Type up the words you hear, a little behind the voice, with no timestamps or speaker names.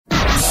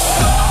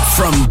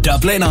From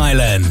Dublin,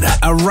 Ireland,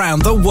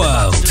 around the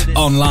world,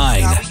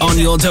 online, on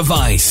your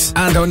device,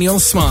 and on your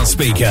smart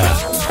speaker.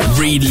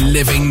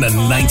 Reliving the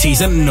 90s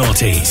and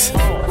noughties.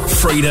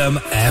 Freedom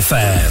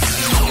FM.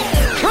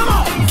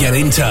 Get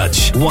in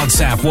touch.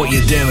 WhatsApp what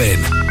you're doing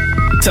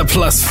to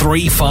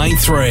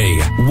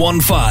 +353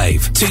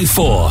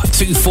 1524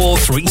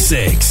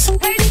 2436. Hey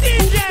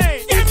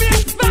DJ, give me a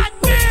spot,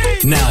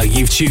 please. Now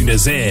you've tuned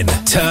us in.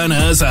 Turn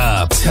us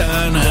up.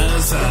 Turn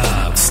us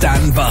up.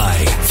 Stand by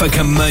for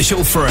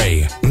commercial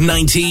free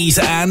 90s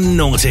and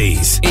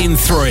noughties in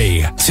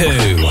 3,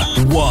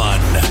 2,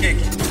 1.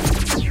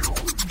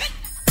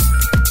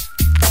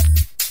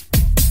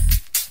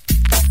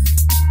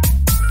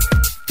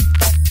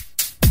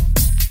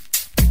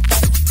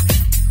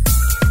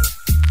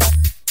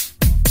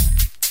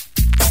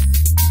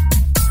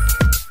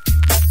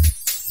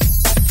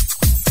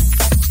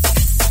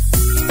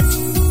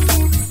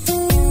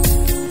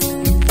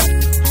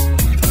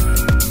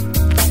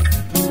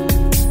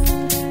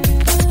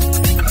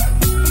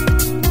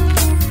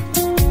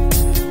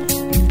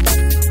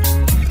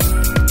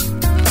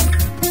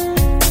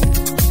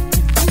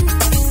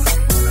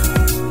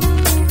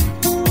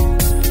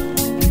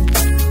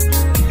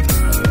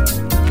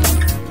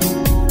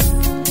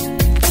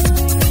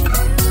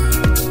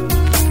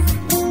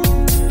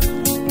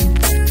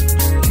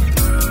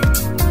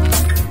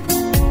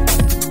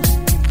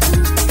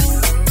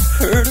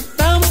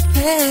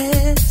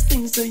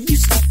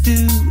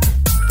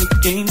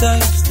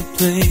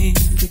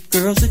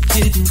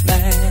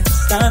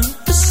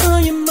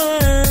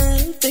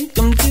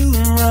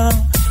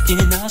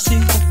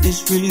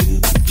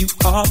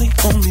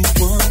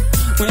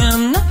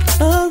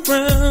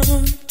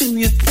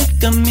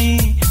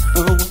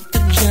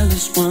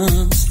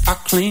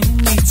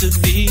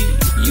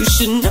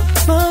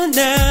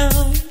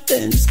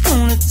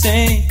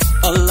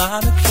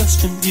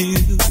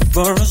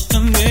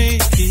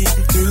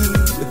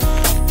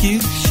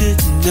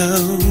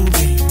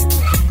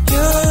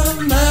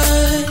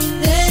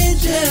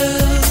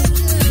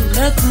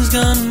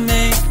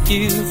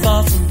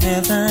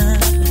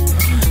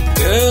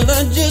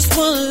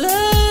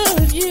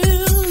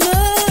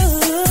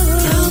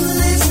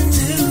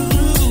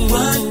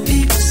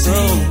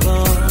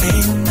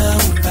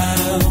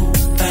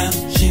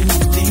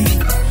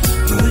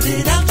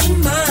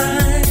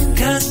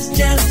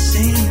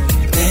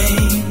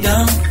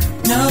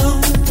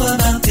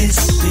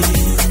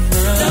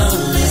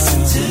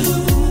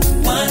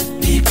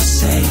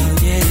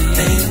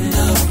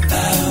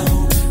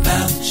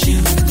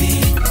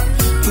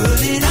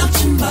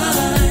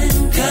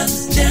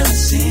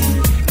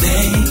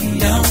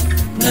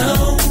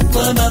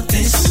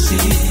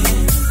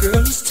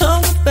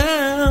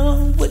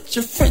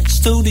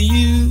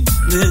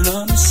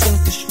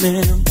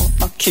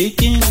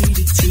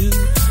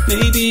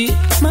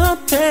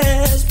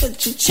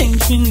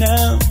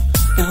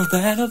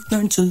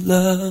 To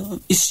love,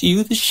 it's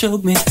you that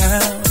showed me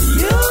how.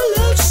 Your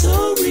love's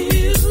so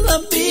real,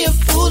 I'd be a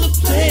fool to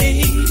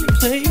play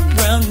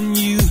around in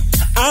you.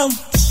 I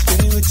want to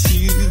stay with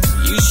you.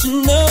 You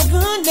should know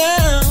by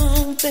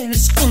now that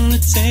it's gonna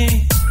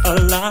take a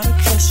lot of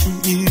trust from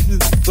you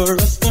for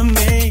us to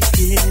make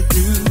it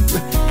through.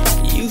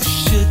 You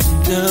should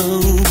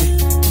know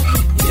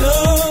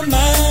you're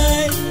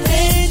my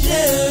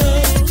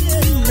angel.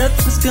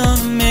 Nothing's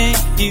gonna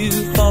make you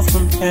fall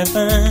from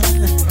heaven.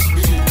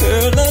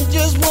 Girl, I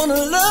just wanna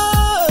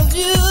love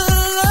you,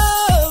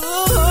 love.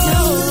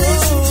 Don't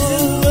listen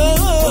to what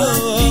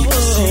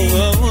people say.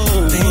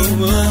 They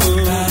know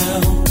about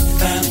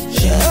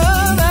you.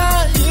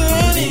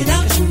 Put it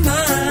out your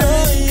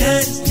mind,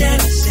 'cause it's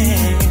jealousy.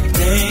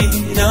 They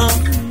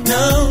don't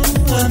know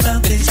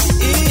about this.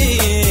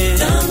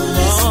 Don't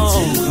listen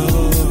to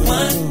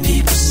what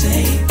people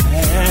say.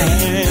 They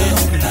know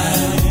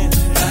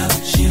about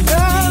you.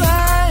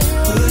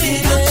 Put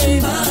it out your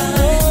mind.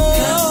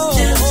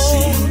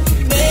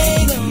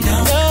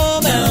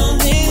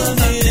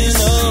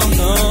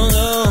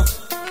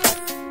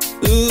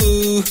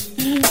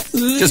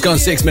 Just gone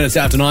 6 minutes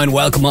after 9.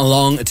 Welcome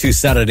along to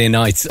Saturday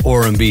night's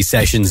R&B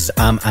sessions.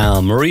 I'm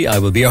Al Murray. I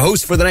will be your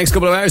host for the next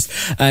couple of hours.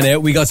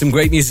 And we got some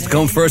great music to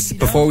come first.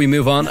 Before we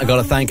move on, I got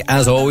to thank,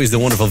 as always, the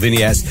wonderful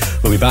Vinny S.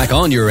 We'll be back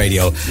on your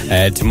radio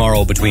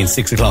tomorrow between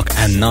 6 o'clock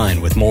and 9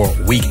 with more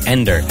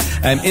Weekender.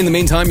 In the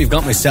meantime, you've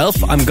got myself.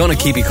 I'm going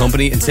to keep you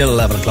company until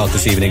 11 o'clock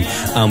this evening.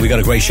 We got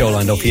a great show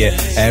lined up here.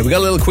 We got a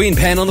little Queen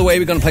Pen on the way.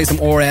 We're going to play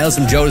some RL,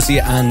 some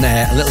Jodeci, and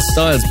a little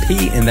Styles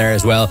P in there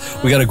as well.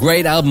 We got a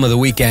great album of the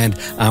weekend,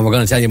 and we're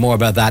going to tell you more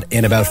about that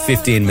in about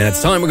 15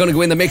 minutes time. We're going to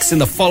go in the mix in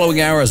the following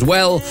hour as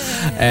well,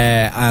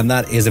 and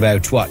that is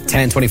about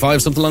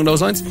 10:25, something along those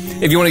lines.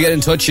 If you want to get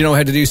in touch, you know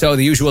how to do so.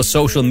 The usual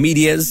social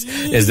medias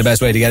is the best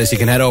way to get us. You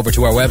can head over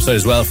to our website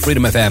as well,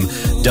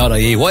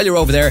 freedomfm.ie. While you're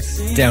over there,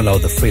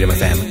 download the Freedom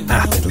FM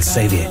app. It'll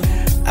save you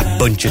a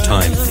bunch of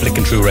time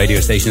flicking through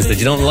radio stations that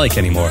you don't like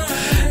anymore.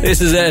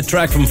 This is a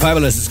track from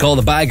Fabulous. It's called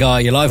The Bad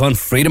Guy. You're live on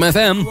Freedom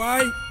FM.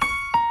 Why?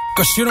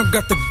 Cause you don't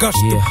got the guts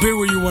to be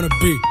where you want to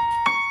be.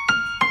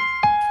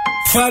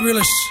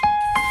 Fabulous.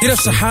 He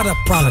doesn't have that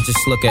problem. I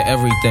just look at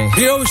everything.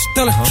 He always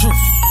tell the truth.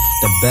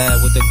 The bad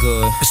with the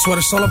good. That's what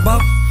it's all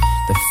about.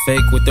 The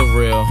fake with the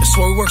real. That's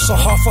why we work so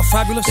hard for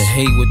Fabulous. The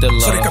hate with the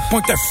love. So they can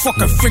point their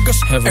fucking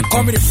fingers everything. and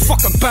call me the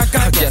fucking bad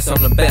guy. I guess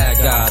I'm the bad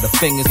guy. The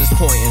fingers is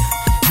pointing.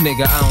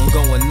 Nigga, I don't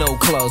go in no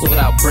clothes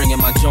without bringing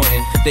my joint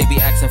in. They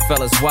be asking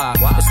fellas why.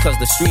 It's cause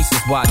the streets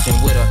is watching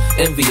with a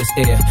envious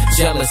ear,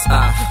 jealous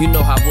eye. You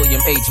know how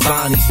William H.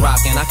 Bonnie's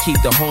rocking. I keep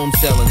the home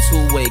selling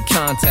two-way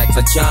contacts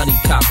like Johnny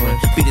Cochran.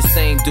 Be the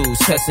same dudes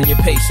testing your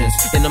patience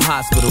in them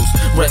hospitals,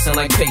 resting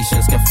like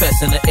patients,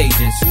 confessing to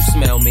agents. You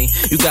smell me,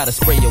 you gotta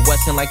spray your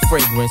Wesson like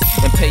fragrance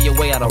and pay your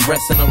way out of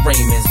resting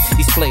arraignments.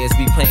 These players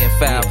be playing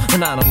foul,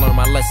 and I done learned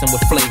my lesson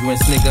with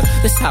flagrance, nigga.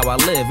 This how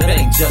I live, it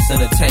ain't just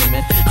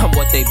entertainment. I'm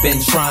what they been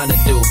trying to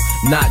do,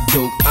 not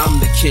Duke, I'm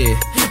the kid.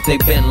 They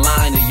been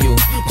lying to you.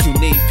 You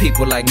need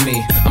people like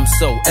me. I'm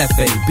so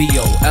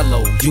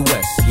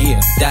F-A-B-O-L-O-U-S.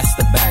 Yeah, that's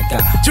the bad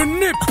guy. You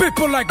need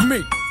people like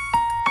me,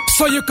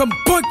 so you can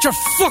point your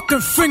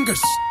fucking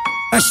fingers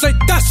and say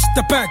that's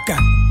the bad guy.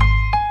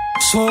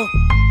 So,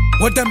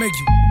 what that make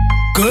you?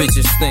 Good?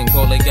 Bitches think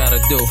all they gotta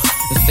do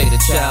is say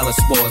the child of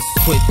sports,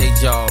 quit they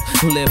job,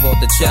 live off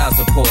the child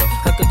support.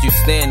 How could you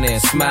stand there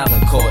and smile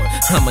in court?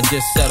 I'ma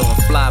just settle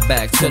and fly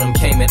back to them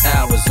Cayman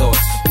Island resorts.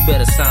 You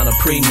better sign a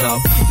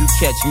prenup. You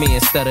catch me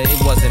instead of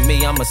it wasn't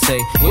me, I'ma say,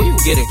 where you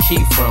get a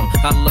key from?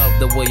 I love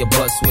the way your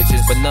butt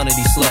switches, but none of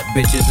these slut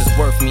bitches is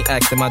worth me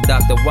asking my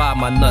doctor why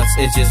my nuts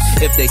itches.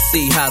 If they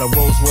see how the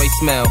Rolls Royce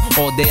smell,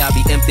 all day I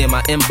be emptying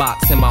my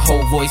inbox and my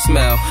whole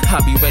voicemail. I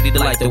be ready to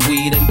light the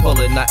weed and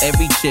pull it. Not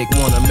every chick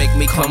wanna make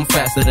me come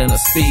faster than a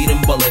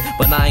speeding bullet,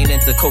 but I ain't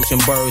into coaching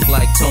birds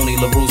like Tony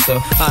La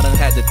Russa. I done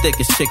had the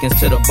thickest chickens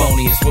to the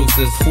boniest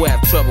roosters who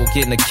have trouble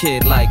getting a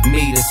kid like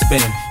me to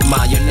spin.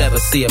 Ma, you'll never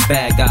see a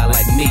bad guy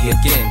like me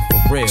again,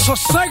 for real. So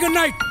say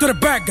goodnight to the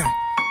bad guy.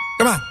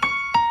 Come on.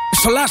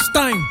 It's the last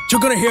time you're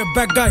gonna hear a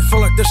bad guy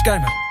fall like this guy,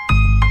 man.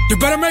 You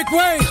better make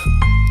way.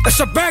 It's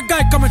a bad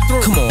guy coming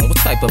through. Come on, what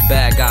type of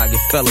bad guy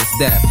get fellas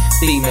that?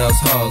 Females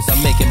hugs,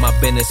 I'm making my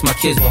business. My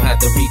kids won't have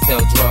to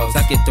retail drugs.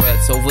 I get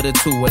threats over the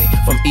two-way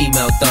from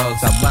email thugs.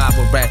 I ride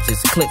with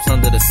ratchets, clips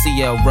under the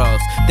CL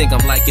rugs. Think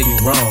I'm liking you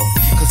wrong,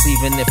 cause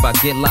even if I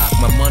get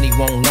locked, my money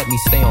won't let me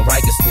stay on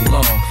Rikers too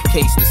long.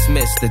 Case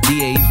dismissed, the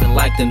DA even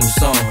liked the new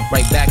song.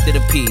 Right back to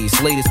the P's,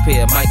 latest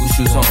pair of Michael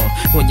shoes on.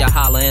 When y'all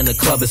holler in the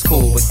club is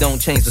cool, but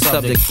don't change the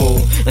subject, fool.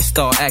 And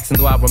start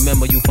asking, do I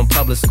remember you from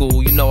public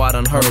school? You know I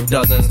done heard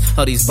dozens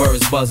of these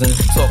birds buzzing,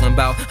 talking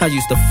about I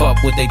used to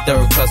fuck with they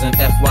third cousin.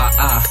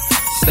 FYI,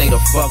 stay the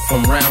fuck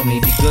from round me.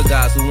 The good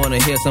guys who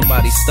wanna hear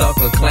somebody stuck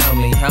or clown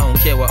me. I don't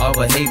care what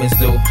other havens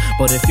do,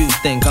 but if you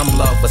think I'm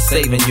love for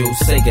saving you,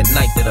 say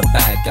goodnight to the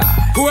bad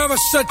guy. Whoever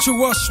said you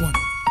was one,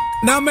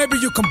 now maybe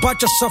you can buy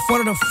yourself one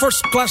of them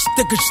first class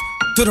tickets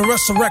to the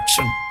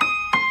resurrection.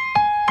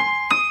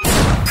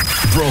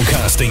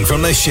 Broadcasting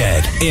from the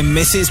shed in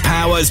Mrs.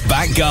 Power's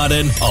back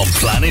garden on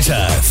planet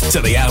Earth to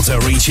the outer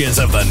reaches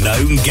of the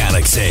known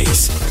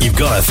galaxies. You've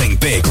got to think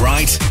big,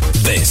 right?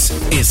 This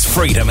is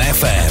Freedom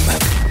FM.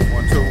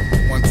 1, 2,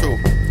 1, 2,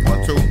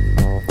 1, 2.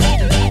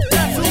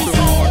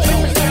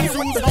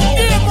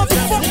 Yeah,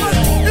 motherfucker,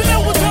 you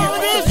know what time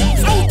it is?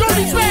 It's old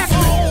dirty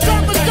bastard,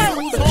 drop the dirt.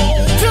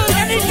 To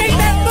anything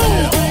that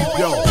moves.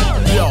 Yo.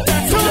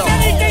 To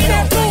anything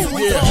that moves.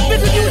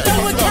 Nigga, you know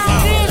what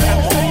time it is?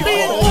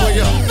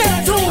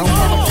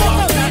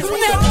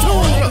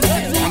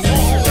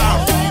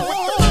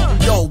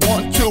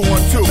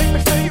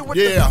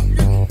 Yeah,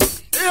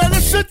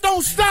 this shit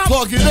don't stop.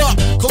 Plug it up.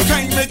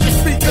 Cocaine make your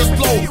speakers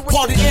blow.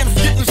 Party amps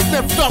getting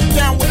sniffed up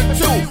down with a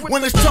two.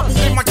 When there's trouble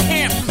in my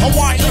camp, a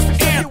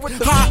wireless amp.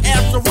 High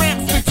ass a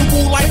ramp, stick to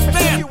woo like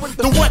stamp.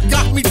 The what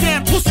got me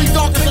damn pussy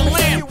dark as a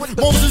lamp.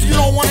 Moses, you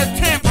don't wanna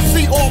tamp. I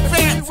see all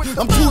fans.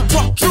 I'm too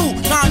drunk, true.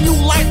 Now you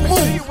like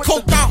move.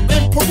 Coke out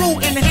in Peru,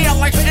 inhale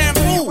like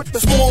shampoo.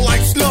 Small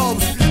like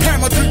slubs.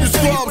 Hammer to your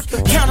scrubs.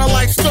 Counter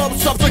like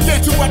stubs. Up to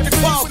get you at the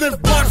club.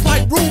 Sniff blocks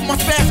like rude. My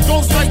fast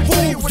goes like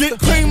boobs. Get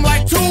cream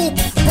like tube.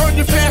 Burn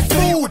your fast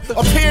food.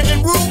 Appear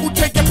in rude.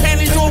 Take your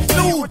panties off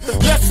nude.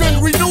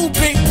 Lesson renewed.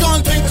 Big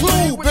guns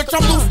include. Bitch,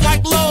 I'm loose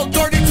like love.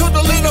 Dirty to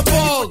the litter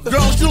bug.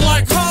 Girls, you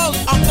like hugs.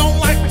 I don't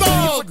like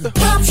thugs.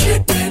 Pop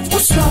shit, bitch,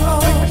 what's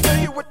up?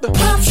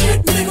 Pop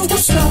shit, nigga,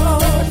 what's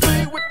up?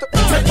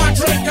 Take my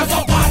drink as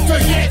I'm about to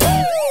hit.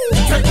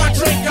 Take my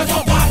drink as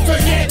I'm about to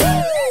hit.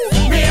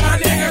 Me and my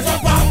niggas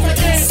about to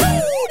get.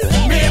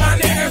 Me and my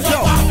niggas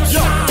about to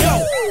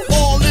shine.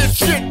 All this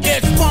shit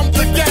is from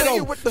the ghetto.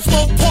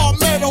 Smoke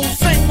palmetto,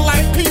 sing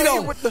like Pito.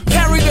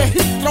 Carry the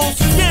heat, don't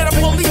scare the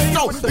police,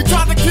 no. They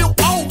try to kill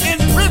O in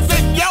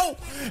prison, yo.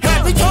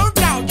 Have you turned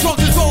out,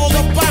 drugs is all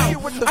about.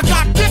 I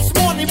got this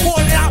money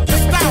poured out the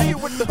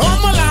stout.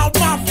 I'm a loud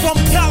mouth from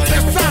Cali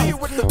to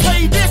South.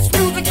 Play this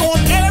music on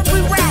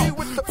every route.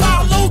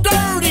 Follow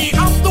dirty,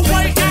 I'm the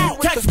way out.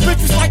 Catch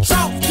bitches like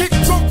trout, get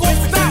drunk on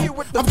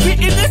stout. I'm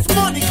getting this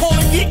money, call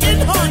it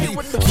getting honey.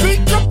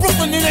 Street to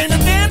Brooklyn, it ain't a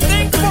damn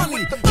thing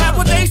funny. Have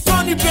a day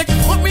sunny, bitch,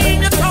 put me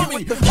in your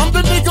tummy. I'm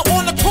the nigga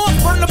on the course,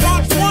 burn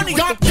about 20.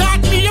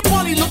 Got me a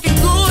money, looking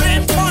good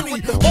and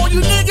funny. All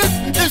you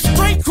niggas is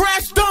straight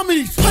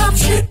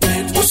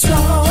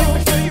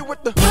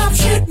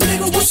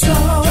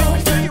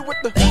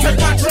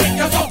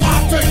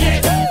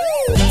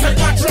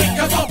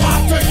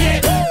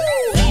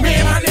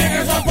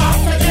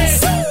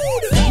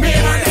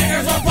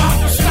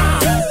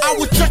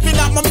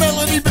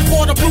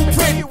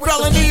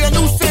felony, a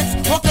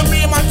nuisance. Welcome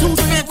me and my 2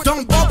 cents.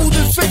 Done bubbled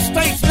in 6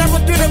 states, never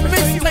did a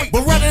mixtape.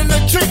 But rather than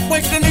a chick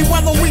waste any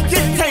weather we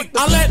dictate.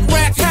 I let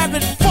rats have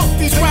it, fuck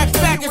these rap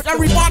faggots.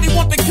 Everybody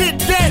want the kid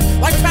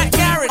dead, like Pat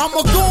Garrett. I'm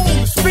a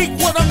goon, speak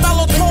with a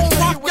mellow tone.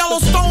 Rock yellow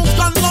stones,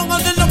 gun longer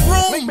than the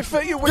broom.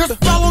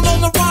 Just felon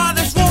on the ride,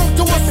 it's wrong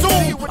to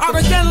assume. Out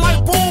again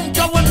like boom,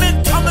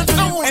 government coming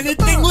soon.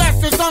 Anything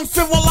less is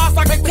uncivilized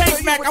like a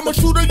K-Mac. I'm a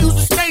shooter, use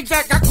a stage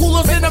act. Got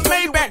coolers in a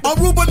Maybach.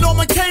 Aruba,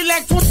 Norman,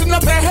 K-Lac, twisting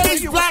up the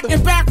haze black.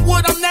 And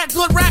backwood, I'm that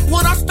good rap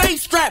wood, I stay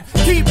strapped.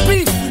 Keep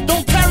beef,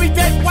 don't carry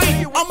that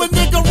weight. I'm a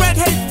nigga red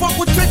hate, fuck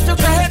with tricks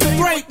just a head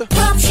straight.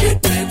 Pop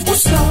shit, nigga,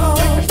 what's up?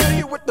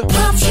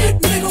 Pop shit,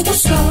 nigga,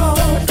 what's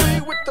up?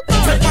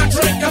 Take my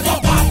drink, cause I'm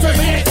about to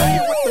hit.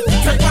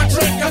 Take my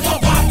drink, cause I'm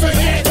about to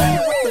hit.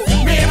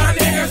 Me and my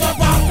niggas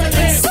about to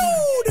hit.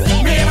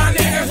 Me and my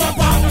niggas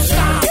about to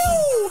stop.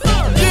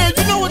 Yeah,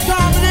 you know what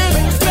time it is.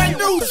 It's that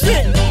new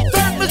shit.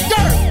 Dirt my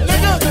dirt,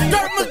 nigga.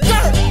 Dirt my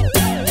dirt.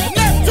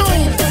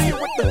 Neptune.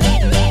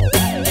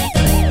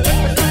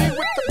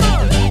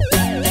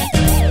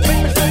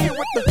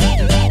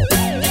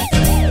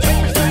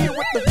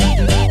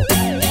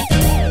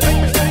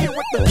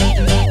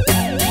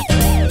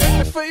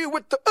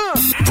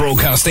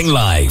 Broadcasting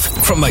live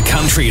from the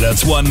country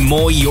that's won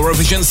more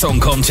Eurovision Song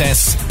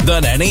Contests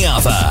than any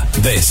other.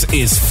 This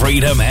is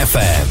Freedom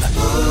FM.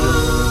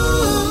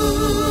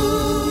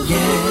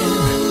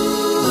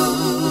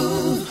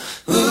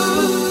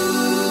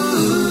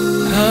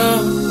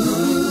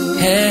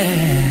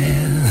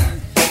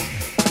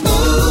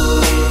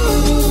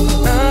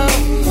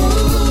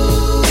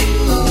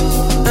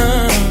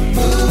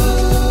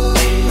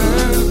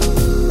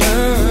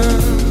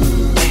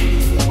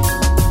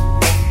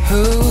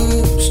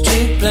 Who's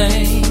to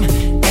blame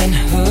and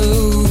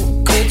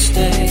who could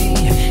stay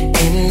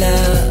in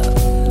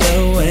love the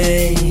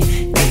way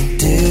we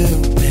do,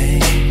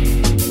 babe?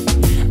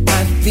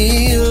 I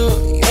feel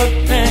your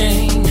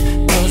pain,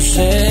 'cause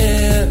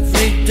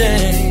every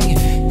day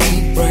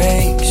he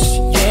breaks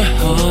your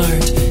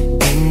heart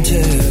in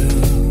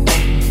two.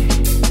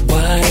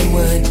 Why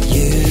would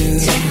you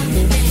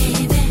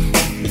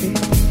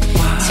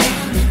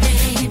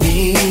be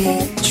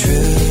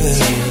true?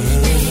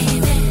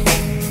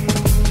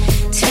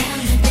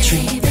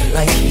 Treat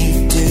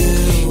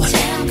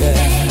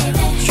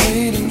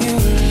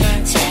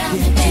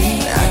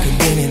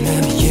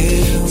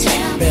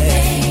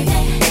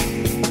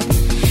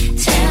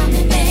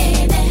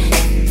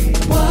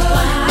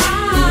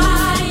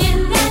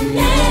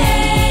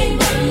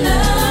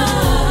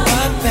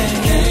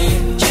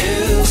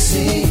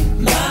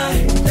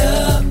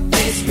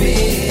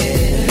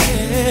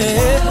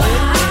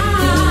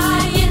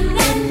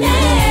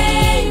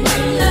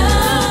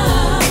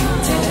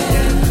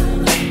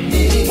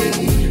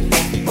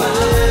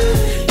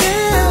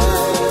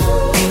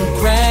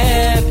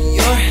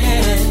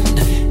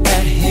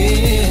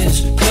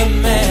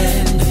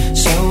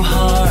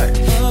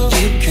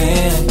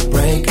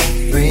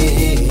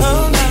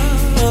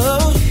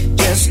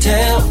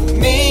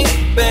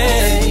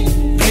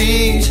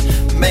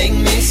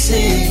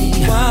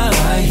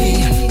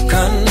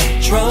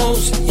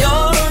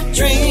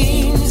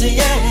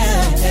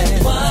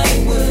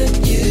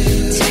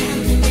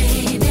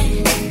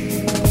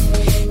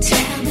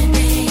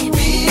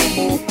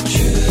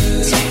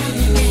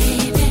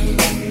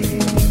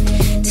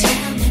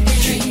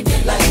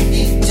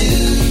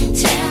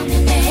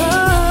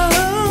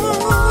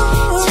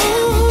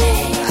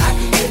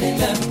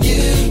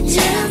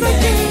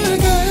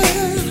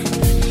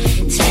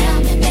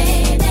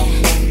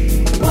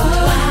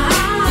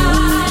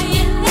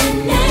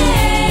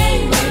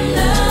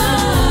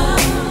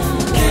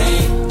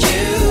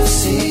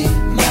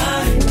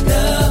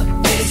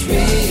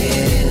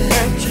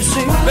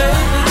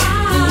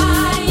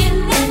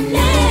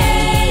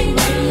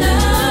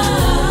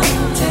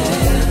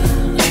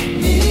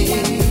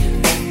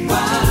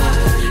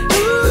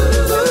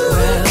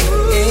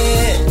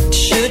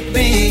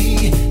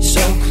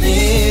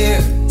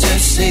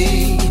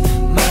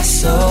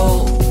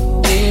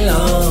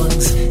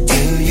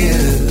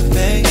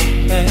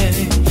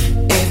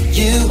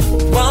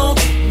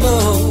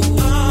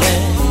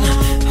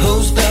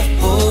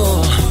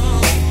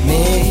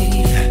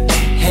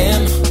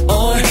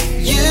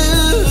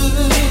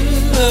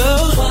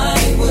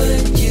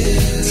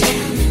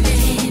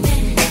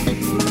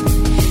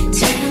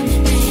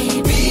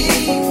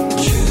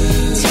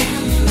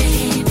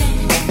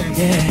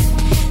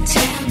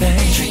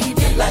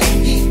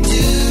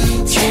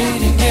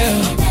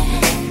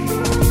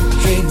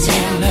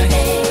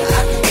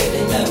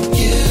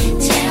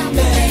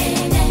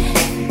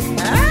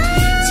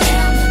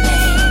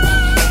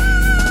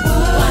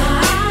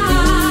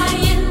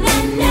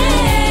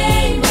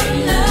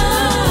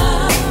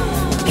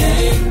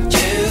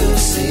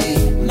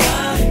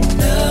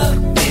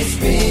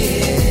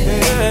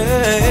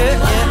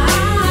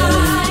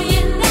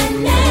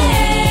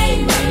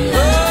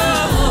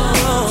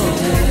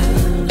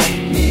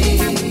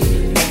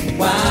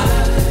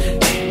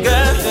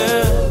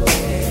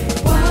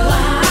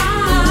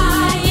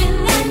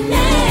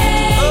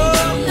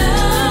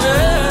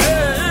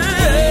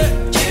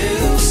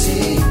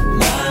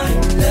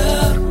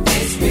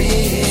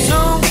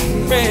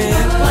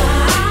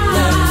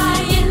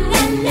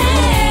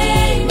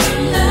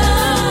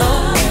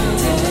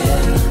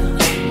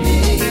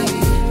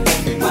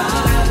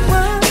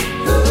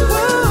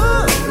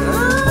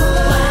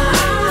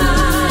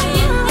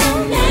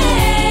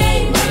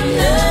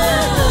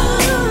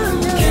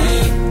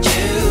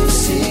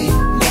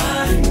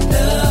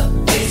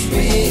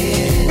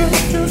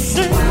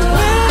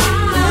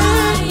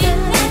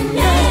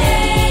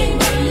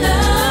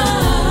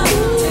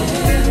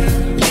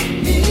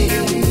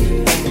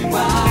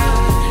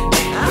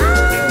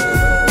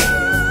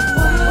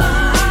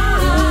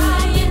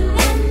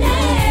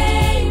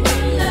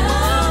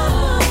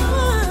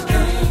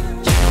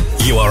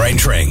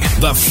entering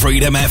the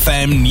Freedom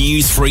FM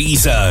News Free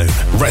Zone.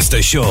 Rest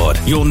assured,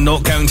 you're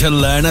not going to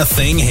learn a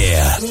thing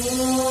here.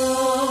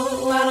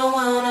 Ooh,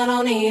 I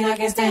don't need, I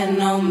can't stand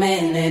no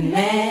minute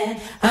man.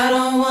 I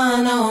don't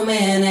want no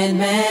minute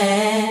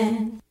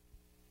man.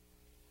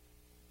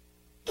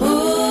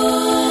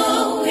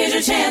 Ooh, here's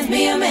your chance,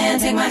 be a man,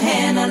 take my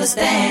hand,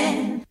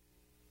 understand.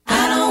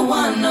 I don't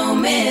want no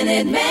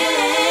minute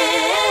man.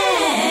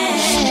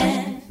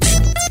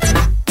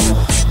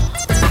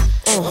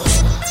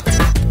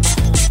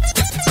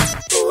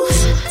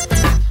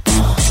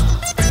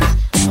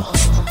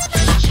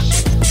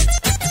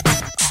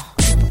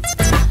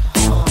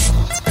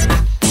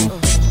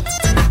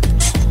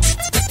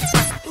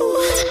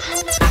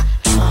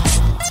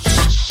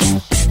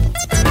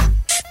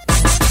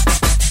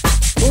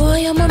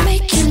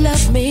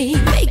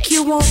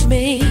 Want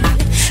me,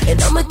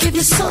 and I'ma give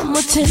you some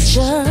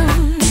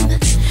attention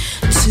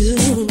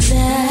tonight.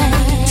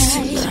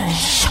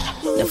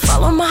 Now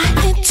follow my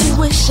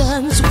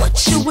intuitions,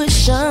 what you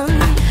wishing.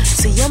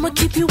 See, I'ma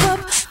keep you up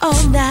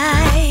all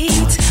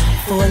night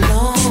for a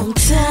long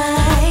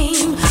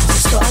time. So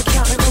start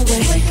counting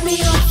away. Wake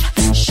me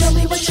up, show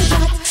me what you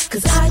got,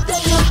 'cause I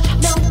don't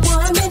want no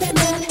 1 minute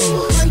man.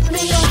 Wake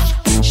me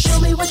up, show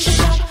me what you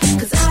got,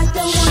 'cause I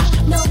don't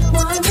want no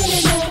 1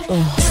 minute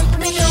man. Wake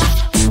me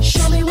up,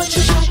 show me what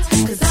you got,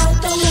 'cause I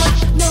don't want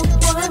no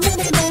 1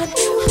 minute man.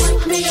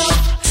 Wake me up,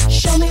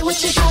 show me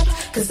what you got,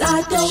 'cause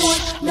I don't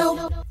want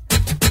no.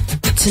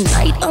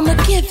 Tonight I'ma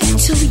give it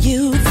to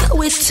you,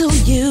 throw it to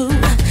you.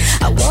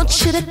 I want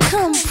you to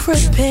come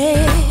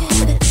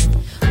prepared.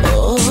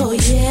 Oh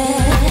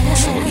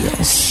yeah,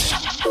 yes.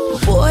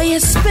 Boy,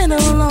 it's been a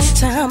long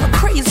time, a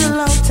crazy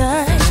long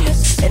time,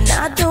 and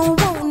I don't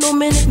want no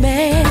minute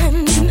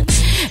man,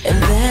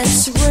 and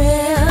that's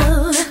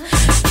real.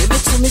 Give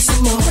it to me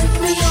some more.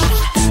 Wake me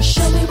up,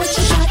 show me what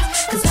you got,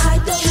 'cause I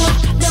don't want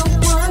no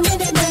 1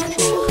 minute man.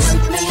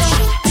 Wake me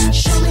up,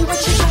 show me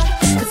what you got,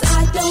 'cause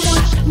I don't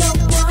want no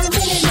 1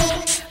 minute man.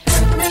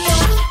 Wake me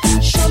up,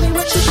 show me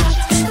what you got,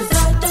 'cause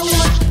I don't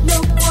want no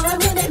 1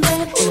 minute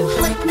man.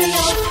 Wake me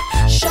up,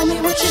 show me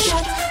what you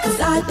got, 'cause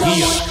I don't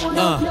want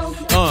no.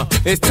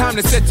 It's time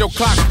to set your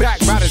clock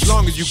back about as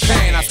long as you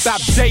can. I stop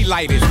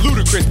daylight, it's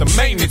Ludacris, the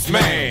maintenance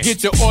man.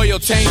 Get your oil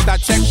changed, I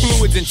check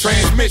fluids and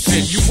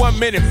transmission. You 1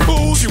 minute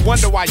fools, you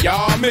wonder why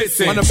y'all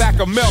missing. On the back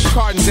of milk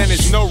cartons and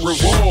it's no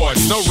reward,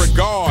 no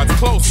regards.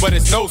 Close, but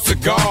it's no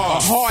cigar.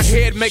 A hard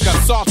head make a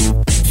soft,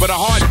 but a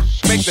hard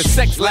make the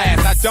sex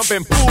last. I jump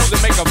in pools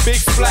and make a big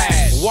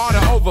splash.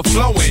 Water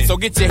overflowing, so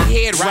get your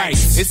head right.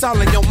 It's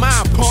all in your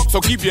mind, punk, so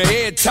keep your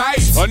head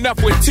tight.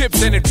 Enough with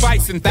tips and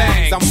advice and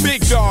things. I'm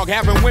big dog,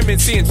 having women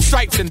seeing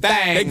stripes and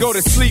things. They go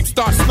to sleep,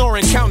 start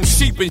snoring, counting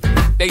sheep and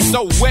they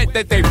so wet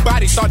that their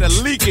body started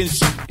leaking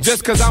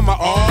just 'cause I'm an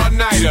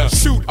all-nighter.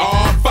 Shoot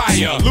all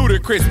fire.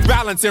 Ludacris,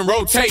 balance and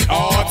rotate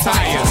all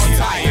tires.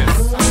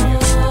 Ooh,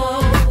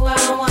 I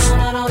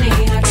don't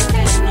need, I can't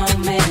stand no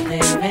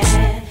minute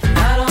man.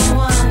 I don't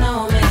want no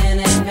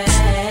minute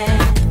man.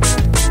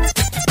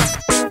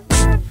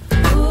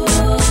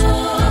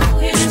 Ooh,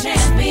 here's your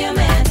chance, be a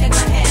man, take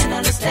my hand,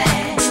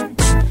 understand.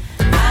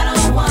 I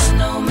don't want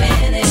no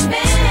minute man.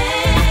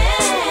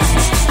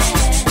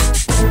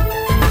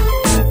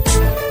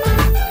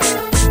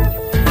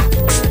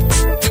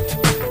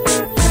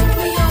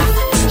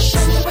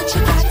 Show me what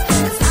you got,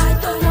 'cause I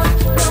don't want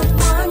no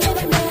 1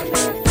 minute man.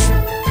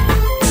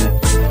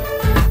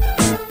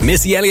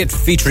 Missy Elliott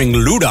featuring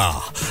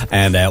Luda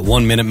and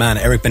 1 Minute Man,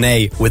 Eric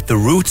Benet with The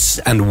Roots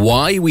and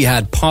Why. We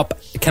had Pop.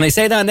 Can I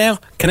say that now?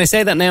 Can I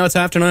say that now? It's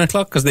after 9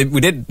 o'clock? Because we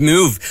did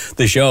move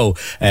the show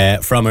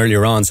from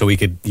earlier on so we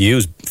could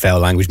use foul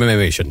language. Maybe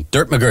we shouldn't.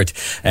 Dirt McGirt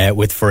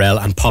with Pharrell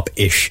and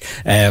Pop-ish.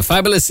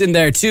 Fabulous in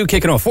there too,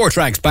 kicking off 4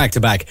 tracks back to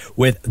back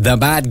with The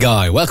Bad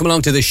Guy. Welcome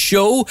along to the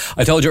show.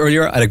 I told you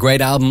earlier I had a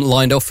great album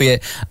lined up for you,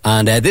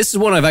 and this is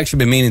one I've actually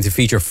been meaning to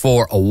feature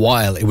for a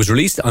while. It was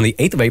released on the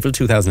 8th of April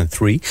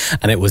 2003,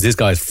 and it was this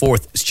guy's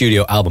 4th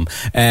studio album.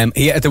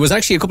 There was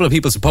actually a couple of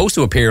people supposed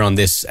to appear on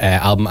this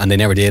album, and they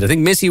never did. I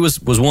think Missy was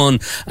one,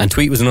 and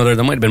Tweet was another.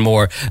 There might have been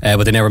more,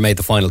 but they never made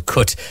the final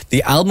cut.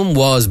 The album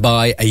was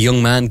by a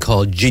young man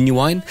called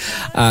Genuine,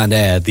 and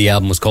the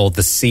album was called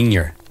The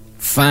Senior.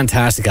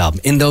 Fantastic album.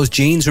 In Those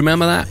Jeans,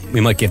 remember that? We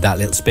might give that a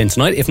little spin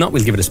tonight. If not,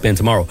 we'll give it a spin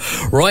tomorrow.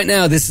 Right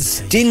now, this is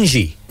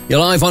Stingy. You're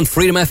live on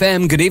Freedom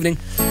FM. Good evening.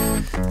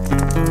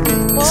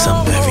 It's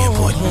something very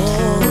important,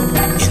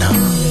 you know.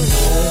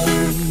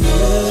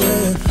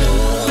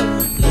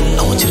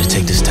 I want you to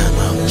take this time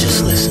out and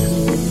just listen.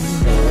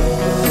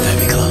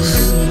 Very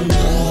close.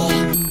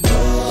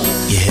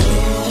 You hear me?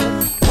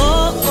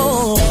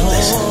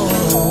 Listen.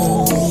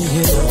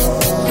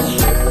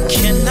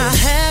 Can I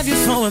have you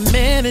for a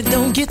minute?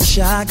 Don't get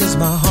shy, 'cause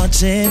my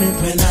heart's in it.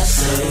 When I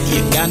say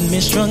you got me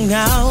strung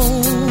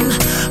out,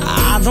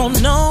 I don't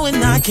know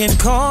and I can't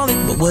call it,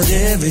 but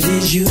whatever it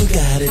is, you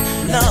got it.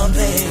 No,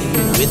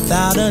 babe,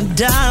 without a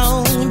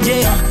doubt,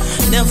 yeah.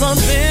 Never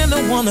been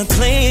the one to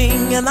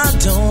cling, and I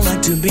don't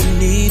like to be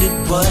needed,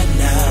 but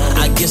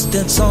now I guess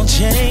that's all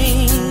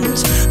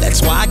changed.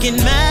 That's why I get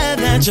mad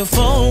at your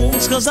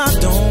folks, cause I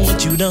don't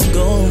want you to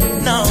go.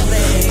 No,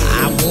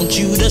 I want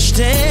you to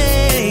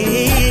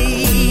stay.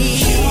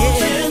 You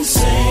can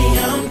say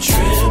I'm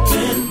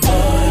tripping,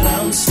 but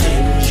I'm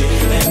stingy,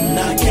 and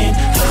I can't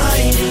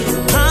hide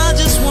it. I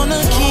just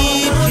wanna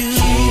keep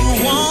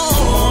you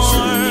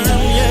warm.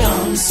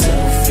 Yeah. I'm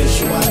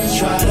selfish, why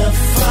try to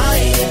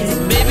fight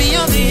it? Baby,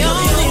 you're the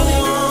only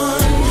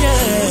one. Yeah.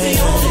 The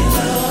only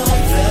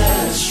love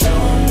that's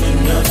strong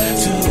enough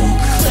to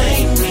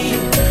claim me.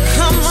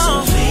 Come on, so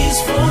please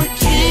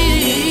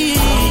forgive.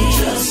 I'm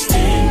just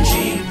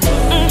stingy,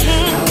 but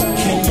how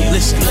can you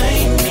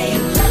explain me?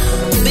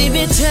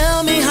 Baby, tell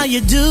me how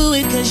you do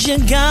it, cause you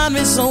got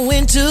me so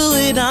into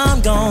it.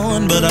 I'm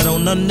gone, but I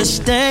don't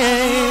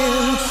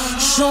understand.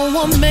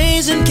 So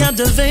amazing,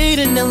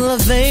 captivating,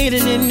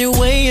 elevating, any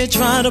way you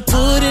try to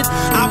put it.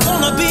 I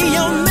wanna be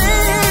your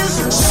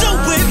man. So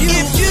if you,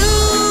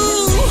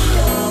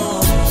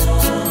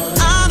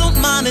 I don't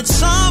mind,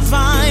 it's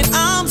alright,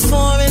 I'm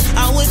for it.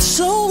 I would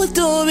so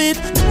adore it.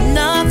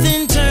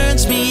 Nothing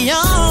turns me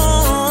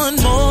on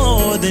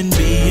more than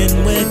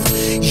being with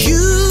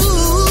you.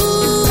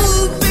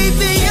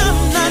 Baby,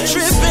 I'm not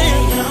tripping.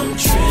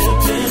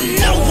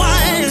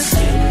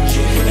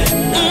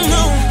 No,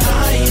 no,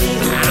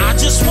 I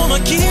just wanna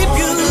keep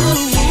you.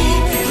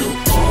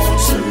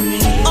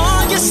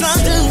 Oh, yes, I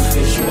do.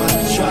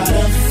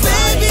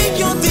 Baby,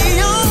 you're the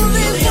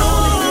only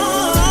one.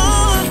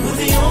 You're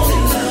the only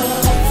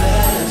love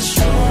that's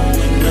strong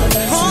enough.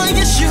 Oh,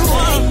 yes, you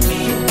are.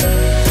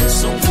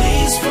 So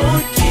please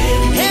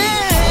forgive me.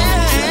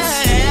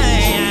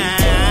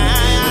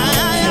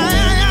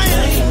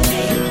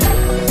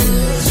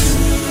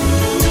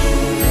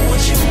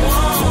 What you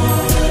want?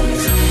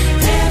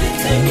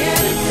 Anything.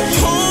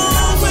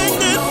 Oh,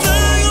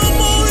 anything,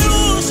 I'm all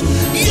yours.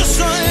 Yes,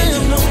 I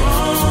am.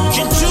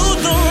 Can do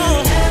no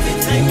wrong.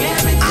 Everything.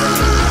 I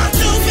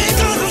do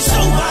because I'm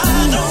so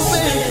wide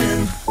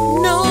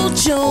open. No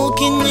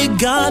joking, you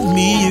got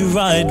me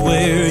right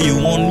where you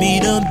want me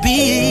to be.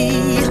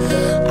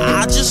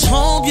 I just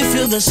hope you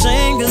feel the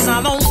same, cause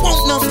I don't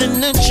want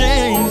nothing to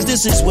change.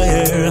 This is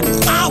where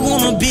I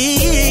wanna be.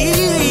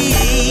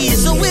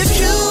 So if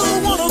you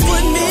wanna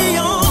put me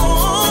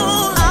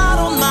on, I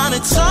don't mind,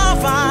 it's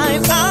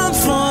alright, I'm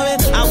for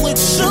it. I would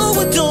so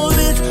adore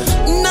it.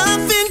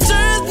 Nothing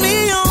turns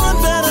me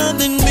on better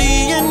than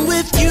being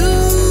with you.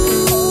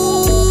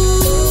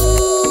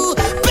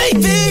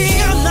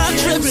 Baby, I'm not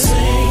tripping.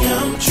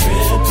 I'm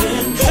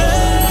tripping,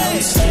 hey.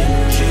 I'm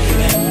stingy,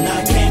 and I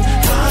can't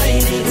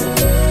hide it.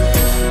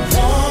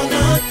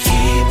 Wanna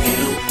keep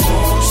you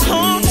close.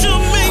 Talk to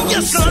me,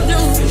 yes I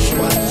do.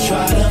 Why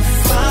try to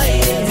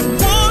fight it?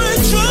 Why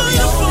try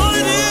to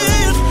fight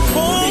it?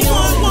 Oh,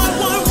 why?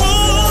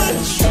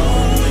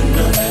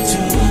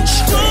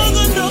 Strong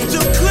enough to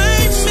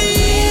claim me.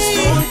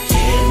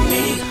 Forgive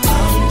me,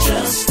 I'm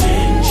just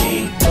stingy,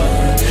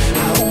 but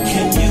how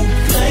can you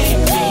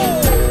blame me?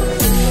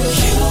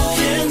 You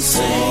can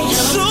say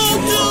so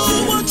do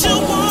what you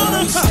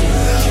wanna,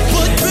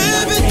 but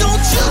baby,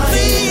 don't you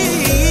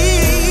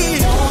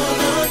leave.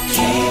 Wanna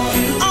keep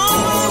you.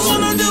 All I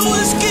wanna do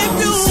is keep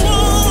you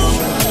warm.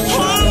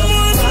 One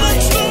more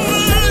night to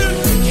me.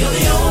 You're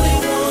the only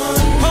one.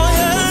 Oh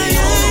yeah.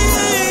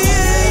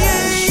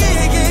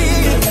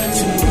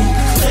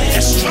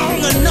 You're strong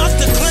enough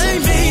to claim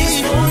me.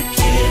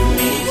 Forgive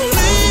me,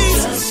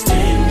 please.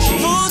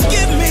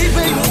 Forgive me,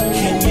 baby. How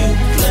can you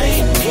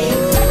blame me?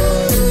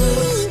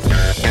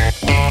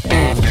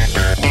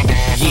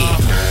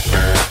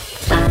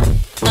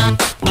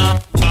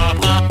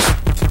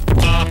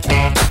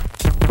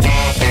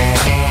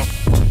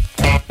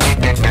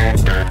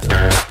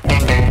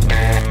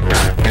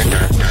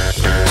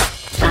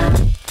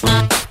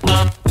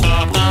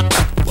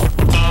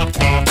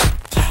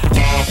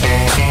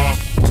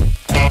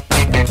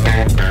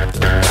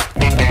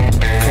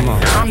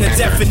 I'm the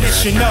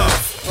definition of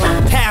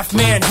half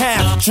man,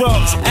 half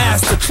drugs.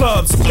 Ask the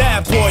clubs,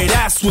 bad boy,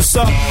 that's what's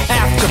up.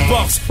 After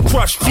bucks,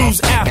 crush crews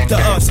after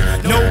us.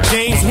 No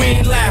games, we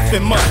ain't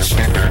laughing much.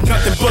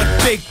 Nothing but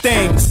big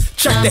things.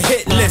 Check the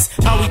hit list,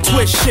 how we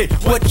twist shit.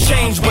 What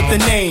changed with the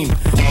name?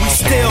 We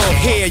still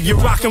here, you're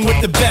rocking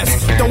with the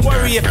best. Don't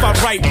worry if I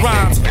write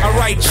rhymes, I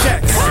write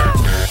checks.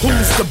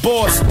 Who's the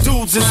boss?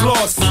 Dudes is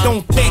lost.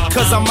 Don't think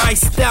cause I'm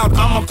iced out,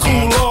 I'ma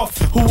cool off.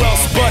 Who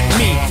else but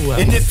me?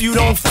 And if you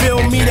don't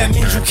feel me, that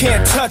means you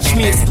can't touch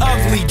me. It's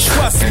ugly,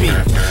 trust me.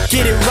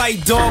 Get it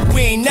right, dog,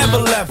 we ain't never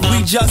left.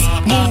 We just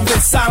move in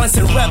silence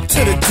and rep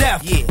to the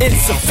death.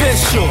 It's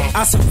official,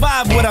 I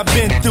survived what I've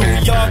been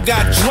through. Y'all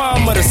got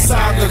drama, the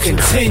saga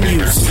continues.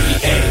 We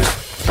ain't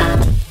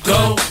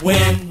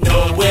going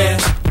nowhere.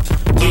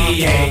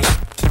 We ain't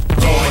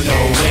going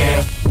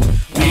nowhere.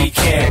 We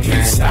can't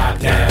be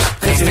stopped now,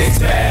 cause it's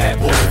bad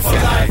boy for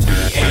life. We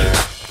ain't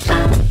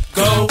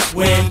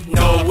going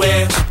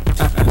nowhere.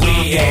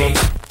 We ain't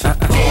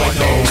going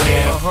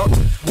nowhere.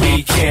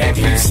 We can't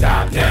be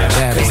stopped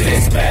now, cause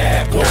it's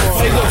bad boy for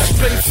life. Hey, look,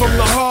 straight from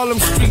the Harlem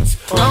streets.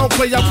 I don't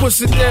play I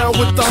push it down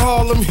with the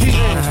Harlem heat.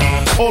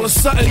 All of a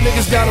sudden,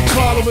 niggas got a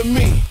problem with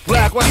me.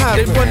 Black, what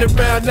happened? They running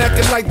around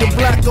acting like the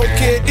black don't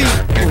can't eat.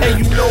 And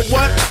you know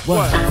what?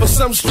 For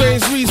some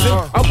strange reason,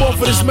 I'm on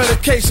for this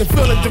medication,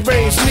 feeling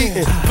deranged,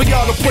 needing for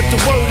y'all to put the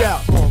word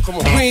out.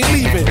 We ain't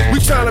leaving. We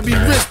trying to be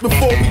rich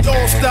before we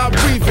all stop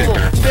breathing.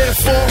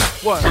 Therefore,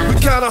 we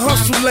kinda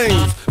hustle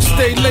lanes.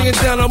 Stay laying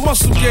down our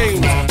muscle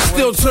games.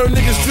 Still turn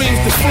niggas' dreams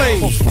to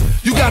flames.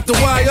 You got the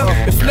wire?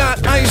 If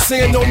not, I ain't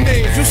saying no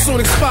names. You soon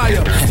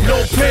expire.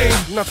 No pain.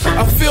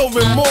 I feel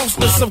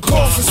remorseless. Of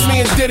course, it's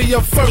me and Diddy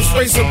up first,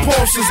 racing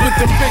Porsches with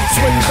the big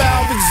twin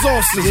valve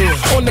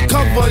exhausters. On the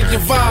cover of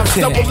your vibes,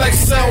 double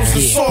XLs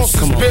and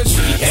sauces, bitch.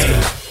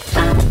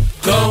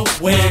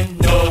 Going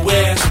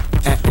nowhere.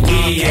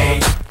 We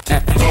ain't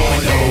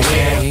going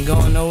nowhere. We ain't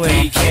going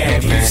nowhere. We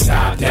can't be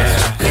stopped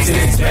now. Cause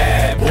it's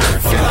bad boy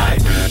for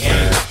life.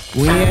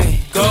 We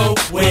ain't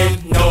going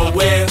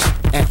nowhere.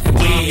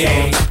 We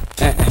ain't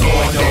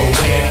going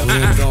nowhere. We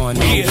ain't going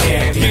nowhere. We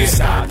can't be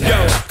stopped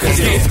now. Cause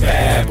it's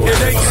bad boy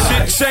It ain't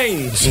shit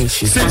changed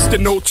since the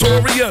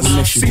notorious.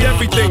 See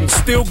everything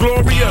still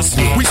glorious.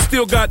 We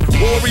still got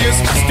warriors,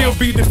 still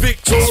be the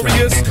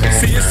victorious.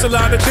 See it's a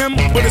lot of them,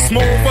 but it's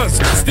more of us.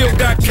 Still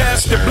got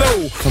cash to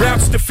blow,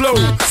 raps to flow.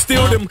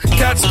 Still them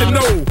cats to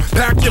know,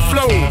 pack the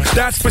flow,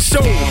 that's for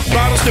sure.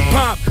 Bottles to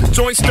pop,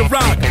 joints to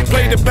rock.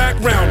 Play the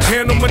background,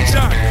 handle my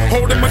jock,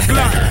 holding my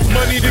Glock.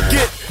 Money to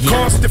get,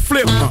 cars to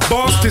flip,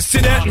 bars to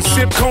sit at and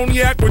sip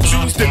cognac with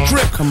juice to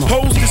drip.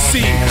 Hoes to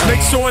see,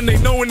 make sure they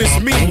knowin' it's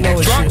me.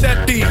 Drop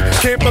that D,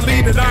 can't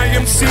believe that I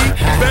am C.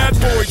 Bad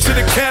boy to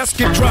the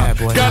casket drop,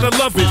 gotta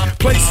love it,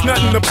 place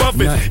nothing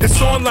above it.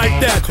 It's on like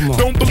that,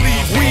 don't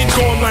believe we ain't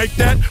going like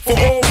that. For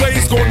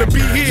always gonna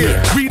be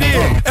here, we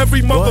there,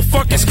 every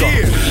motherfucking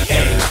year. We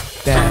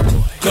ain't bad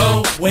boy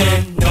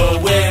going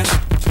nowhere.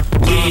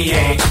 We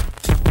ain't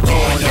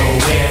going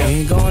nowhere. We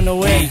ain't going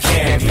nowhere. We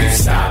can't be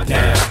stopped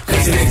now.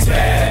 Cause it's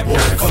bad boy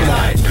for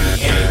life.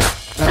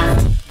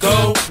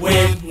 We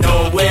ain't going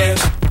nowhere.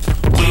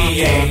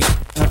 We ain't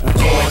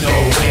going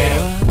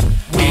nowhere.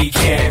 We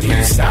can't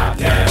be stopped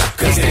now.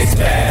 Cause it's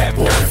bad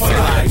boy for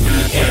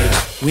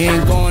life. We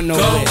ain't going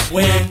nowhere.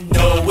 Going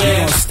nowhere. We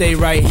gon' stay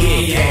right here.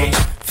 We ain't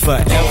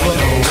forever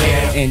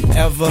and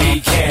ever.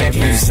 We can't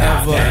be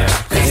stopped now.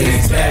 Cause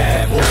it's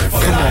bad boy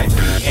for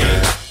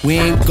life. We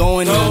ain't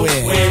going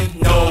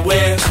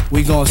nowhere.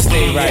 We gon'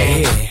 stay right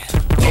here.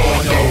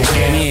 Going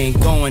nowhere. We ain't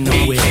going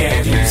nowhere. We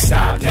can't be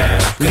stopped now.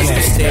 We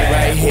gon' stay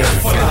right here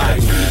for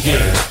life.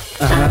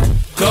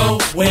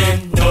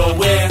 Going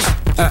nowhere.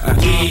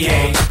 We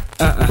ain't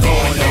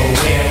going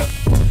nowhere.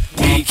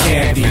 We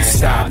can't be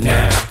stopped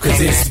now. Cause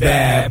it's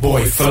bad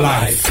boy for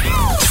life.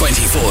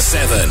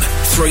 24/7,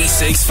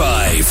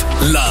 365,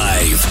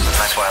 live.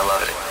 That's why I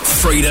love it.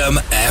 Freedom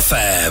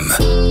FM.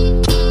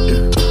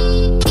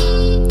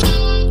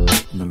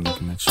 Been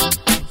looking at you.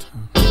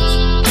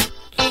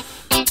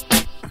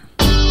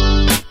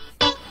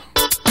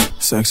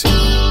 Sexy.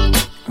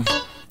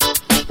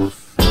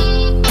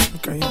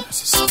 Okay, yeah,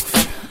 that's a soft.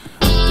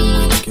 Been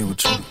waiting to get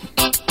with you.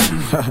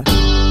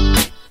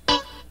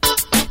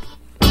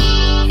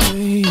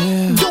 Hey,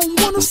 yeah. Don't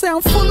wanna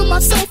sound full of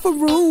myself or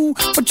rude,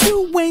 but you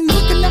ain't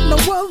looking at no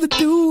other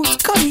dudes.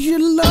 Cause you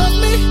love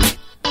me.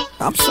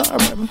 I'm sorry,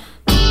 baby.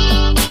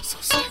 So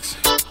sexy.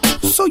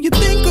 So you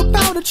think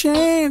about a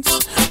chance.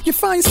 You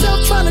find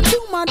yourself trying to do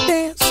my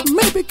dance.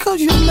 Maybe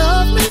cause you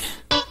love me.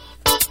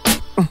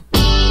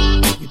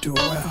 You do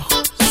well.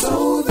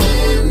 So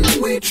then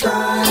we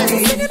try.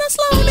 Singing it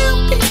slow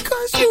down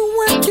because you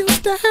weren't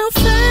used to how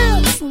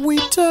fast we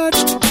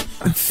touched.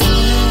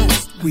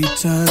 We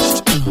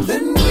touched.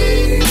 Then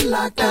we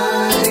locked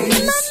eyes.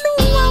 And I knew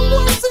I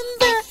wasn't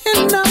there,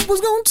 and I was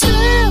gonna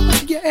tear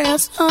your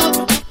ass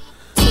up.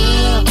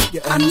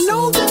 I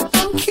know that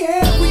I'm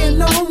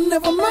carrying on.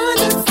 Never mind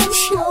if I'm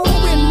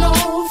showing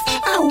off.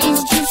 I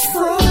was just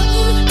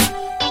frontin'.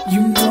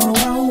 You know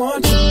I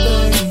want you,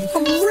 babe.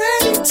 I'm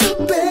ready to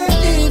bet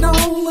it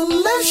on,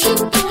 unless you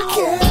don't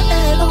care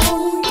at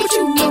all. But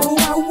you know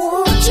I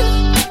want you.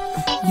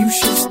 You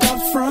should stop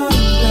frontin',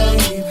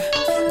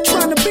 babe.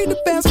 Trying to be the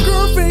best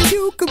girlfriend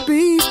you could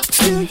be.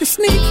 Still you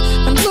sneak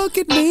and look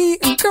at me,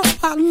 and girl,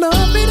 I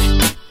love it.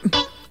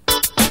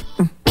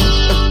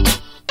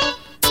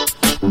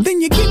 Then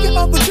you give your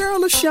other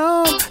girl a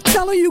shove.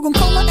 Tell her you gon'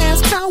 call her,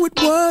 ask how it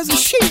was, and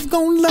she's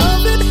gon'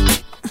 love it.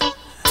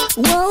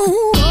 Whoa,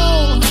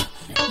 whoa.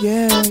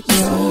 Yeah,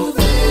 yeah. So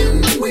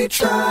then we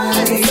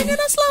tried. Singing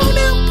it slow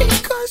down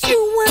because you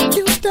weren't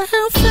used to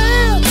how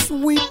fast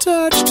we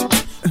touched.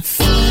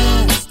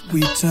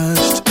 We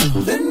touched.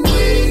 Then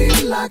we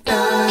locked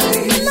eyes.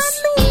 And I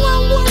knew I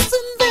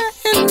wasn't there,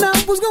 and I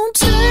was gonna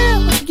tear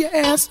your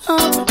ass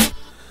up.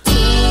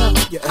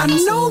 I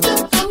know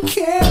that I'm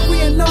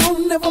carrying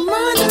on. Never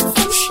mind if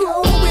I'm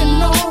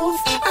showing off.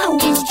 I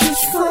was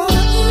just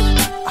frontin'.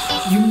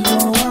 You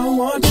know I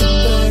want you,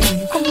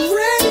 babe. I'm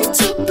ready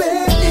to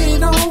bet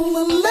it on,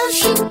 unless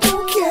you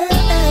don't care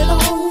at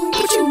all.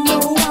 But you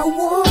know I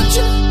want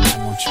you.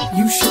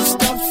 You should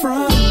stop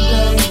frontin',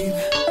 babe.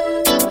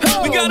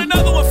 We got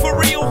another one for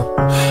real.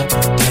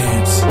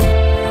 Dance.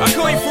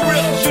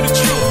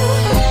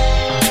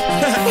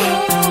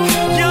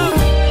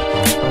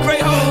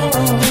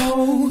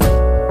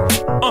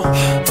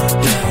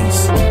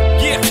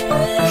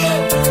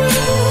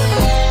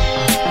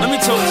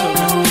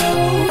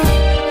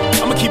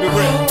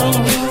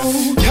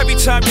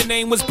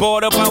 was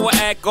brought up, I would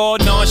act all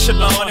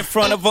nonchalant in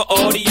front of an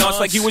audience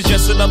like you was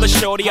just another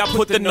shorty. I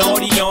put the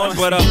naughty on,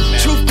 but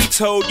truth be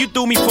told, you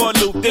threw me for a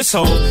loop this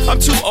whole. I'm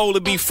too old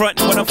to be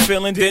frontin' what I'm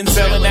feeling,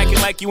 Denzel, and acting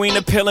like you ain't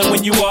appealing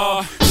when you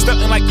are,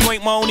 stuntin' like you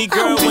ain't my only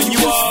girl when you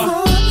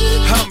are.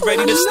 I'm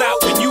ready to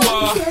stop when you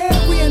are.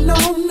 Carrying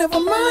on, never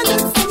mind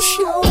if I'm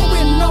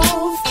showing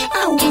off.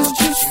 I was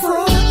just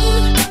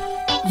frontin'.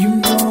 You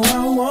know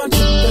I want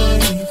you,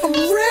 babe. I'm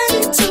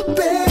ready to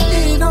bet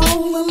it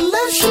on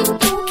unless you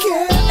don't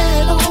care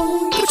at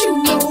all. But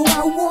you know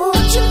I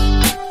want you.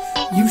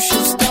 You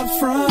should stop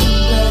frontin',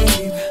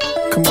 babe.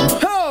 Come on.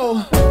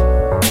 Oh.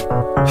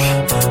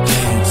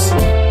 Dance.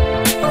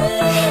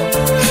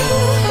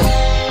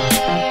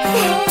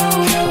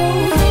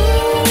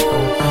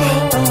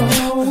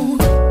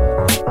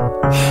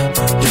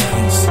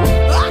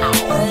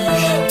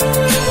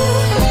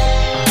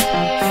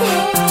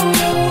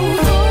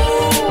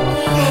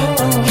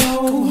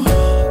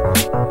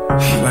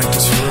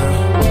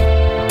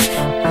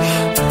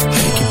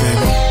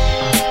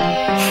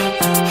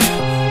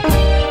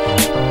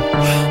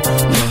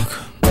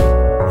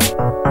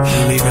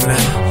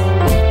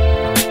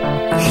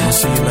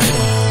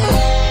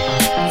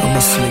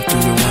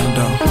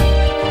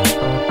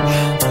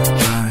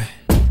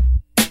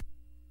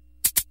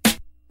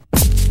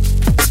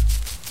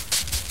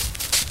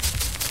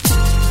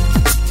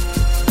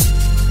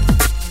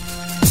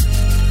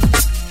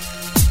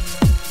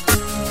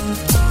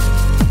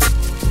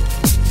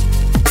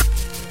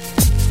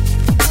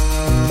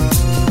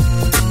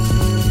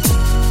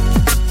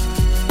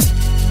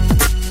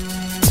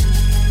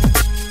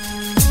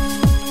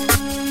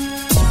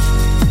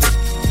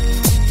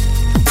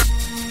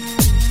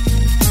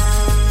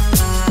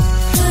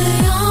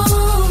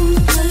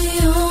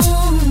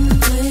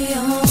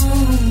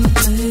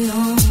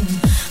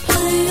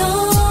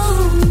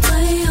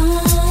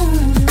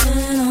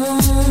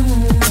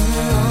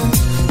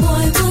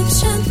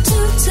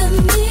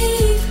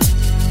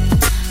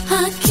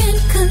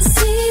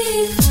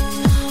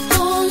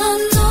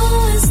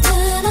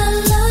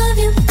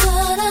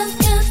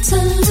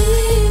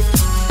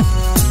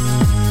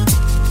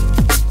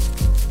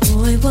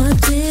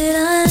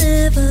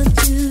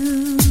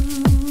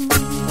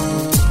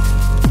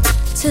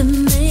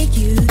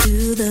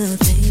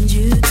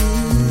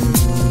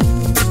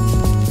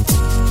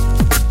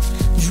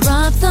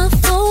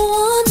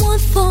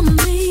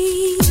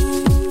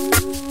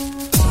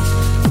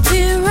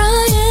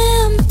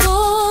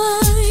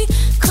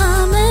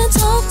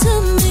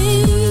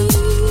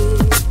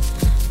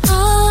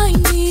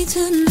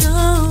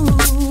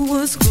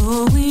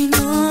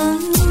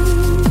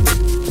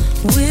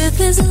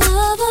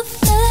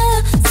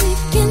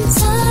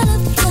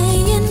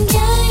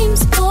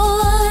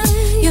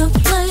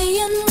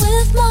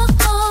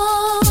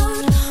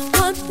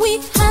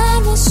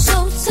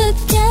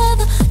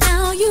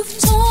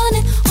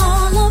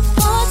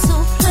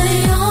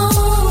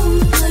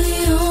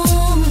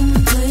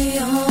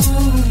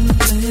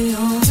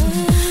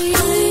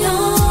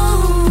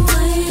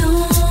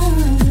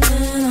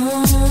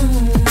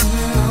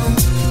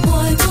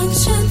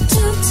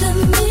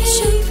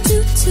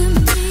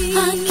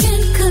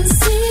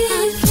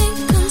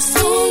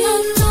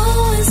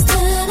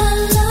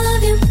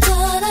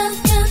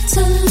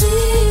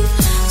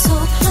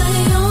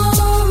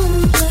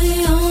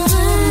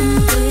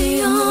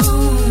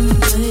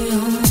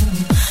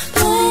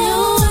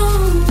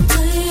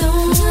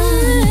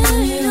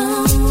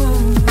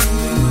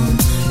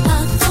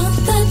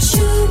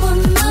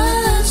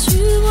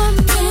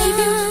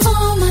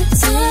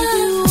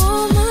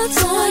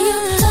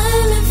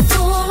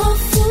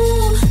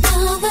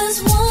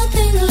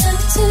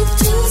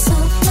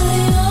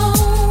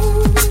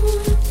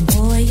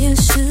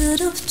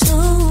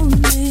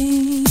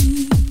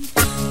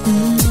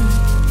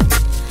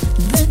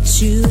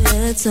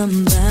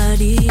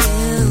 somebody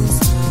else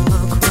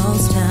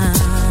across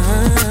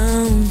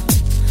town.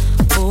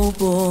 Oh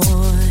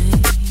boy.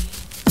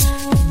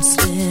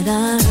 Instead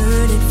I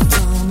heard it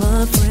from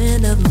a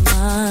friend of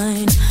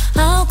mine.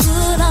 How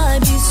could I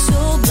be so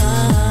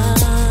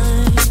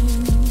blind?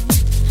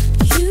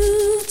 You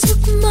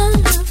took my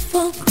love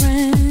for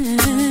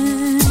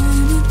granted.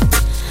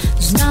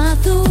 It's not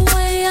the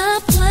way I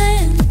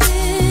planned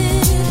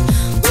it.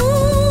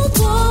 Oh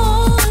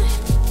boy,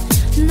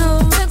 no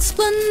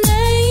explanations.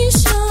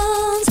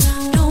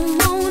 Don't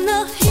wanna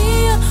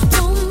hear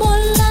no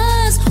more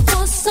lies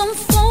or some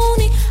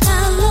phony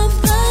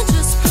alibi.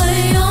 Just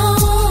play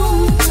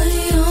on,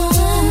 play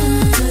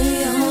on, play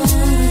on,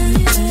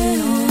 play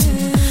on.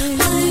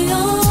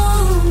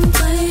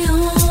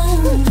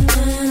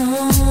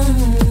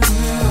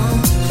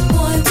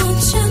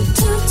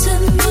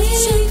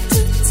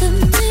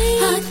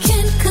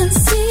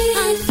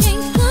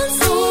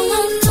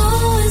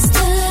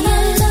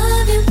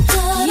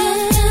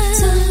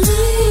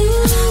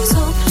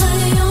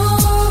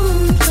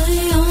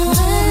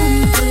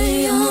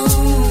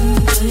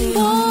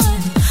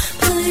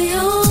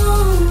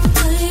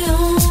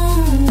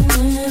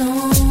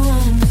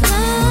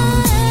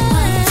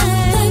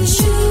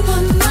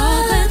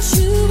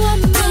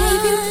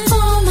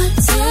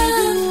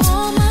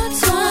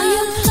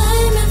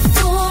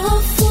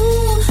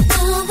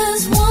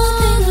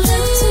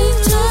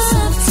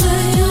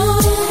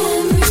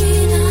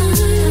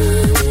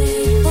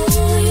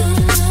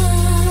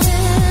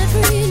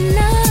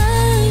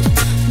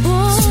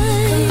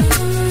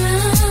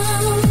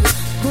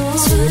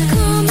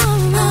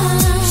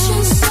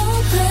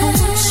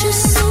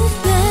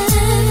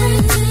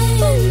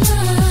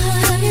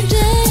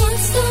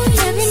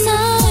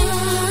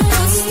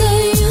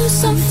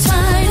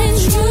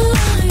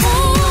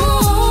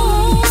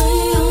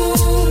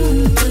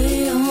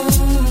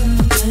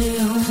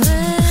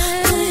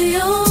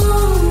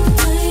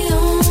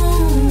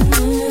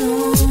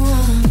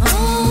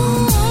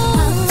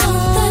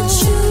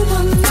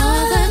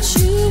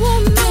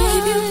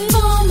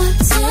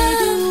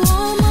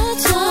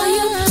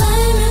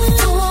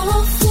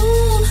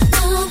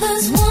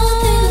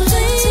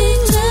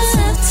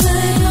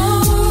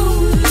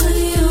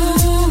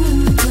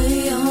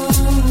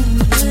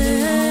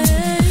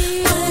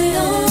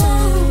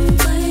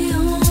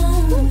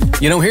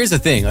 You know, here's the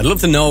thing. I'd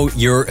love to know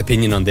your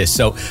opinion on this.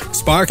 So,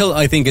 Sparkle,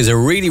 I think, is a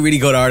really, really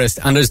good artist.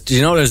 And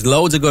there's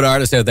loads of good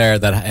artists out there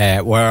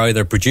that were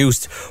either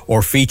produced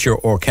or feature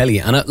R. Kelly.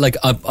 And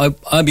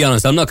I'll be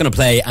honest, I'm not going to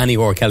play any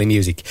R. Kelly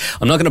music.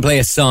 I'm not going to play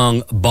a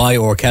song by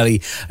R.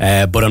 Kelly,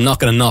 but I'm not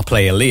going to not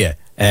play Aaliyah.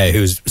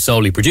 Who's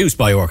solely produced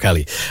by R.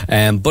 Kelly.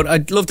 But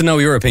I'd love to know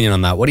your opinion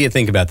on that. What do you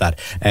think about that?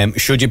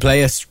 Should you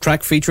play a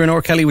track featuring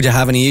R. Kelly? Would you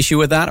have any issue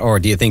with that? Or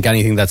do you think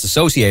anything that's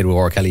associated with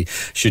R. Kelly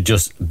should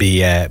just be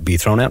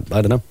thrown out?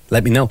 I don't know.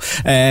 Let me know.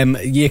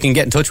 You can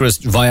get in touch with us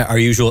via our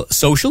usual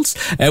socials.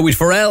 With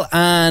Pharrell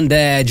and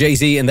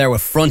Jay-Z in there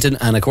with Frontin',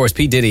 and of course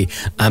P. Diddy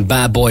and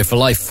Bad Boy for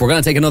Life. We're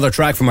going to take another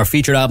track from our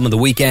featured album of the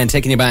weekend,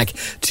 taking you back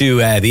to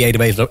the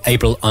 8th of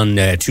April on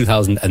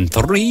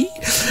 2003.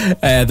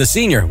 The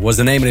Senior was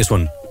the name of this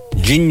one.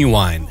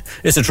 Genuine.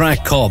 It's a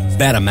track called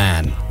Better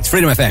Man. It's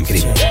Freedom FM,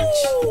 Kitty.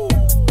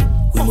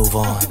 We move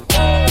on.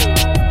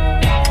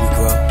 We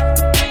grow.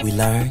 We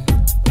learn.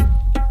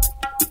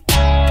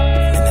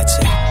 And that's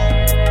it.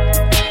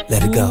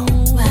 Let it go.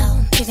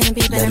 Well, you're gonna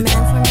be a better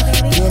man for me,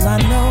 baby. Well, I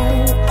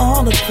know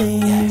all the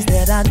things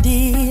that I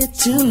did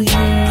to you.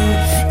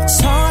 It's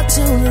hard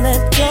to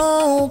let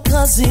go,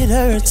 'cause it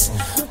hurts.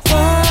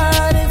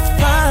 But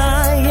if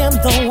I am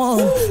the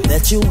one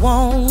that you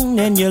want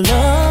and you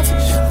love,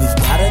 we've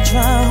gotta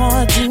try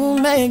hard to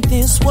make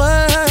this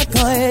work.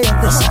 Oh, hey,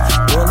 listen.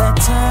 Well, at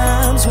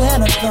times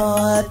when I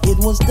thought it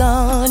was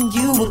done,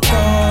 you were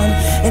gone,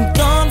 and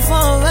gone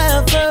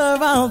forever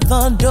out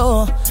the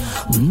door.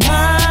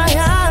 My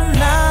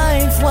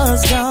life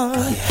was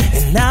gone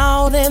and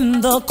out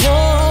in the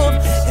cold,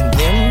 and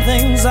them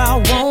things I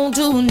won't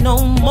do no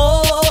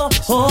more.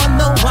 Oh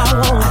no, I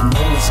won't. I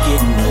know it's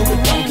getting over.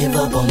 Don't give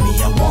up on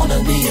me. I wanna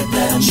be a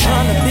better man.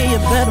 Trying to be a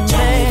better man.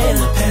 Don't live in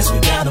the past. We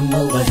gotta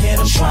move ahead.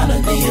 I'm trying to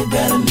be a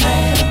better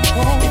man.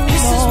 If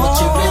this is what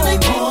you really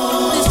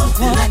want,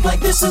 then act like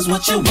this is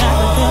what you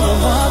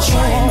want.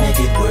 Try and make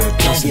it work.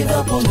 Don't give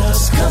up on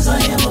us, 'cause I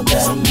am a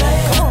better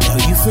man. Now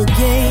you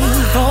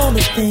forgave all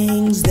the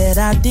things that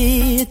I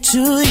did to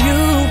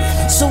you,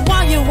 so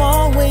why you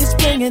always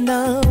bringing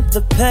up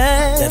the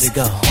past? Let it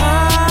go.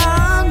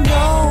 I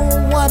know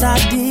what I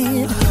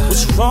did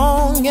was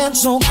wrong and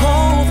so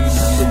cold,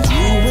 but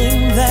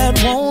doing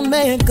that won't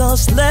make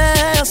us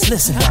last.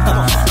 Listen, come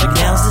on. But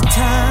now's the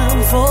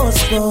time for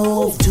us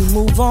both to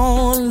move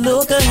on,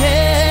 look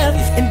ahead,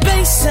 and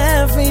base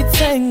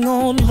everything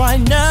on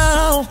right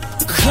now.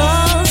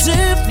 'Cause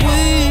if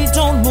we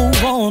don't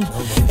move on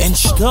and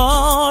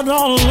start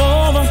all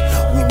over,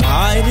 we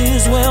might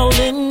as well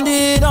end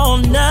it all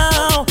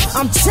now.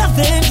 I'm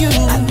telling you.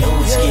 I know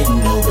it's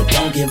getting over.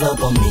 Don't give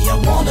up on me. I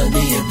wanna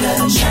be a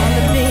better man. Trying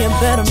to be a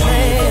better Don't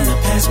man. live in the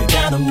past. We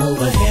gotta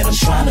move ahead. I'm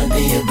trying to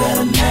be a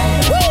better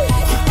man.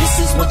 If this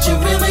is what you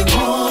really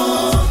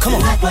want, come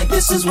on, act like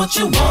this is what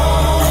you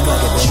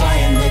want. Try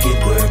and make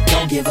it work.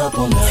 Don't give up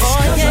on us,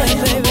 'cause I am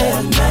a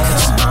better man.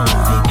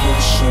 Be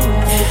pushing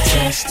and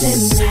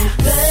testing me,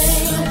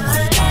 babe.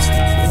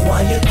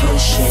 Why you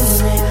pushing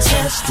and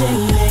testing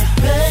me,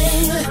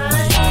 babe?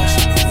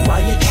 Why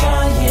you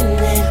trying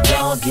and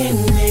dogging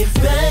me,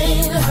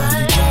 babe?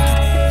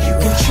 You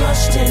can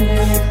trust in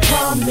me,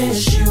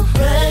 promise you,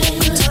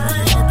 babe.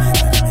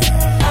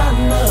 I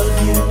love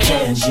you,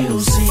 can't you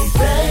see,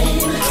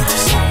 babe?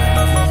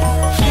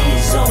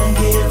 Please don't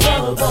give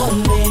up on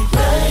me,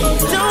 babe.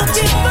 Don't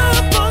give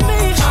up on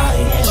me. I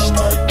am a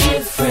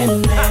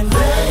different man,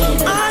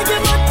 babe. I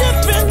am a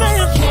different man.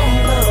 Your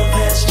love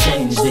has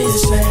changed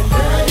this man,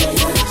 babe.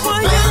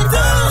 What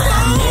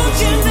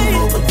you do?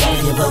 But don't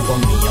give up on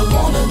me. I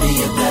wanna be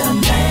a better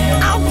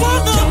man. I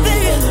wanna be.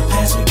 In the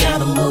past, we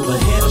gotta move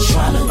ahead. I'm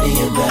trying to be a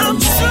better I'm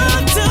man.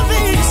 trying to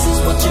be. This is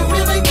what you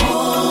really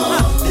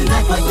want. Then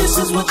act like this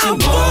is what you want.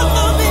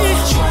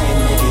 Try and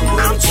make it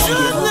work. I'm Don't give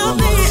trying up to on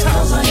be. us,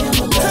 'cause I am a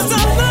better 'Cause I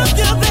man. love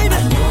you, baby. I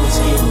know it's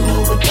getting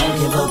over. Don't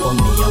give up on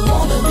me. I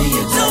wanna be a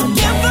better Don't man.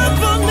 give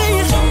up on me.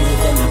 Don't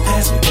live in the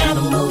past. We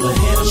gotta move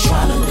ahead. I'm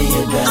trying to be a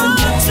better I'm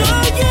man.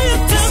 trying to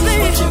This is be.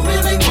 what you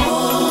really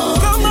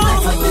want. Come Then on.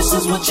 act like this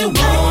is what you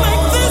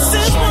want. This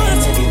is Try and what.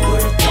 make it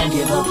work. Don't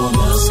give up on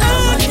us, 'cause I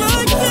Act am a like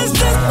better this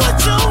man. is what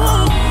you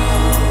want.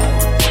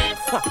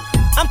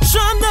 I'm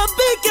trying to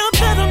be a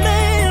better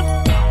man.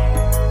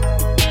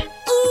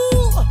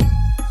 Ooh,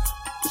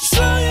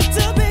 trying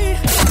to be.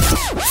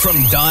 From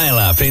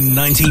dial-up in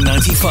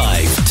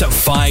 1995 to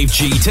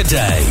 5G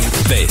today,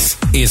 this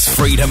is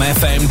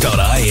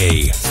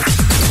freedomfm.ie.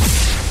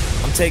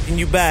 I'm taking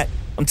you back.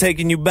 I'm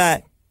taking you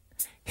back.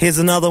 Here's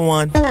another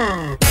one.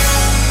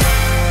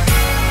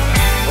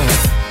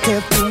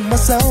 Can't fool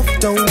myself,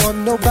 don't want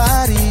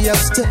nobody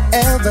else to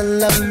ever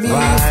love me.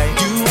 Right.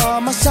 You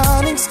are my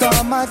shining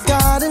star, my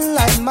guiding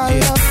light, my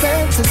love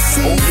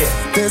fantasy. Oh, yeah.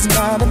 There's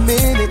not a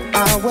minute,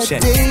 hour,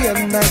 Check. day or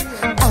night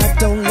I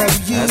don't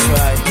love you. That's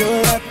right.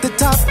 You're at the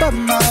top of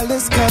my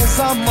list, 'cause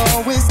I'm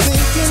always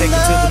thinking Take it to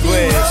the of you,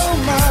 bridge. oh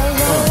my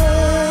love.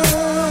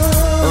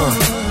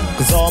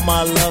 'Cause all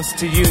my love's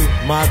to you,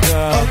 my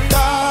girl.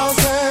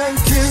 1,000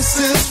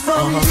 kisses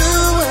from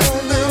you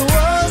and it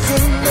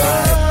wasn't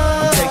enough.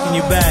 I'm taking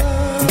you back.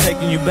 I'm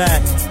taking you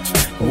back.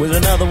 with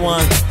another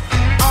one.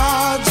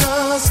 I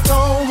just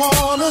don't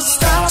wanna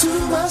stop. Too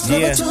much,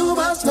 never Yeah. too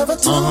much, never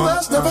too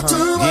much, never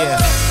too much.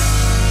 Yeah.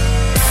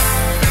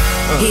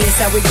 Here's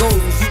how it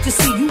goes. Used to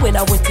see you when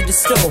I went to the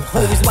store.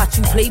 Always watch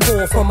you play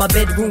ball from my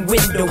bedroom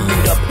window.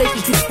 Knew the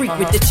places you freak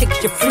with, the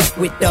chicks you freak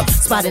with, the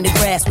spot in the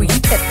grass where you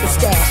kept the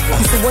stash.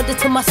 Used to wonder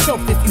to myself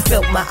if you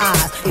felt my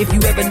eyes. If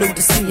you ever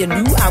noticed me and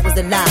knew I was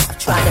alive.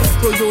 Tried to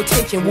throw your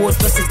attention, wore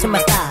dresses to my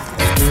thighs.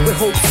 With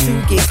hopes to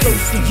get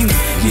close to you.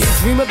 Used to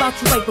dream about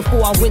you right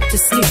before I went to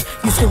sleep.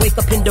 Used to wake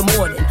up in the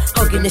morning,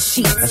 hugging the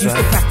sheets. Used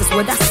to practice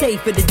what I say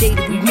for the day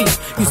that we meet.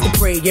 Used to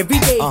pray every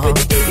day for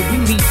the day that we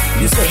meet.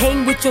 Used to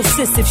hang with your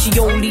sis if she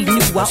only knew.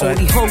 I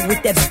only hung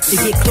with that bitch to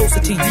get closer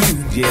to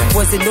you.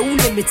 Wasn't no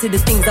limit to the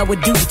things I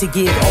would do to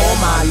give all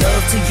my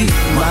love to you,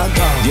 my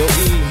God.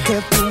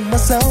 Can't fool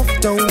myself,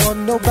 don't want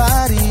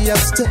nobody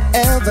else to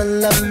ever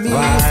love me.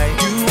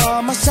 You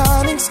are my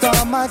shining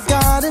star, my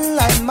guiding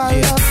light, my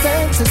love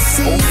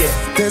fantasy.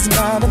 There's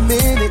not a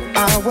minute,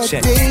 hour,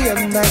 Check. day or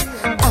night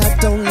I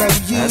don't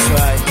love you. That's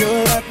right.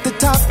 You're at the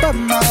top of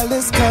my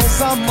list,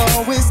 cause I'm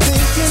always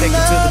thinking Take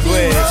it to the of you,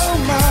 bridge. oh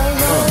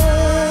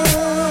my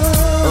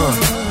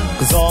love.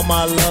 Cause all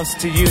my love's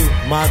to you,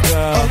 my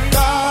girl.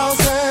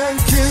 1,000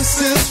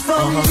 kisses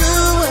from you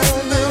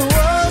and it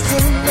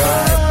wasn't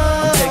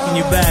enough. I'm taking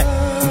you back,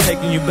 I'm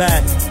taking you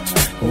back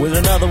with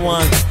another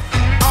one.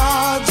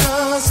 I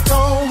just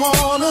don't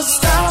wanna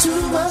stop.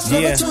 Too much,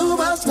 never Yeah. too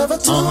much, never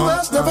too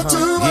much, never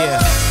too much.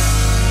 Yeah.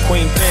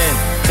 Queen Pen,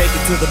 take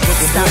it to the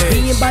Brooklyn Stop Bridge.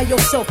 being by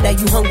yourself, now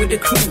you hung with the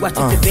crew. I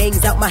took the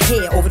bangs out my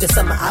hair over the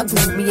summer. I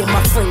grew me and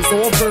my friends,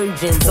 all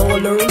virgins, all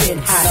learning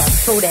how to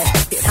throw that,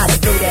 how to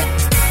blow that.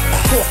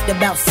 Talked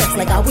about sex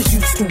like I was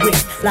used to it.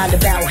 Lied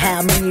about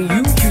how me and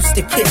you used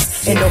to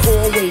kiss in the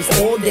hallways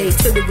all day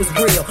till it was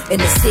real. In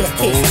the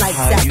staircase, lights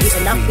out,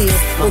 getting our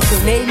feels. Wrote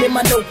your name in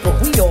my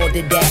notebook, we all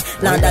did that.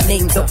 Lined our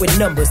names up with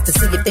numbers to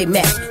see if they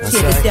match.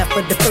 Scared to death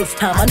for the first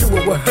time, I knew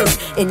it would hurt.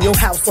 In your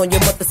house, on your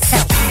mother's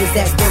couch, she was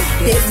at work.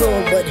 Dead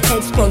wrong, but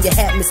headstrong, you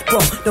had Miss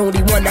Plum. The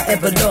only one I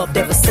ever loved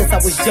ever since I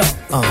was young.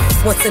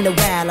 Once in a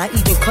while, I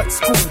even cut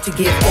school to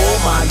give all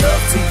my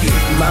love to you,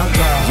 my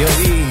God.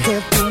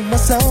 Can't fool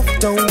myself,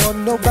 don't want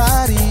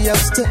nobody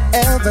else to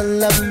ever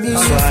love me.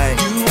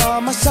 You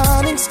are my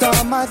shining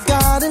star, my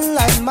guiding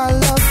light, my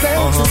love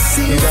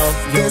fantasy.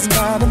 There's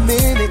not a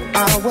minute,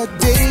 hour,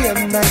 day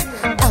or night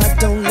I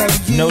don't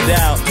love you. No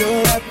doubt.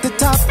 You're at the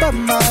top of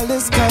my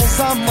list, cause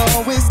I'm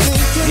always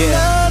thinking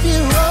of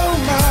you, oh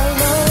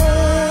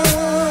my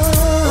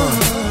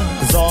love.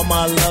 Cause all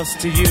my love's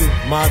to you,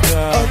 my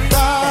girl.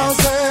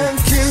 1,000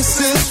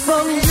 kisses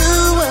from you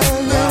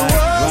and it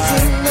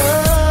wasn't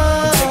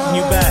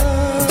enough.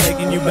 I'm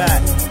taking you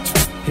back.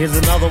 Here's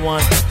another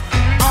one.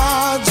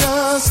 I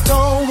just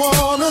don't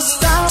wanna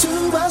stop.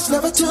 Too much,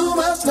 never too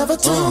much, never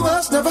too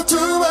much, never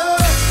too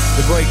much.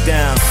 The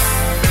breakdown.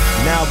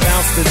 Now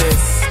bounce to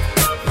this.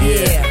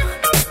 Yeah.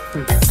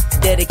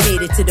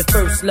 Dedicated to the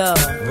first love.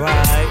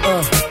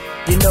 Right.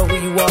 You know who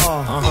you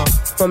are.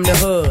 From the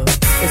hood.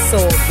 It's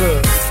all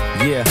good.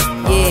 Yeah.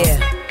 Yeah.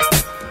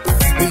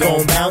 We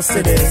gon' bounce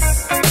to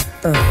this.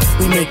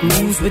 We make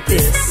moves with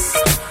this.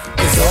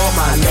 It's all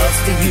my love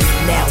for you.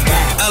 Now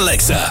back.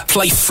 Alexa,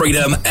 play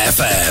Freedom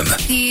FM.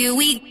 Here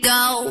we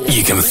go.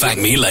 You can thank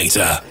me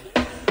later.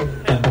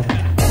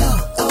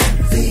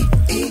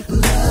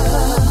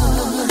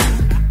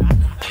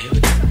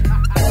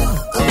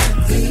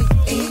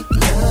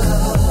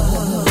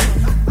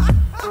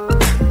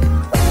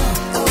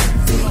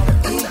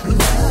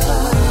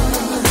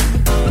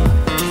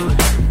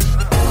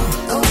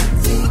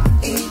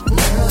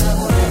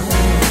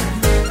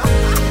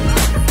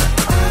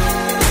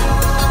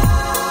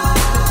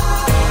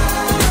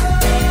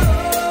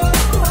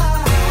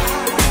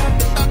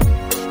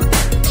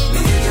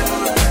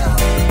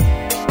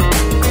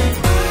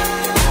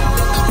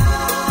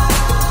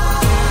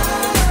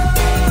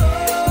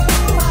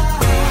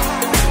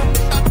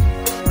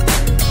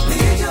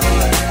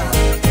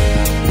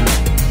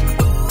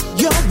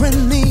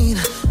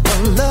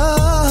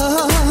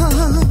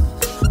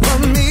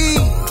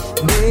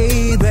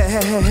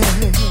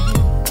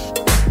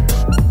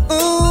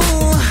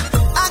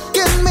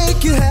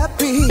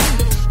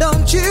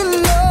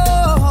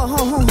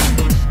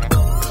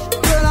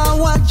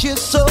 You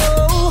so,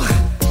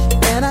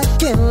 and I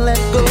can't let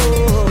go.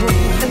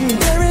 And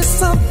there is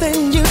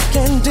something you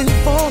can do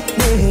for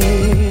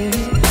me.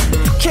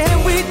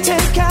 Can we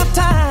take our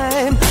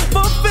time,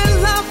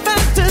 fulfill our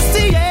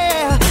fantasy,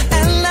 yeah?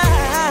 And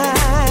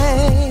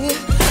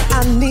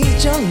I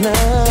need your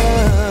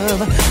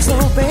love. So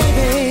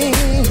baby,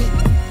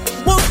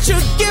 won't you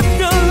give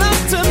your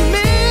love to me?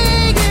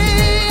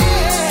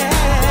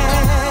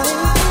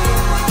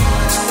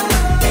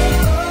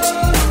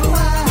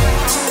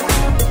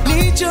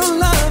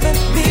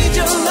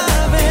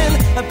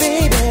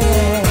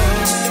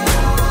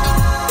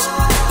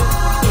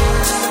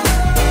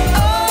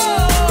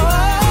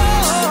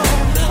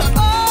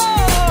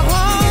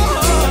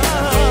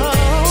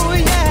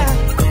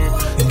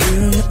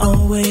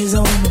 Always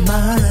on my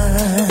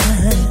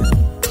mind,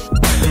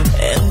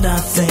 and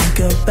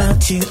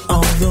about you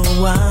all the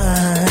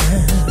while.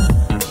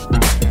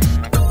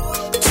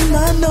 To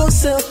my no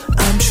self,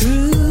 I'm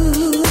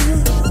true,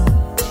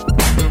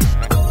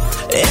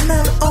 and I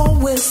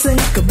always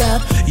think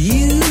about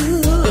you.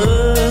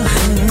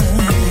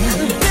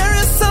 There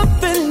is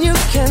something you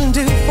can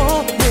do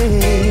for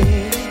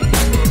me.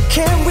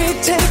 Can we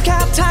take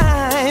our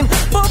time,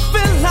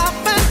 fulfill our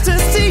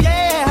fantasy,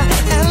 yeah?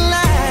 And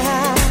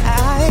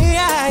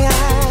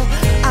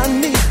I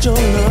need your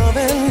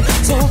loving,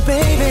 so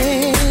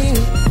baby,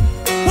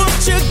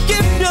 won't you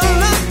give your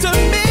love to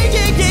me,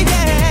 yeah, yeah,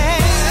 yeah.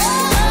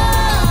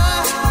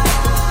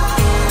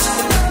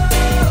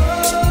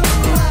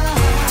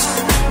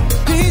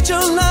 Need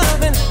your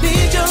loving,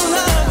 baby.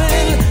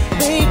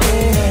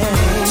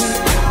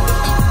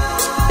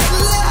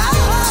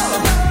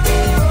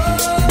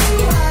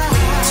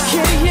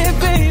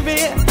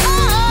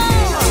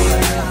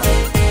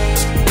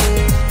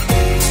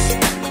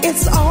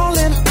 It's all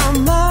in our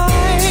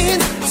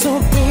mind, so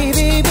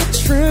baby, be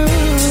true.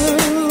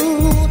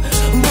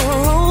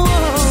 Whoa.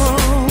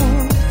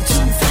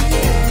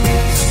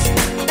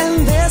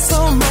 And there's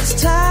so much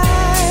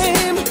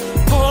time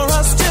for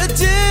us to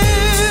do.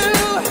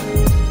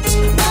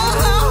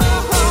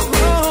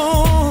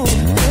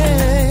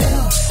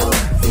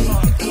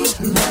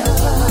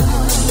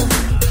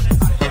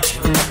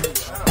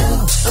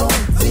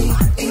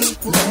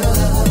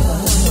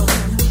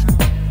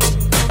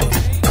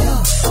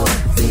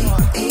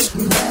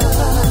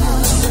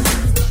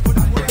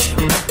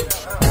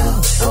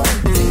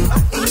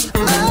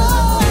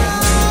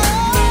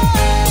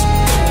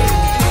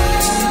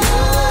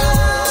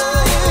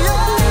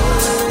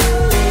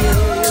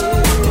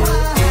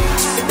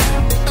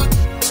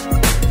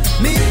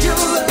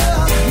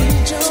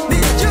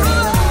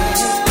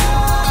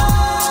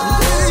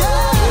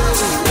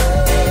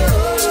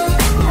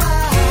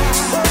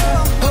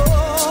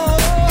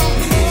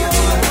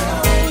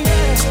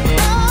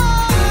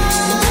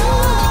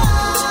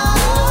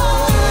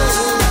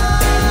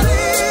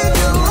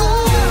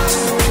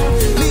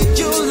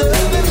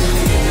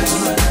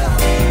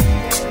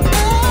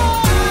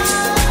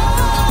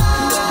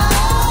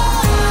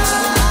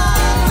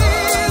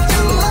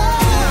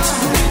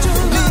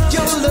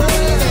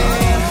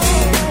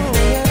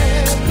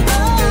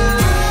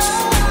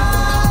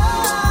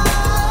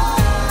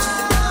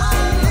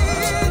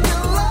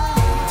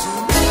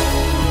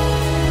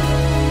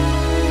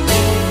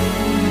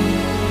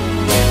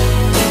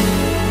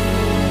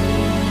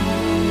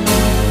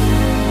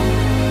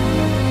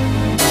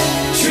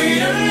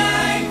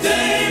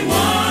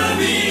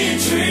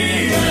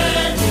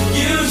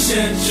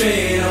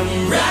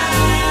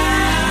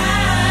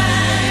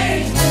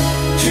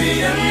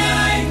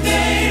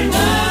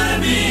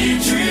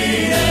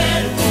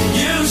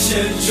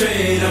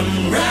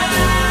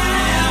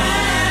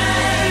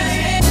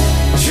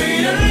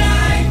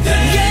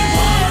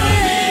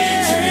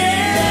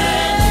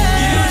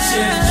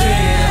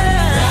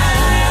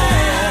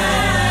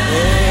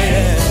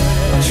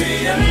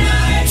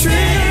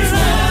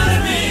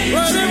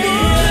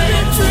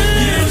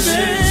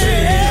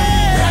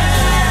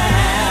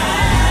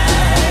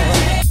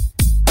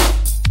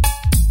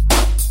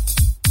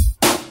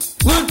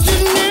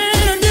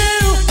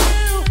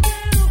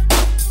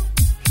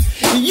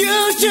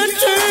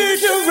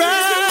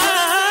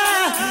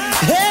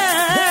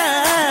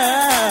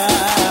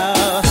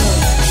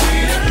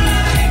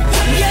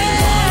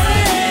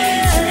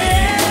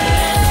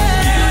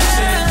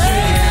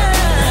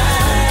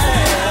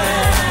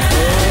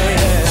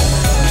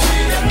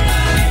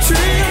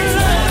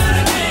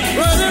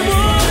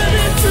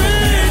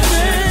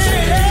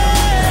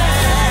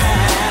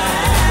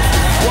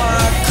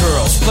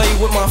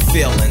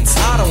 feelings.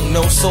 I don't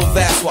know, so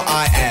that's why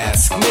I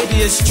ask.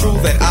 Maybe it's true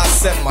that I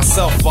set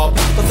myself up,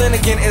 but then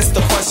again, it's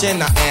the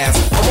question I ask.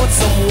 I want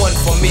someone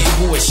for me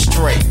who is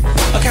straight,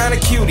 a kind of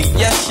cutie,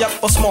 yes, yep,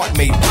 a smart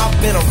mate.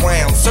 I've been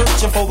around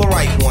searching for the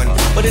right one,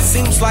 but it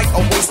seems like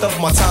a waste of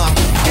my time.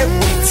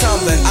 Every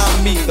time that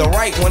I meet the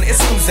right one, it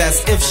seems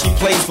as if she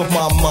plays with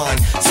my mind.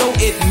 So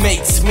it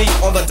makes me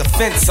on the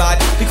defense side,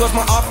 because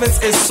my offense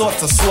is sort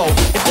of slow.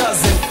 It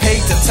doesn't pay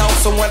to tell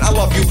someone I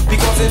love you,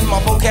 because in my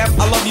vocab,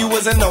 I love you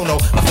is a no-no.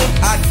 I think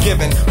I've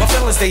given, my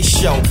feelings they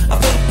show. I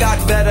think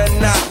I'd better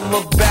not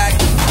look back.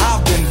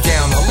 I've been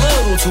down a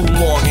little too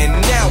long, and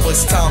now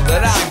it's time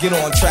that I get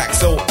on track.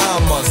 So I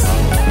must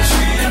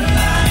treat them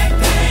like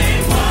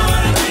they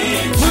wanna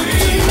be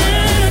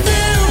treated.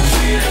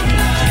 Treat them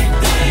like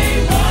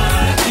they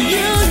wanna be treated.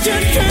 You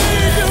should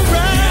treat them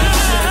right.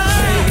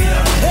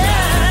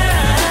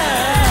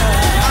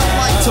 I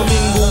like to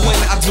mingle when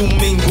I do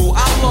mingle.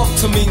 I love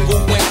to mingle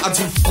when I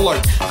do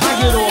flirt. I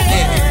get on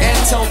in and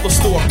tell the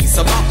stories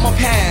about my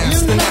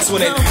past, and that's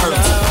when it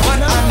hurts.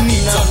 But I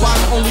need to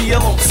find only a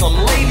lonesome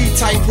lady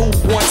type who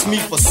wants me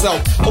for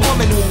self, a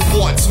woman who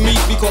wants me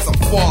because I'm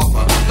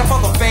father, not for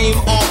the fame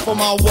or for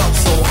my wealth,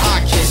 so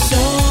I can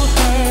show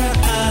her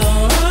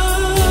how I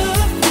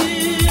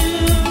feel.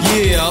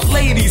 Yeah,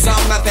 ladies,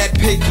 I'm not that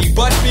picky,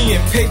 but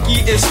being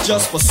picky is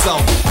just for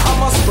self. I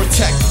must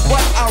protect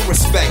what I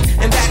respect,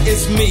 and that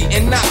is me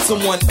and not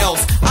someone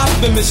else.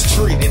 I've been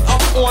mistreated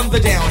up on the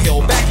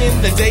downhill. Back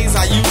in the days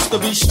I used to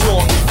be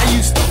strong. I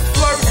used to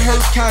flirt,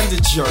 hurt, kinda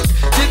jerk.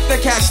 Get the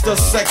cash, the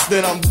sex,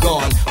 then I'm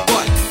gone.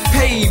 But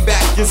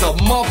payback is a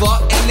mother,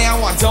 and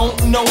now I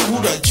don't know who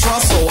to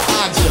trust, so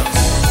I just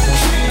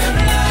treat them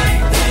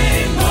like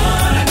they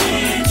wanna be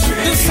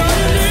treated. That's all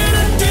you need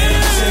to do.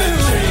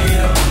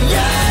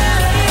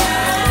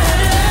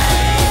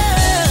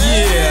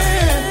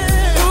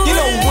 You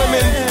know,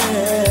 women,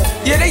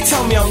 yeah, they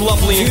tell me I'm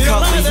lovely and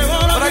cuddly,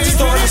 but I just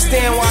don't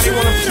understand why they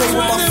wanna play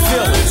with my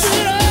feelings.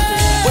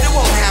 But it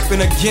won't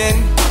happen again.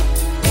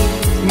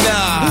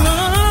 Nah,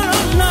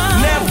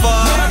 never.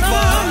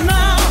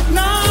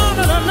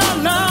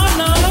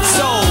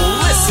 So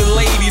listen,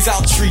 ladies,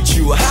 I'll treat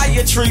you how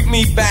you treat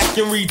me back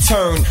in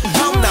return.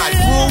 I'm not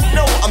rude,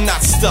 no, I'm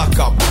not stuck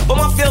up, but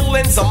my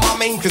feelings are my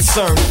main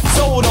concern.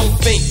 So don't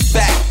think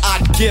that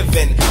I'd give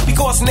in,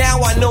 because now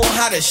I know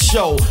how to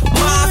show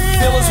my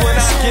feelings when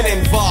I get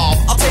involved.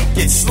 I'll take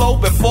it slow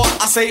before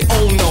I say,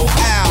 oh no,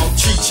 I'll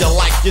treat you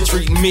like you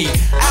treat me.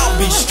 I'll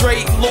be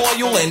straight,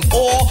 loyal, and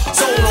all,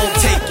 so don't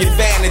take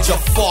advantage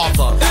of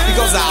father,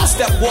 because I'll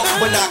step up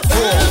but not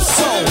crawl.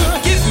 So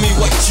give me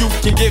what you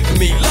can give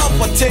me,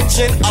 love,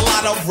 attention, a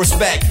lot of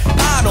respect.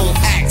 I don't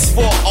ask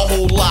for a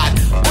whole lot,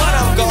 but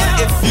I'm gone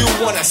if you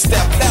wanna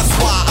step. That's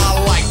why I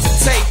like to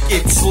take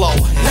it slow,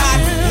 not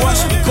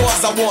rush,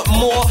 because I want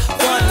more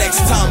fun next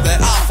time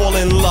that I fall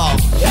in love.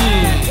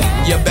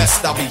 You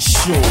best I'll be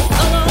sure.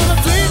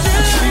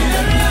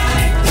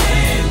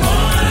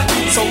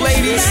 So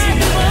ladies,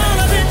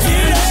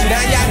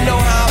 now y'all know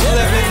how I'm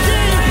living,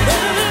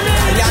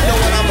 and y'all know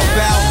what I'm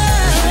about,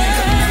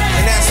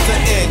 and that's the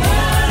end.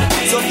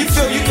 So if you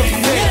feel you can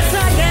fit,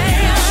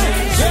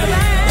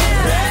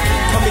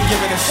 come and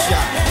give it a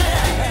shot.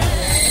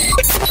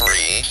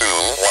 3, 2,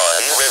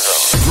 1, rhythm.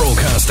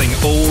 Broadcasting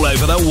all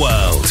over the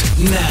world.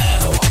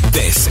 Now,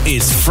 this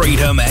is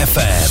Freedom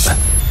FM.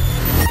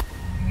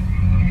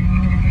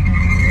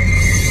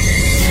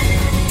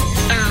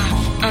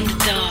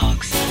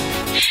 Underdogs.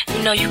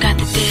 You know you got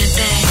the dead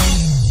thing.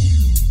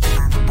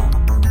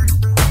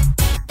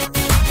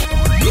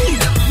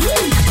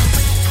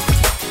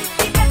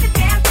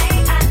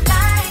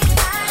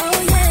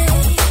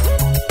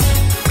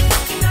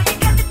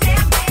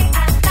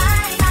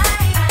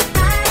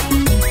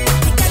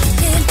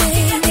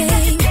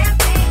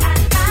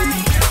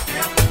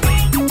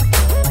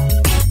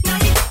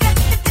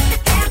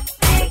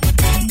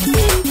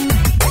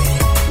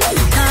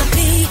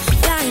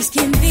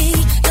 Can be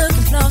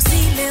looking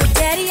flossy, little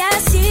daddy, I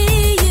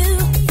see you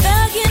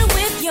thugging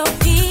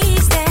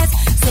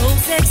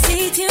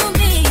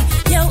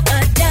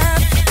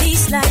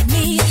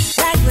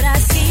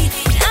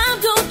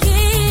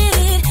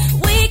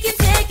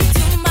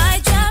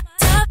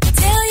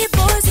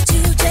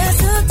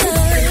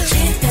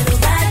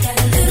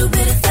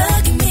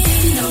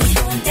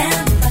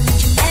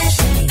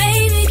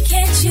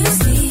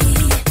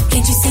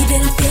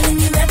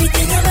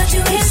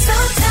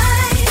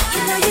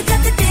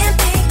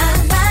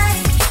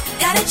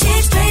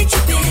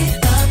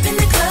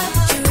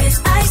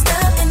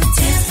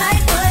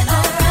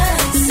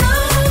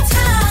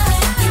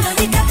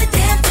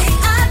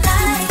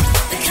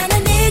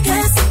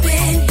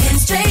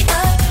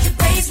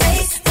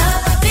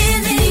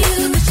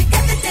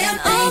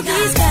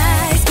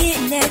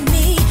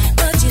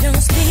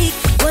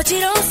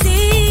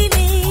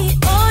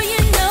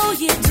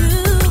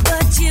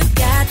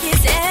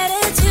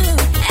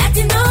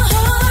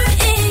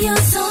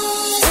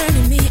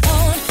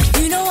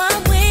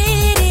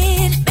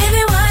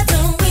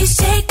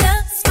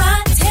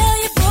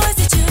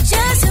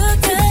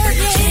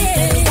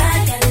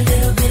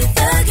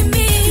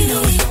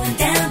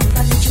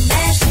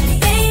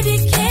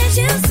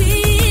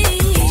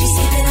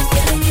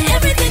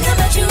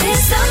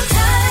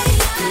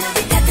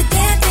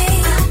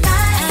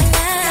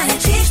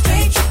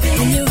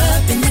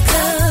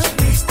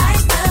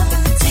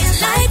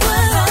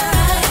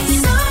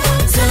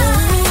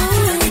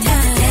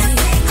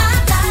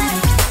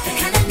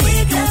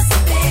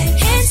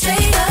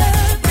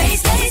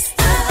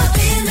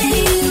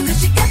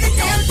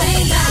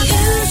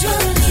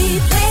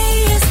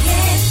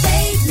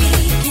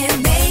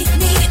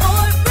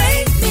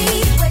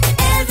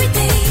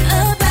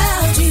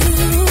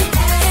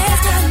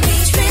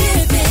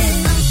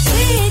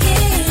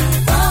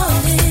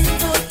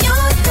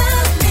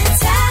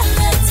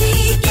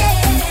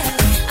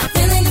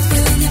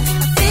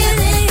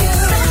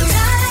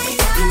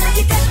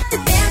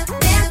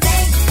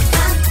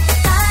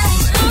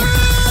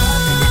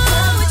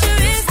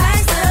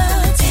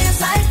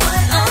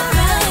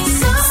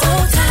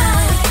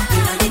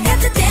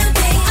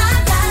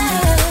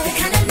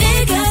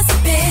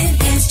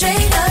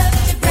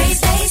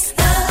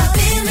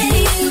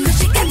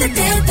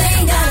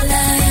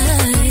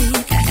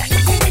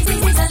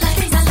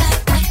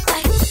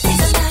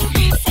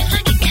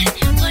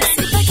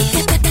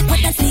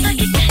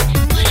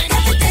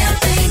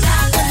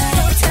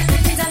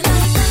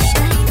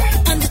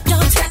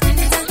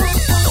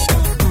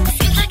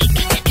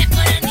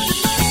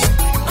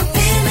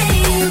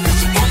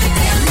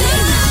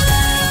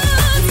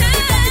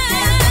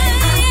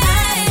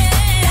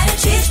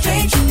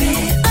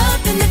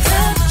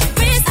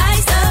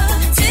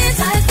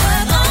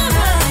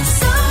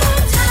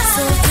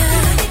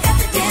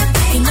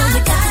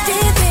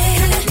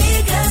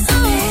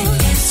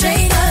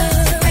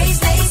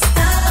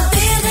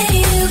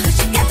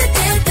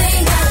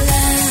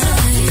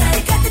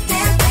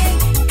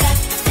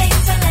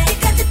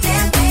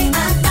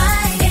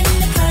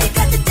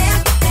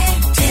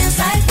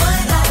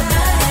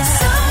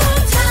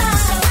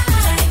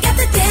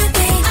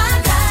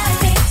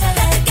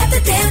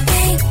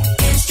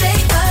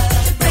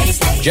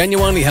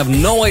Genuinely have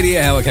no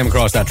idea how I came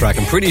across that track.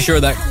 I'm pretty sure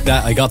that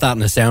I got that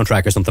in a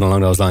soundtrack or something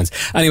along those lines.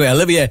 Anyway,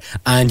 Olivia,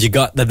 and You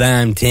Got the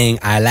Damn Thing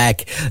I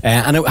Like.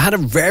 And it had a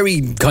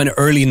very kind of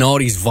early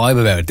noughties vibe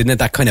about it, didn't it?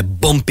 That kind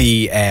of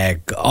bumpy,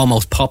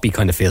 almost poppy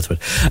kind of feel to it.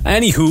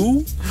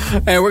 Anywho,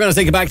 we're going to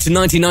take it back to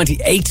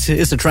 1998.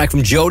 It's a track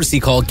from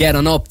Jodeci called Get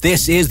On Up.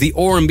 This is the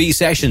R&B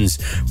Sessions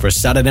for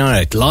Saturday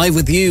Night, live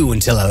with you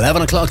until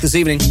 11 o'clock this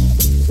evening.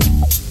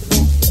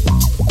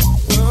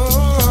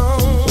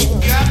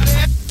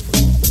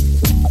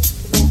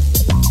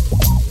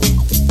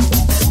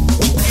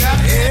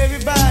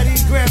 Everybody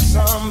grab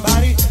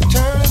somebody,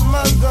 turn his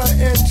mother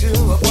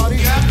into a party.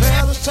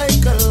 Fellas,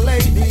 take a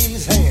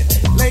lady's hand.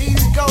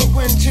 Ladies, go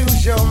and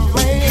choose your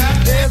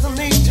man. There's no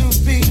need to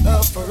be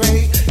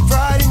afraid.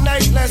 Friday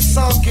night, let's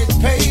all get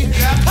paid.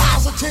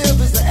 Positive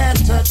is the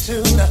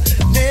attitude.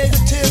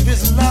 Negative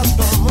is not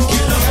the mood.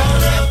 Get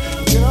on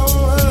up, get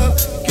on up,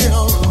 get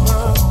on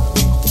up.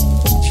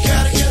 You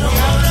gotta get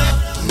on up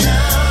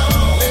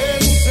now.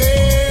 Let's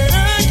say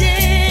it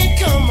again.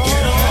 Come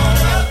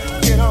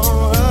on, get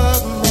on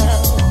up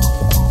now.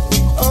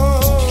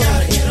 Oh, you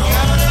gotta get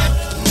on up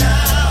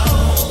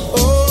now.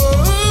 Oh,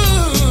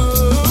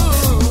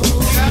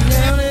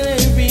 now that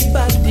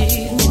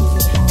everybody's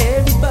moving,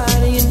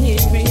 everybody in here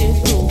is moving.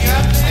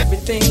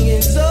 Everything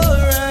is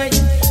alright.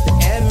 The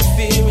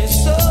atmosphere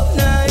is so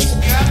nice.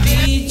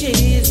 DJ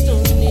is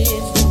doing his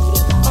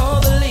booty. All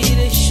the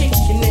ladies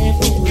shaking their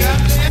booty.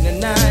 And the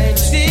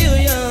night's still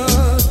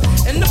young,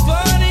 and the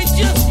party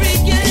just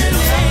beginning.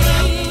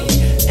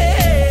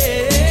 Hey,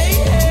 hey, hey,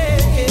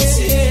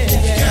 you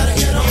gotta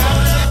get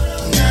on up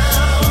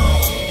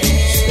now.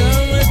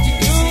 Stop what you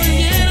doing,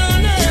 get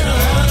on up.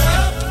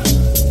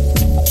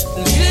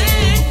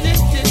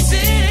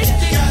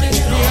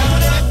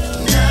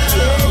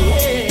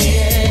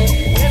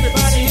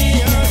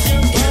 Everybody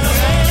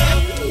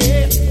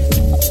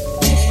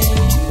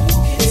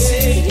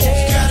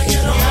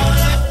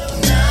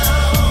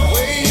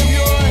Wave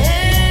your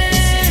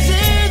hands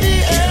in the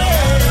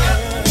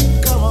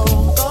air. Come on, come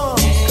on,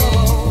 come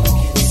on.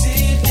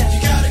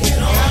 You gotta get on up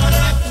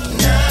now. Come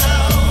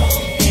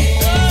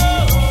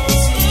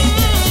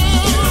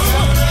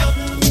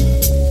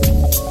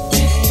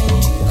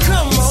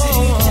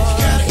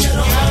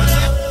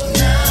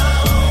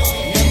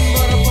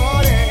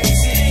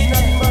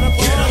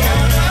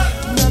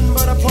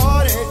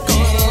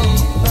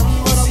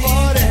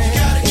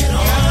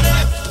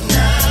on, you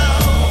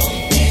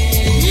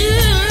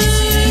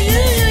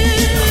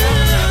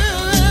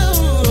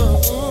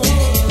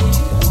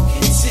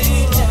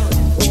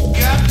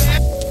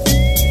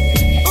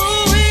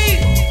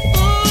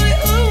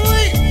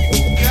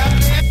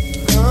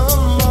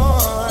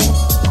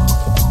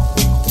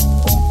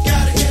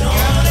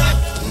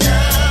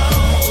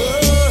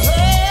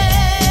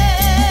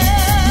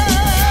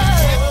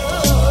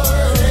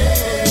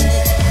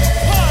get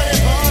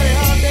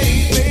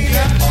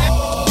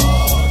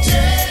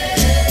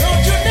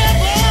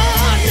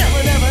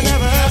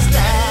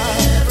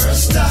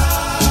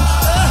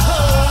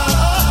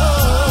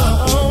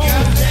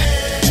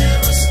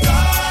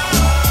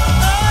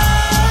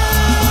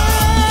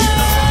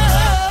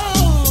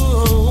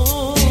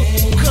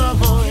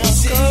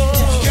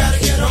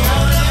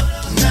up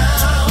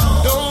now.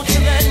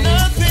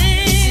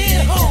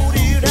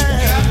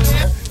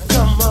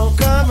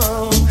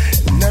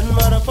 Nothing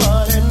but a party, nothing but a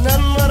party, going on,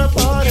 nothing but a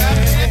party. You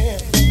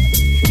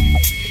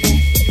gotta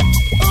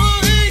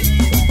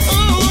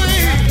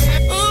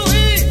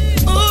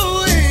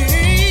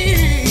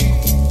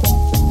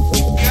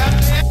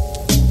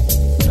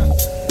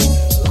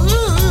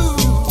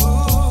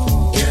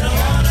get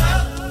on up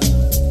now.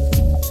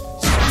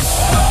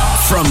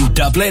 From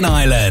Dublin,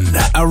 Ireland,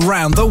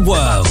 around the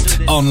world,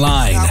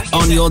 online,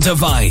 on your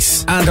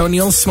device, and on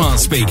your smart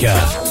speaker.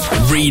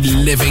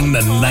 Reliving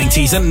the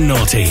 90s and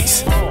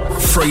noughties.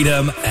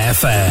 Freedom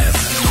FM.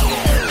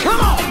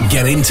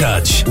 Get in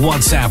touch.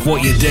 WhatsApp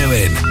what you're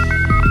doing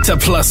to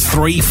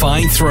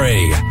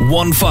 +353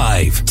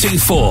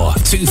 1524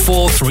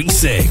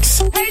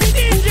 2436.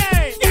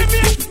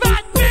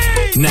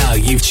 Now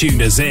you've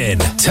tuned us in.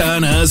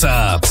 Turn us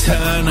up.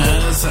 Turn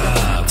us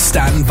up.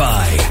 Stand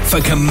by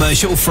for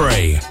commercial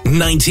free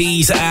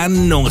 90s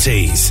and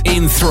noughties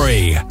in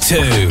 3,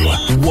 2,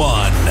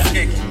 1.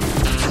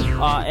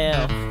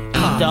 RL,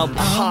 double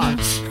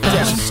hearts,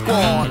 death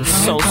squad,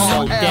 so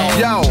dead.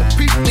 Yo,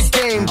 peep the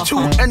game,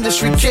 2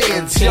 industry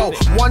kids. Yo,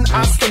 1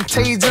 I'm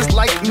contagious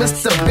like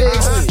Mr.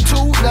 Biggs.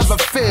 2 never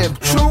fib,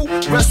 true,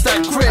 rest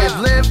that crib.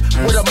 Live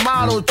with a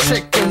model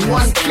chick and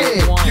 1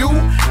 kid. You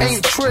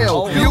ain't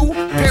trill, you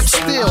pimp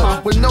still.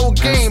 With no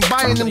game,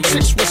 buying them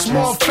chicks with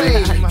small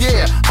fame.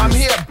 Yeah, I'm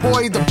here,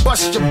 boy, to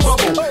bust your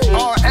bubble.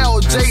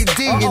 RLJD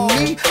and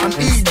me, I'm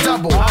E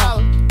double.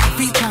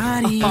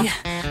 Everybody,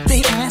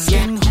 they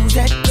asking who's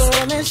that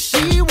girl and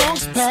she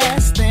walks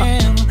past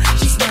them.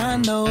 She's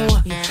mine though,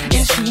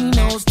 and she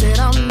knows that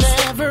I'll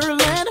never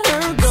let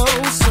her go.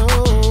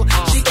 So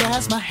she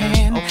grabs my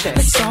hand,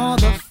 lets all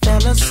the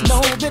fellas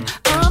know that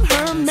I'm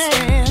her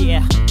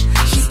man.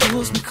 She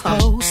pulls me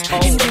close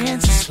and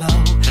dances slow,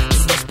 and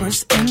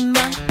whispers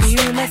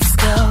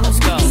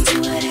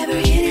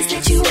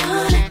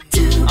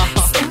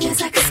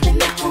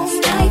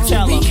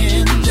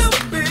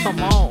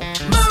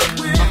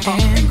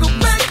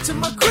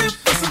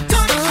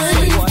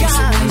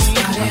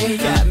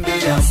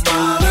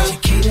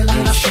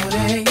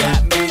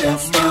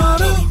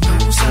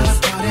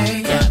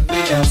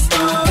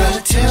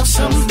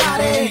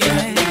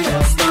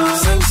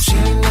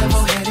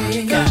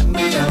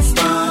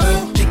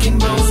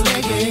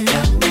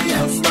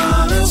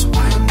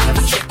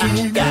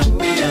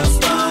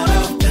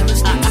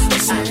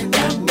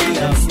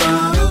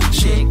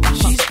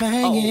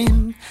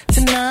singing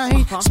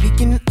tonight.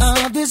 Speaking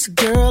of this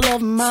girl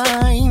of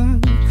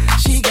mine,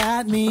 she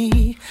got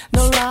me,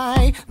 no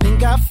lie.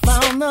 Think I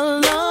found the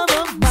love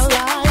of my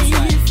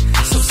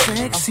life. So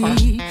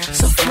sexy,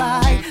 so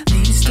fly,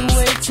 leads the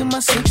way to my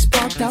six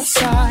parked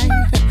outside.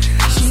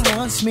 She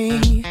wants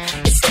me,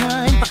 it's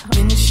time.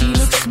 Then she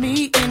looks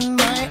me in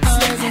my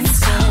eyes and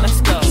says,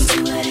 let's go. You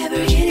can do whatever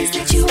it is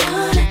that you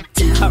wanna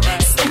do. Right.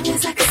 As long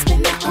as I can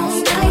spend my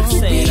whole life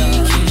with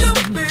you.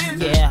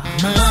 Yeah,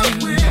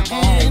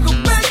 and go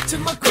back to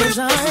my crib.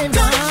 I'm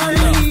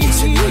dying.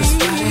 It's a nice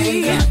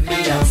body, got me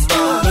a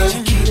model.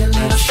 Educated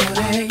little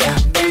shorty,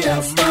 got me a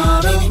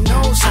model. He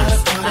knows how to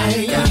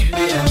party, got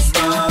me a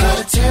model. I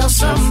gotta tell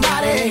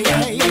somebody,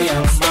 got me a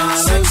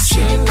model.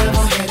 Sexy,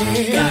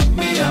 level-headed, got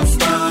me a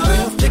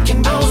model. Thick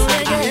and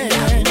bow-legged,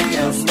 got me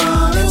a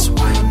model. That's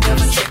why I'm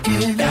never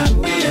tricking, got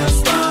me a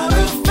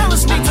model.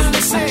 Fellas need to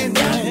listen,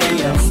 got me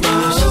a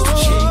model.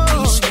 She's chick,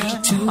 he's sweet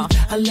too,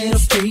 a little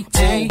freak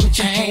too. Put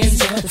your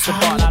hands up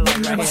high,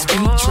 let me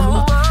speak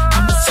true.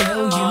 I'ma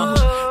tell you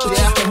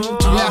what you don't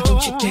do.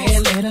 Don't you dare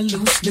let her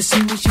loose.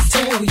 Listen what she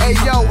tell you. Hey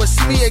yo,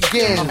 it's me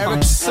again,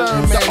 Eric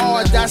Sermon. The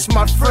R, that's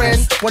my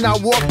friend. When I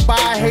walk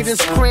by,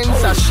 haters cringe.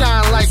 I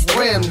shine like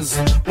rims.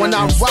 When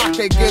I rock,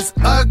 it gets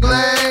ugly,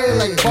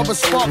 like Bubba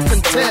Sparks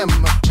and Tim.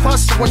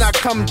 Plus, when I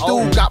come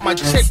through, got my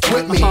chick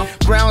with me.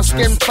 Brown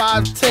skin,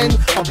 5'10",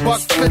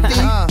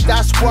 $150.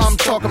 That's what I'm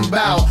talking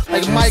about.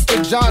 Like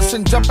Michael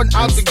Johnson jumping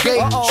out the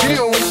gate.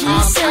 June,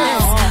 I'm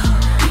out.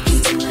 You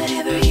can do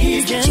whatever it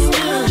is that you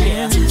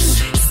wanna do.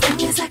 As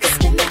long as I can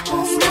spend my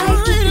whole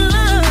life with you.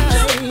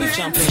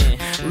 Jump in.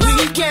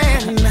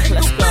 Weekend,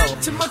 let's go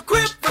to my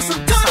crib for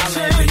some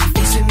touching.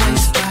 It's a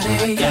nice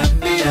body, got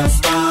me a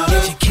model.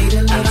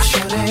 Educated little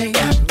shorty,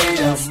 got me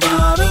a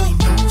model. He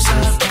knows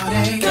how to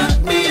party,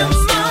 got me a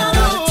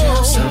model.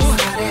 Tell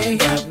somebody,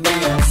 got me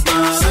a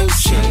model. So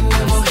she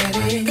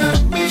level-headed, got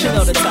me a model. She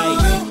know the type.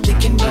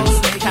 Thick and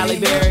bow-legged, Halle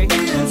Berry.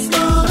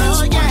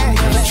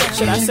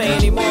 Should I say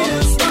anymore?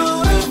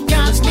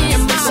 Got me a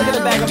model. Look at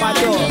the back of my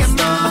door.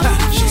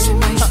 She's a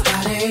nice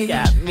body,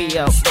 got me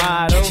a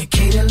model.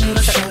 Educated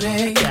little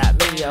shorty, got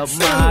me a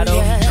model.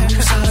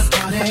 Knows how to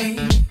party.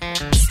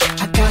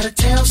 I gotta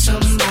tell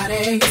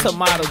somebody. It's a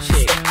model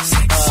chick.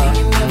 Sexy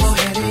and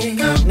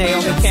level-headed,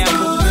 Naomi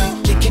Campbell,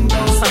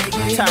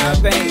 Tyra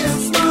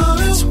Banks,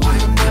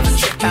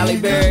 Halle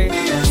Berry.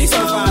 She's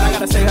so fine, I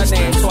gotta say her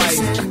name twice.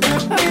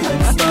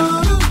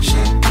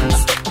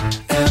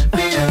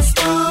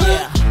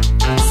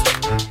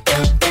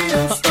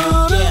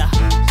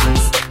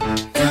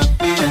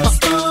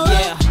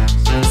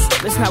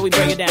 Listen how we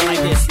break it down like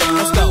this.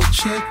 Let's go.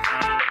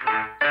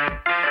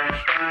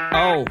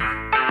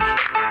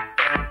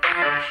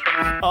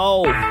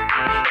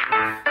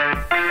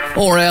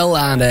 Orel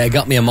and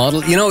Got Me a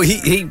Model. You know,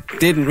 he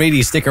didn't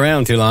really stick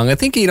around too long. I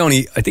think he'd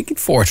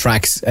 4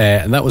 tracks,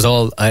 and that was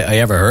all I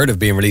ever heard of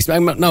being released.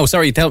 No,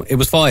 sorry, it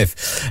was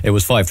 5. It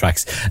was 5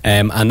 tracks,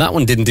 and that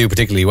one didn't do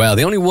particularly well.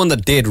 The only one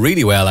that did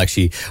really well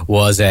actually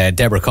was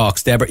Deborah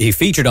Cox. He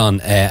featured on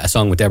a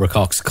song with Deborah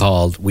Cox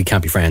called "We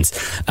Can't Be Friends,"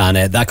 and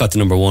that got to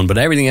number 1. But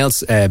everything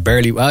else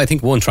barely. Well, I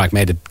think one track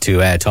made it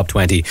to top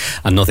 20,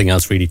 and nothing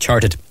else really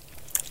charted.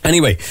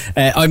 Anyway,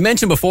 I've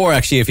mentioned before,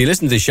 actually, if you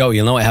listen to the show,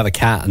 you'll know I have a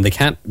cat, and the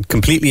cat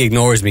completely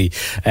ignores me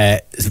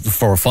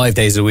for 5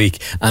 days a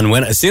week. And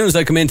as soon as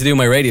I come in to do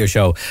my radio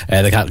show,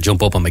 the cat will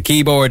jump up on my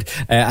keyboard.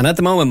 And at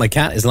the moment, my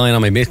cat is lying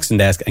on my mixing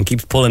desk and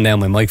keeps pulling down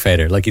my mic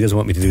fader like he doesn't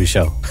want me to do the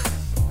show.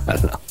 I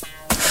don't know.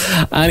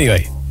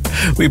 Anyway,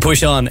 we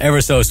push on ever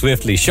so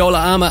swiftly.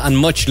 Shola Ama and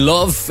Much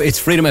Love. It's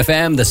Freedom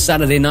FM, the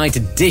Saturday night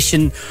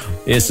edition.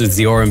 This is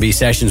the R&B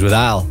Sessions with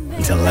Al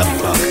until 11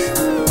 o'clock.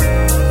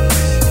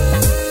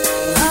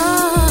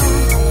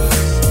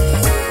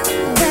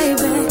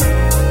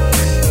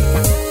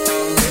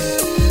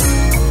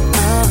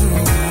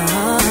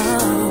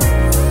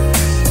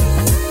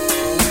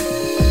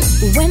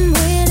 When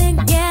we're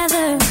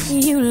together,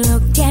 you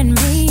look at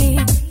me,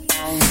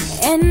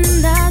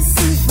 and I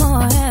see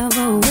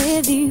forever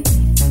with you.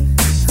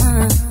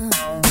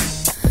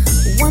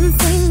 One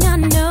thing I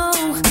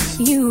know,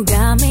 you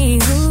got me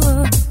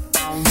hooked.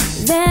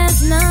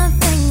 There's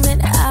nothing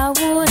that I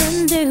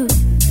wouldn't do.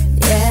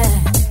 Yeah.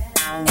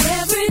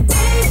 Every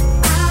day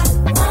I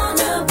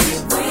wanna be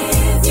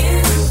with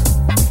you,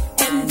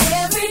 and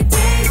every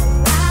day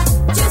I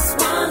just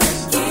wanna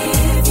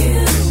give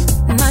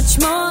you much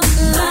more.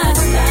 Love.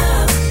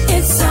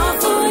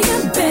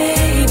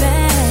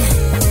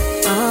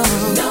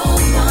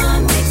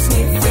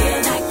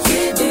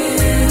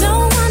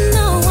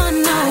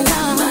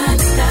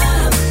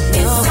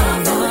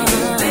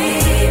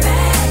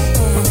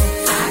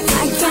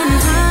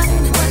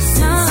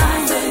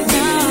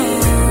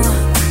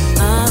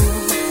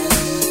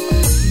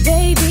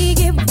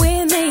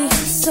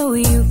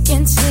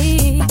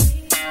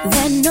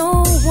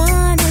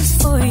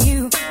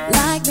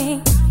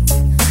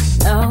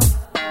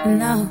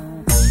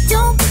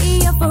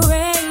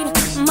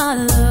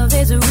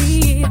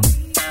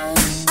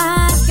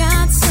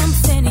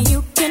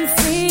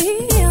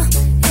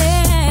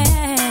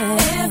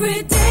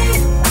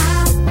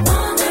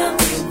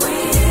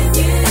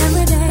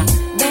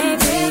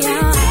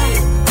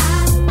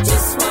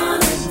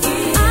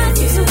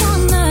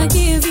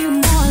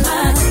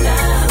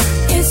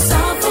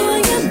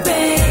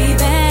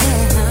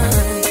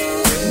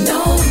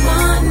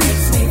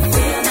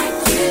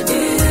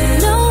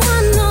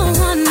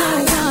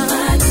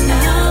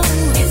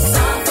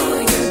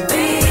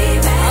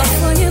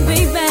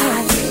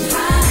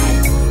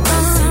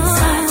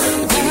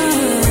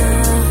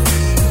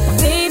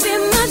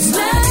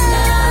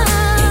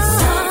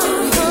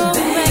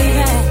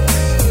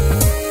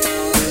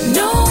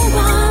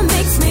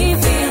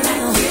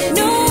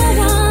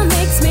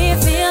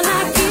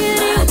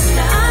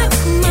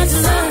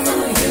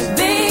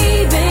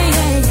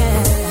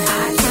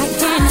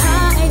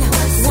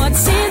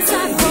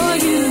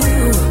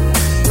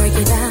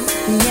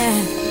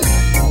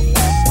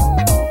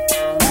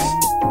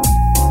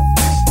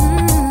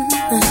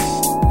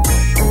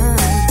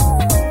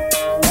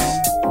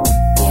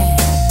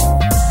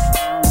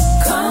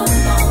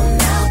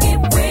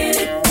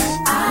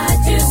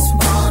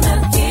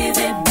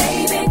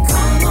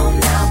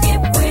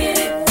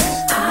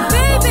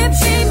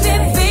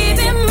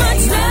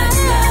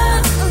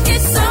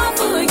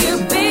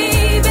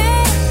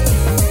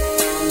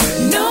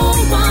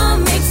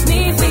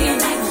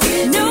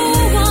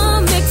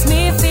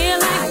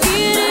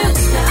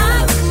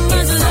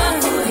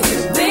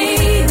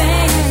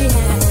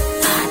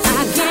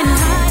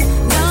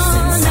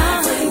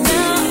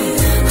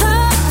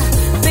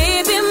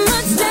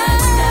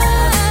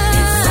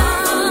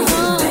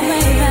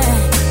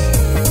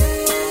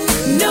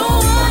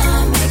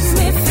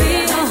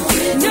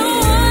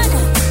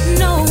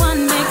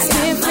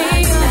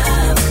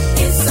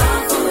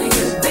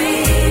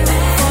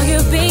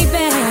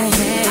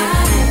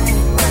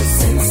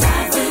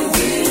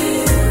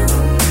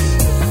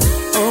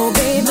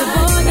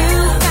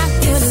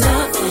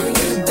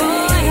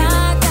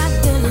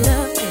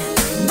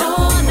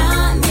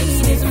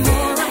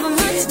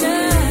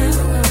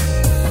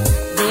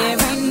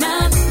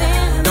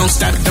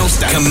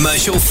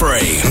 Commercial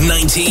free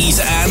 90s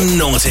and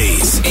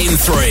noughties in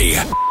 3,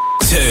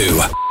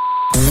 2,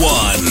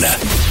 1.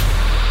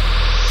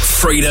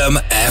 Freedom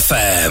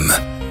FM.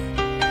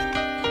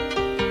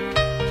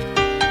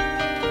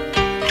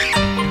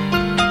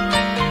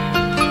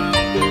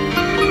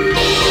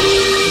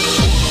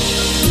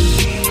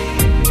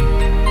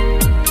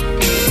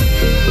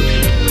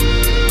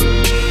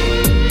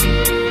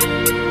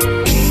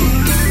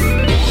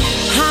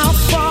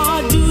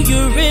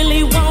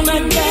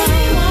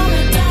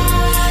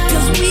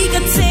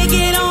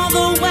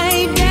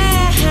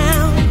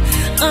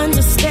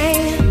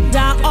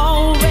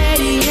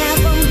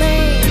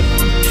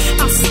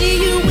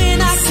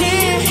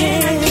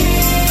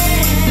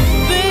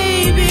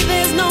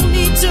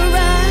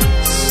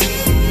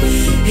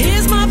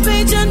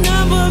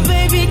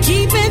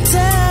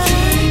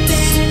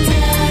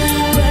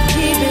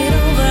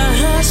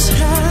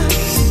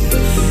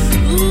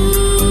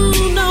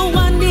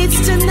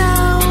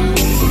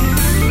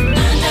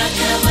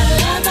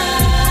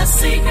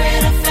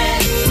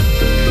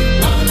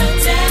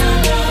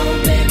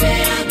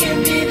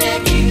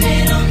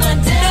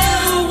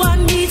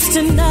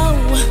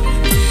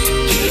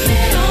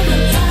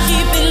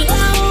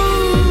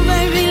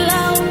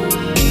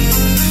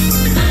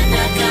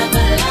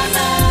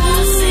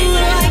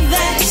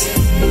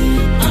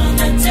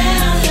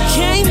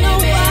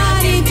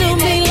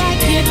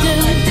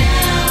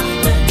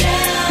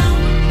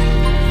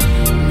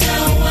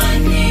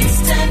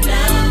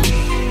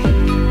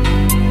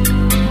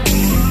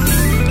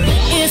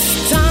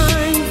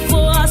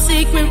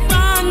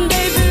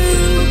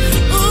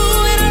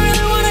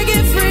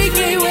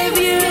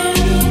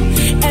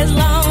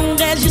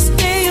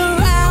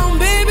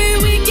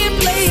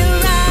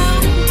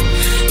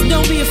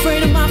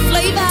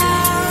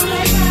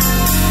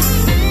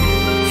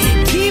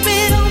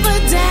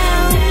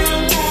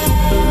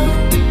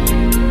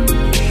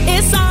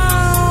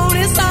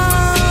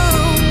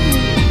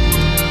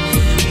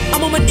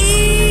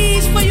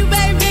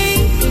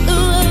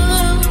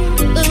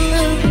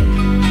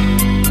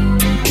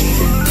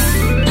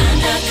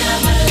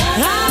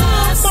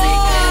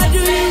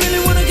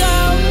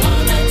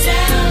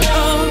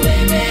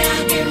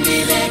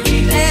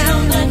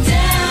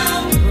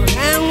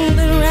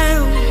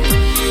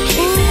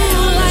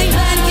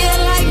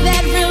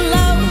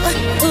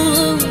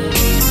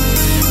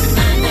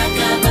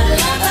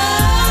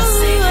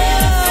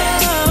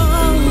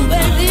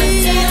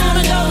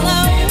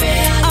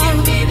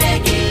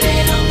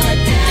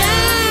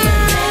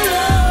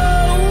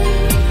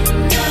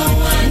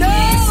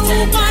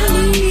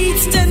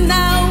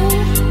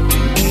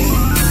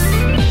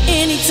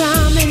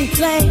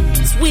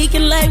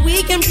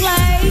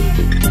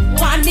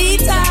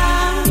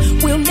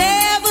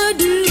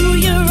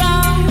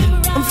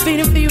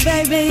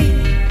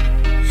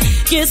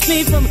 Kiss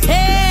me from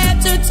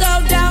head to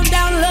toe, down,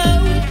 down low.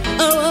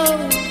 Oh,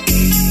 oh.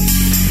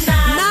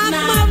 Knock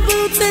my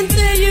boots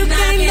until you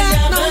can't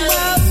knock no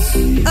more.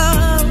 Oh,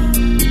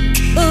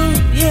 oh,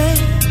 yeah.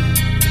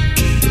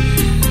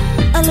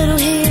 A little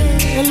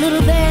here, a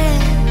little there.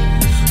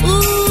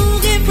 Ooh,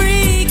 get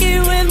freaky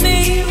with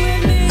me.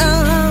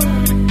 Oh.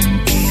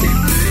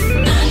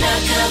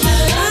 Undercover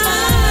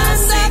lover,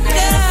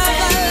 secret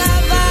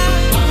lover.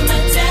 On the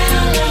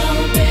down low,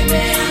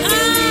 baby, I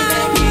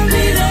can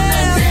be there.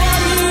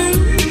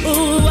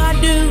 Ooh, I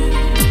do.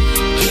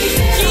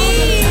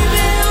 Keep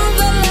it on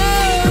the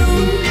low.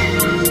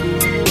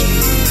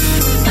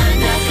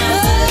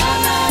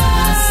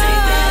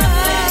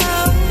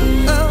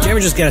 Do you ever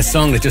just get a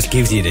song that just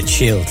gives you the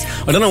chills?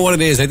 I don't know what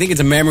it is. I think it's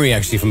a memory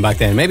actually from back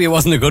then. Maybe it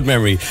wasn't a good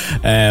memory,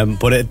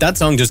 but that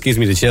song just gives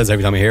me the chills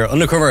every time I hear it.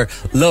 Undercover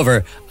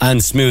Lover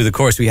and Smooth. Of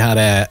course, we had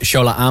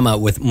Shola Ama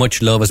with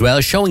Much Love as well,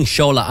 showing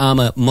Shola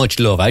Ama much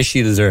love as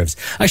she deserves.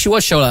 Actually,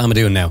 what's Shola Ama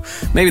doing now?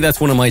 Maybe that's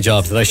one of my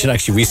jobs, that I should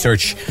actually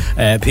research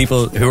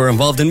people who are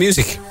involved in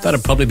music.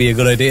 That'd probably be a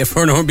good idea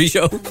for an R&B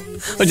show.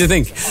 What do you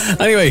think?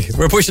 Anyway,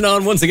 we're pushing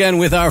on once again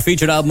with our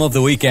featured album of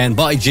the weekend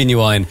by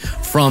Genuine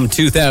from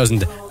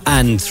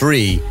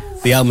 2003.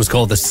 The album is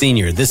called The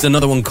Senior. This is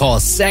another one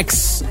called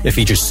Sex. It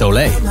features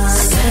Soleil.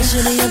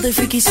 Especially of the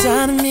freaky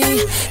side of me.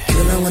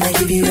 Girl, I wanna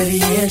give you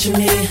every inch of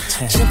me.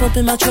 Jump up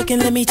in my truck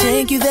and let me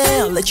take you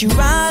there. I'll let you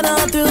ride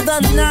on through the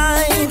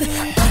night.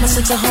 I'm a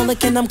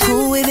sexaholic and I'm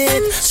cool with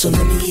it. So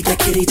let me eat that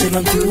kitty till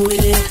I'm through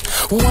with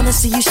it. Wanna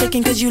see you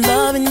shaking cause you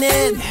loving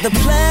it. The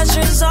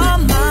pleasure's all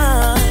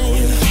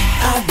mine.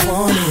 I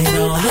want it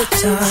all the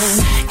time.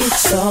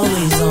 It's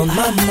always on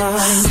my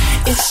mind.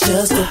 It's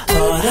just a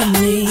part of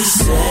me.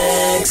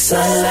 Sex I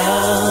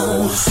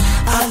love.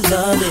 I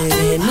love it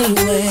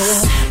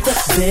anywhere. The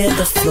bed,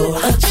 the floor,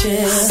 a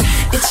chair.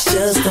 It's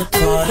just a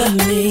part of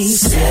me.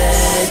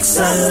 Sex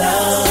I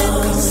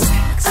love.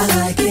 I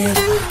like it,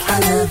 I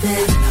love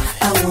it.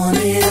 I want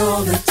it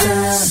all the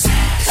time.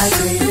 I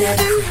crave it,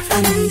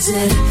 I need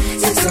it.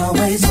 It's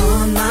always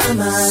on my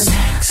mind.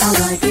 I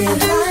like it,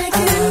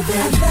 I love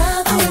it.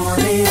 I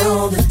want it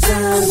all the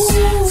time.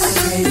 I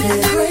crave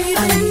it,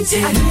 I need it.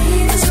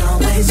 It's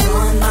always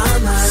on my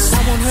mind. I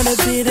want wanted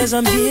a bit as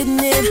I'm hitting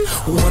it.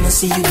 Wanna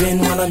see you grin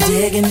while I'm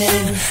digging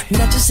in.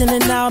 Not just in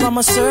and out, I'm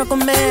a circle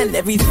man.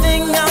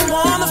 Everything I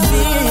wanna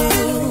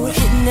feel.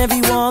 Hitting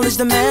every wall is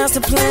the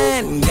master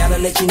plan. Gotta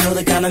let you know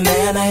the kind of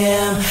man I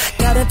am.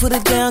 Gotta put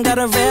it down,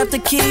 gotta rap to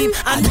keep.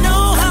 I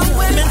know how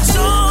women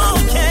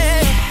talk,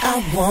 yeah. I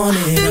want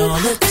it all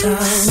the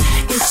time.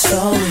 It's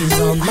always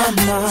on my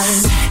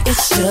mind.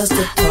 It's just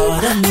a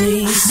part of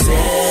me.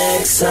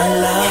 Sex I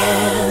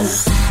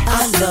love.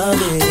 I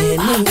love it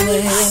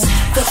anywhere.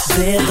 The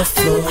bed, the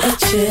floor, a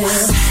chair.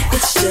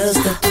 It's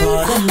just a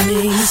part of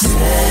me.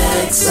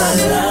 Sex I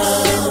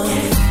love.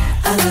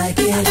 I like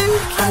it,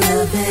 I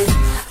love it.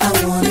 I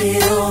want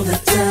it all the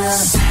time.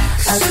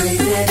 I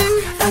crave it,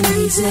 I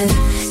need it.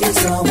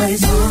 It's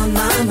always on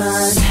my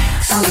mind.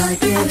 I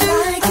like it, I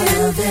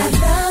love it.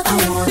 I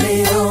want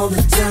it all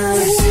the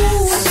time.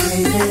 I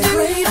crave it,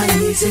 I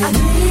need it.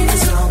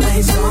 It's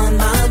always on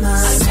my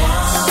mind.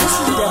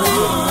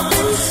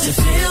 To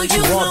feel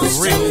you close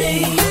to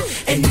me,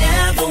 and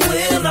never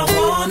will I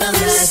wanna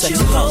let you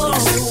go.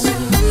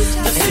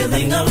 The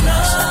feeling of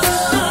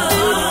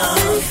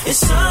love is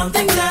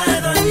something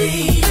that I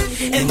need,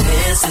 and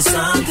this is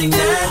something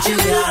that you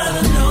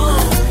gotta know.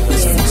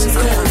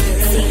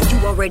 You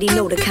already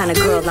know the kind of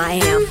girl I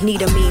am.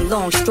 Need a mean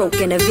long stroke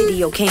and a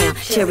video cam.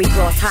 Cherry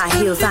gloss, high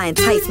heels, I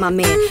entice my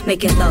man.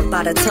 Making love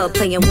by the tub,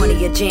 playing one of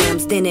your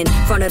jams. Then in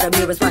front of the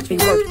mirrors, watch me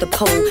work the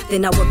pole.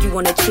 Then I work you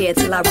on a chair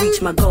till I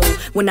reach my goal.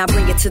 When I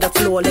bring it to the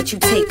floor, let you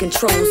take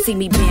control. See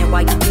me bend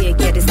while you dig,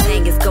 yeah, this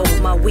thing is gold.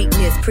 My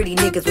weakness, pretty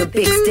niggas with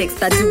big sticks.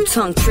 I do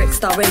tongue tricks,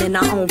 starring in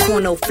our own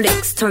porno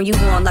flicks. Turn you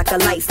on like a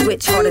light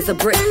switch, hard as a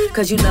brick.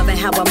 Cause you loving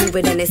how I move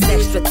it and it's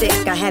extra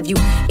thick. I have you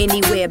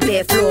anywhere,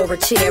 bed, floor, or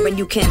chair. And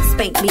you can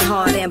spank me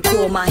hard and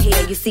pull my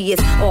hair. You see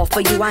it's all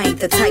for you, I ain't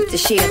the type to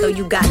share. Though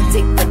you got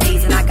dick for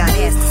days and I got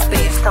ass to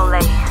spare. So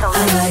late. I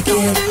like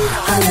it,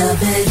 I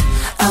love it.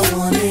 I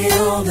want it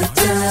all the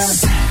time.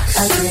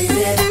 I crave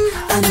it,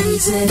 I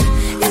need it.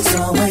 It's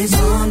always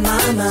on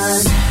my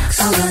mind. I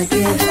like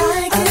it, I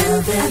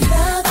love it.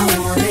 I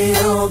want it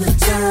all the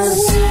time.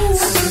 I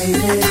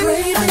crave it,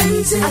 I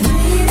need it.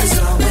 It's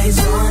always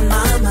on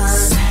my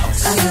mind.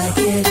 I like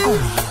it.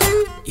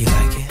 You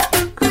like it?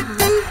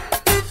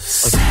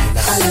 I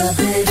love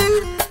it.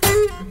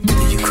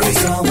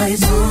 It's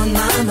always on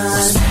my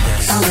mind.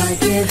 I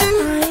like it.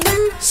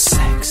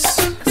 Sex.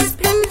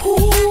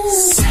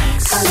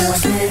 I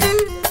love it.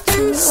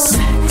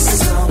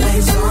 It's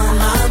always on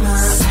my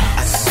mind. I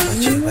don't know about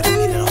you, but I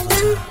need it all the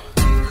time.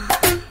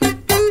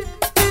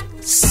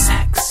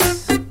 Sex.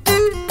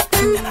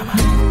 And I'm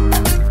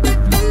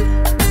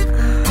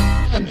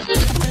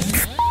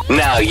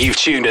Now you've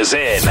tuned us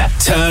in.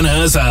 Turn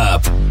us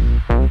up.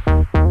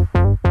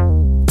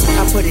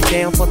 I put it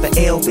down for the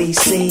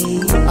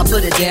LBC. I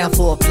put it down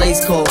for a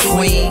place called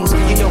Queens.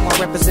 You know I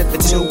represent the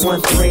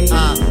 213.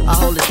 I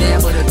hold it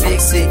down for the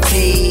big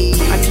city.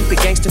 I keep it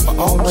gangster for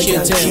all my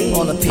young G's.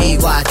 All the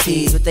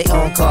PYTs with their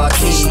own car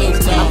keys.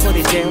 I put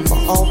it down for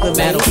all the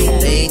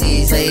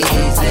ladies. My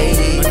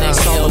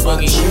next L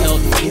Boogie,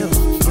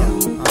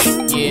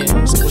 yeah,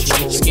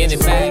 skinny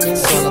fat.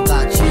 It's all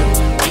about you.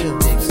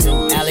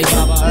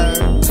 Alibaba,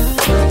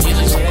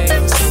 Yellow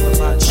Shades,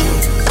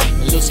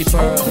 Lucy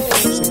Pearl,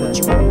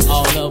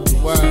 all over the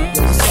world.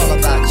 It's all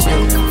about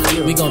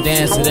you. We gon'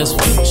 dance to this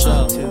one for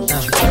sure.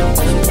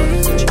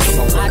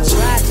 I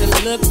tried to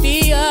look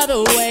the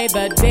other way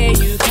the day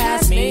you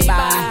passed me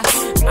by.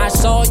 I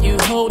saw you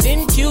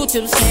holding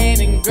Q-Tip's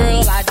hand, and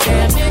girl, I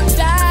damn near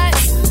died.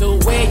 The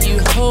way you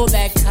hold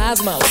that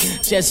Cosmo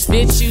just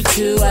fits you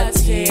to a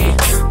T.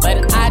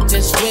 But I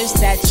just wish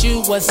that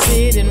you were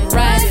sitting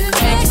right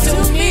next to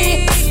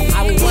me.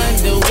 I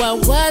wonder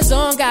what was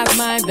on God's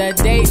mind the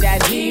day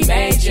that he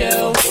made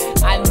you.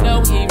 I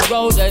know he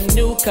wrote a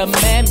new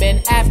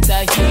commandment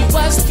after he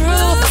was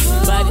through.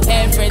 But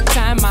every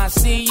time I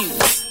see you,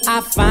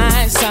 I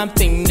find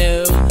something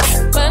new.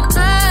 But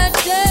I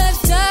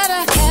just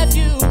gotta have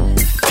you.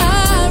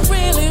 I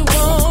really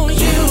want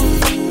you.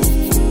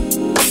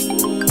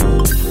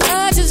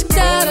 I just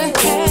gotta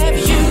have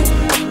you.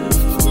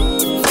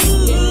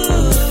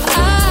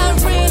 I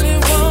really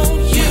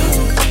want you.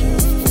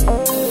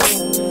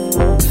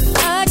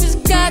 I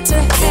just got to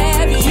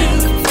have you.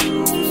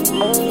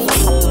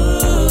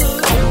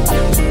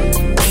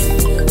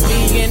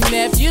 Me and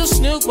nephew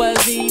Snoop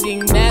was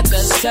eating at the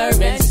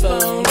serving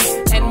spoon,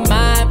 and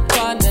my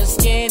partner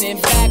Skinny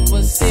Back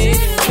was sitting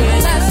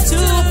with us too.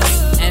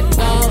 And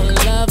all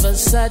of a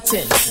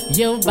sudden,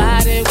 your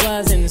body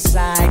was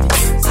inside.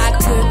 I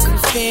couldn't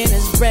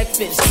finish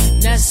breakfast.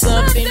 Now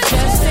something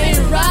just ain't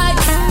right.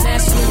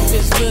 That Snoop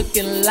is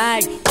looking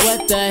like,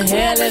 what the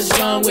hell is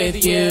wrong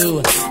with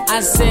you?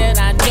 I said,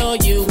 I know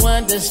you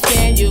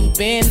understand, you've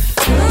been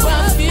through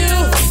a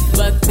few,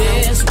 but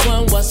this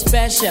one was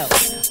special,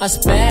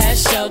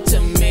 special to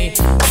me.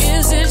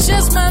 Is it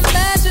just my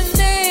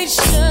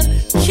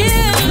imagination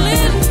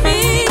killing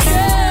me?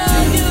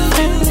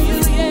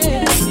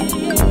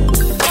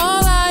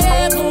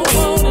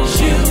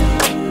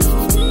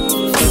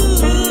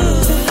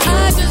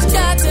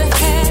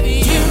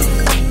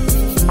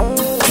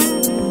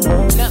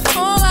 Now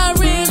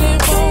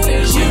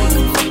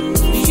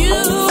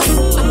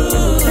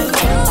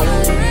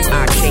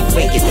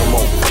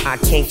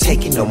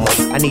take it no more.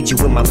 I need you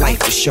in my life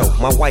for sure,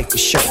 my wife for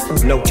sure.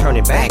 No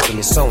turning back, and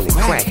it's only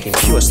cracking.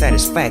 Pure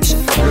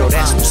satisfaction, girl,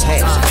 that's what's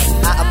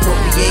happening. I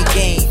appropriate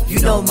game, you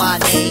know my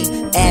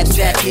name.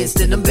 Abstract hits,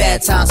 then them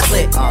bad times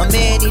split. A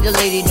man need a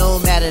lady, no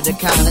matter the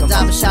kind of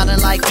diamond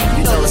shining like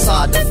you know it's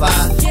hard to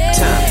find.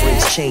 Time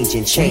brings change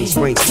and change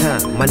brings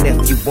time. My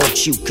nephew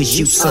wants you cause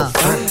you so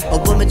fine. A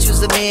woman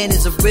choose a man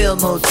is a real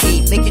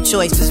motif. Make your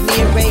choice, cause me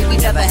and Ray, we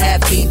never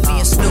have beef. Me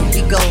and Snoop,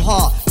 we go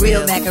hard.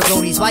 Real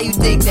macaronis. Why you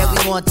think that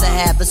we want to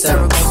have a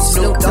ceremony?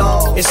 Snoop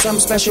Dogg. It's something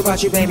special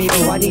about you, baby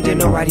boo. I need to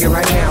know right here,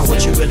 right now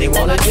what you really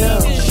wanna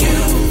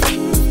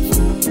do.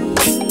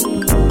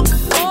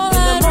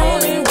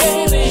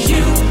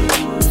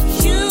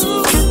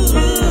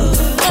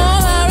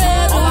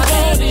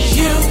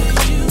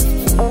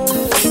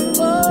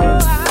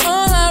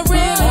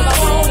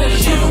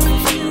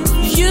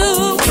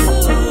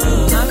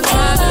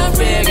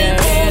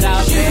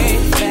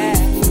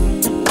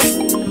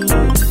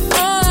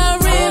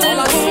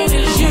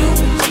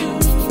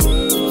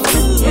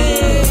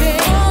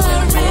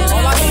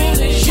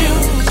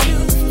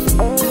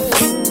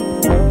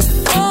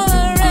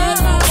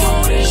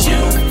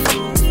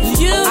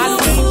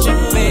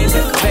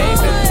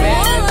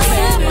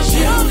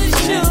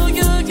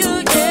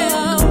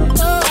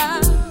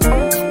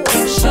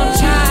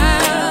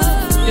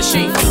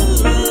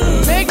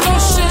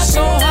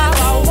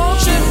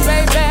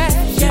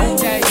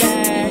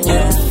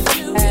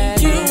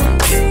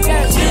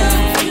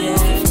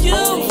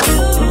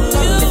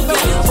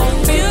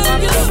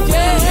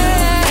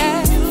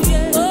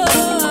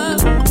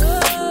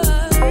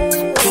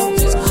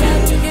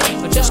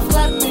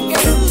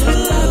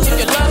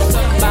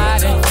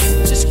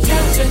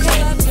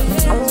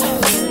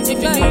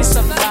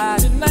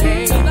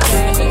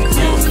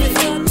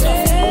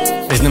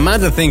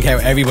 To think how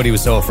everybody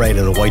was so afraid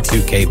of the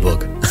Y2K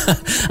bug.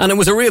 And it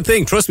was a real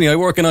thing. Trust me, I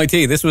work in IT.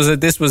 This was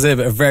a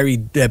very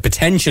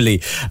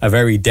potentially a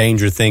very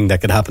dangerous thing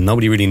that could happen.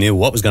 Nobody really knew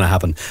what was going to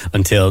happen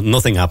until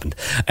nothing happened.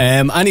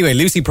 Anyway,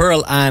 Lucy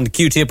Pearl and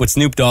Q-Tip with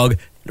Snoop Dogg,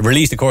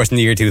 released of course in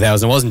the year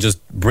 2000. It wasn't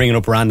just bringing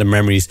up random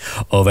memories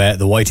of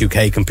the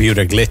Y2K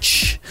computer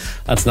glitch.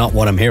 That's not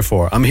what I'm here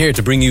for. I'm here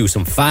to bring you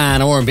some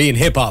fan R&B and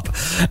hip hop.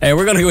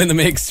 We're going to go in the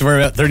mix for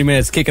about 30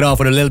 minutes, kick it off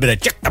with a little bit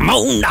of Jack the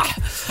Mona,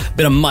 a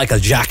bit of Michael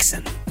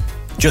Jackson,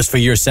 just for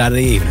your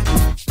Saturday evening.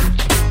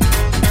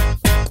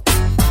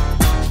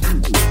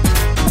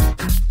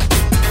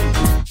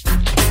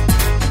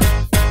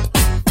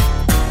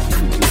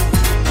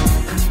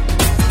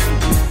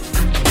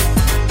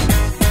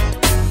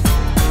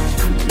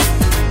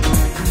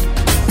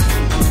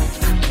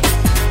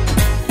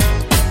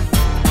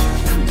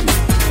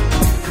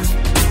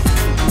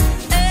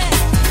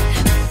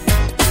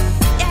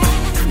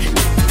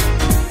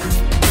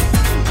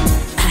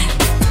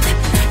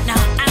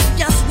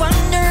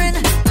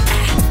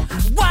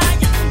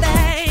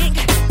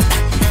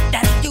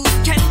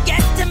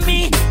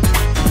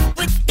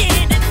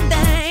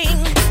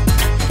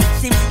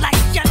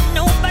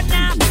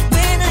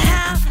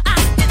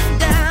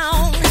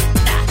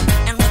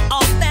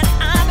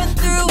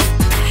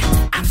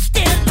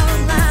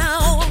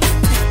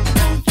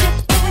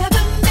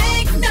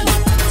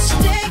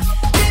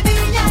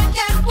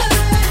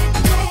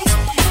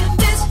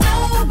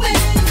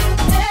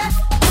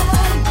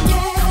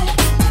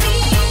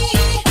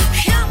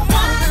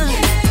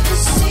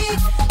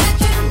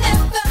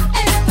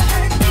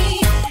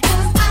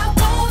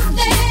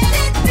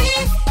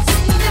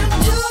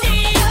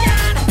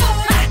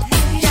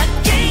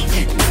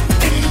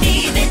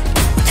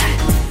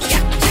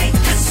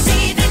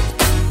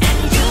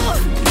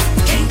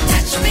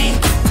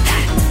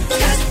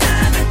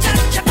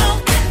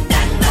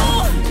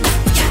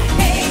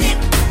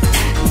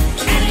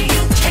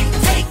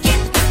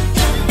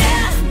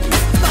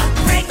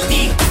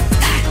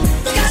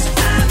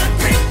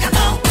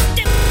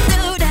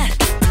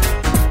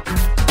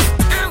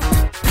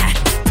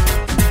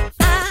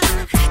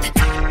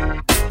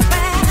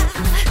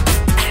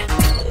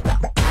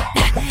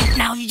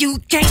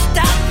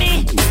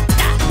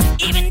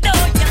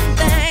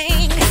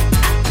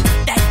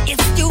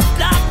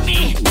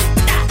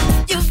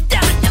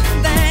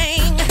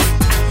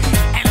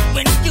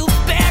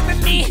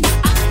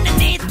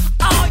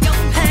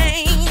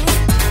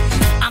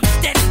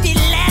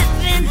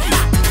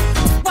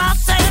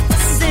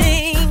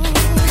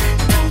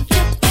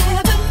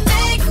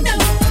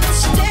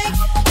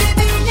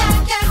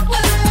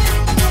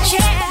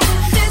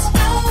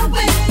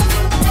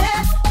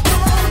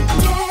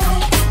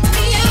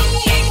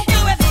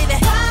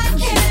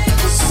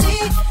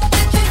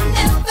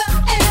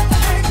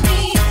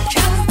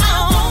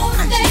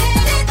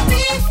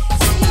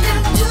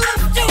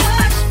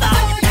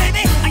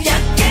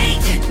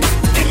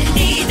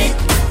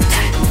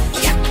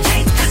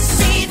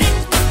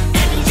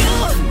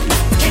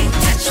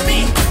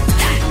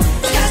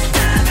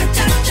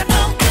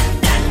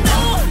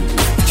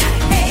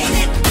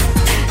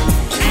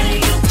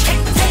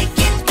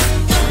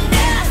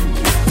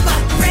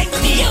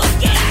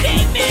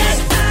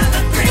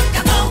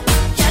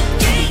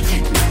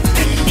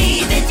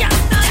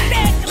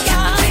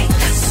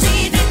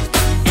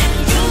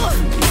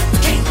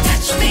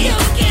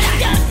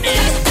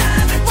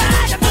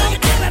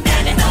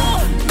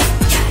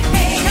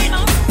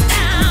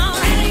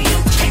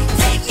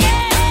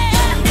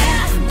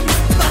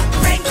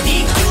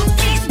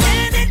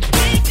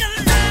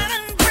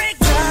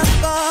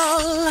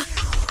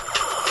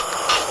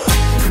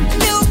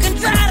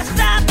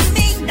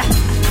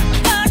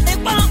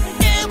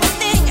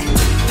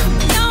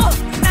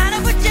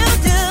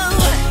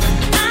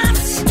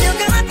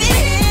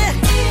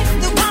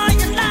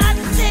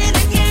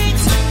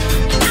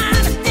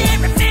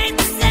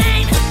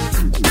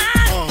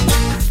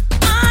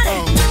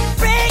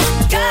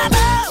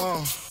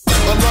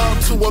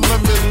 a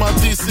lemon. My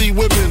DC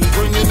women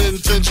bringing in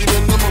 10 G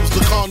minimums to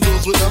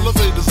condos with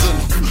elevators in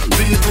them.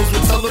 Vehicles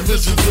with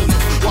televisions in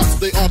them. Watch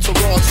they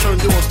entourage turn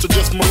yours to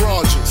just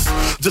mirages.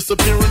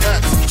 Disappearing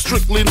acts,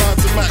 strictly 9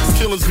 to max.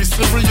 Killers be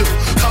serial,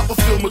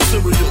 Copperfield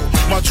material.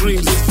 My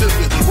dreams is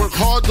vivid, work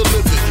hard to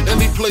live it.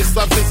 Any place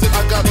I visit,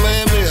 I got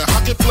land there.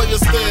 I can play a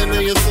stand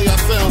there and say I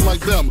sound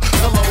like them.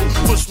 Hello,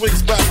 push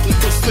wigs back and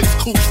push 6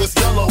 coops that's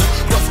yellow.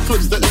 Plus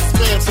clips that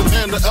expand from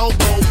hand to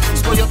elbow.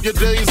 Spray up your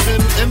days in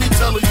any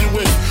teller you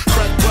in.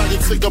 Crack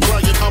bragging, take a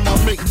bragging, how my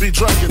mink be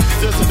dragging.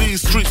 There's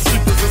these street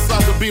sweepers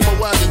inside the Beamer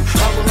wagon.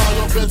 I rely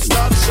on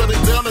Bed-Stuy, shut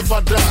it down if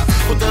I die.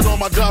 Put that on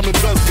my diamond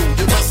bezel,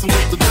 you're messing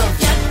with the devil.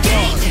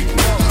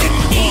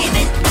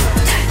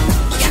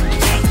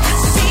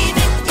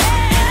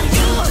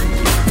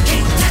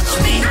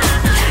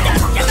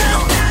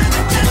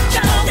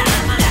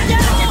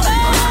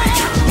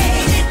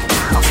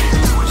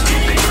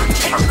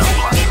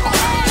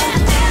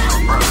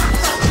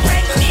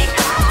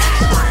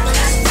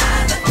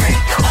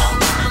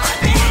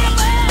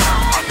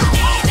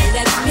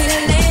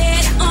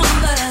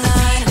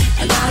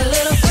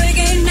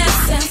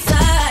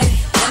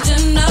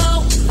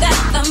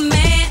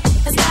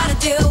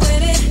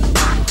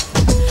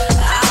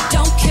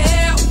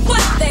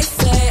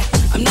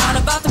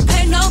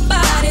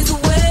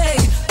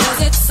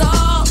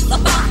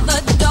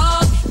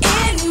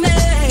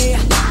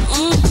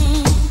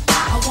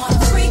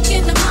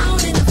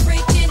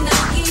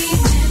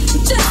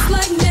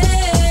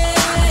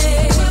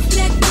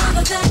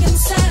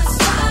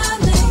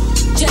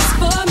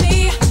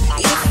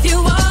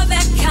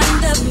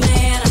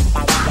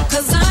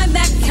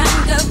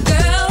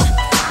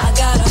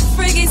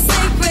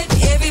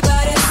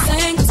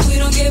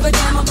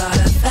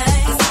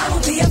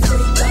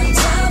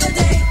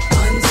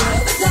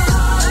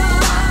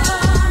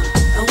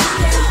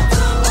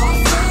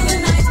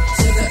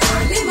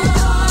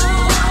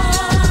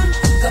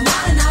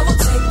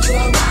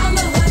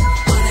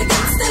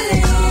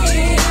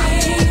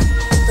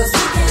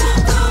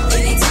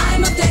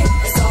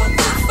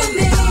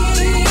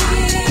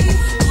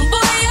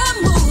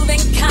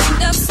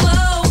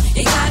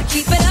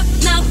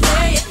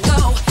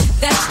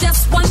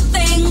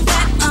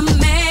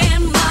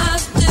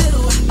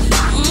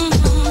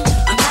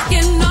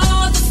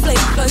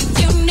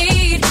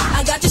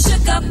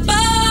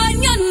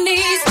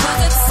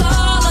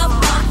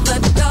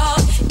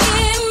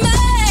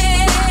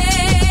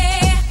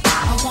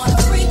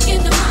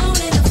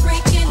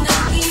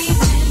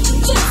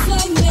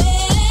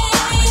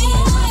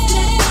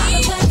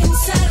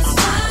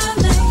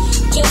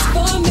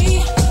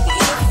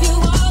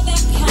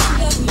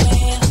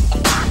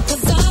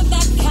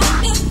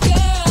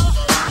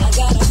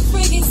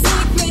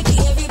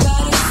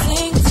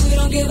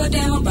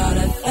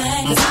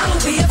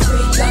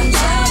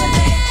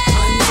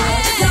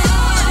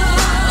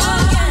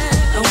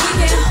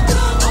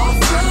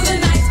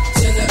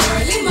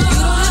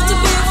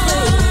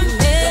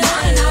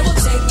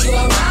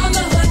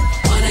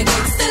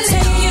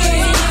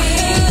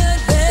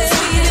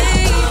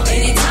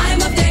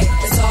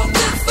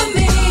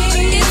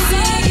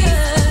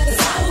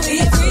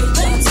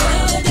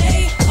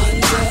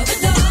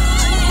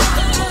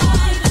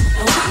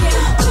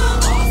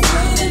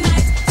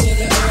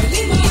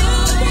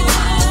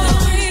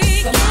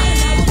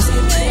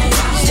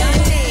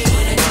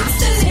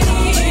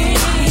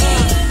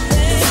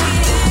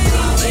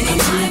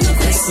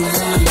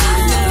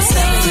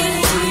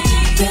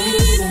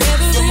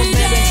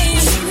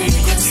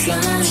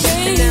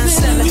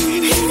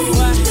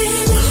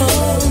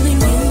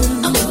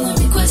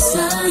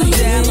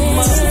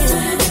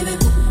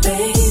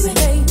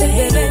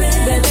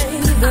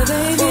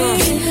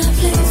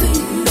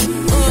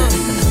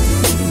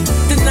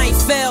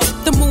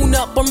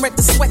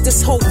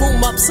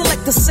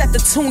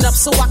 Tune up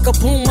so I could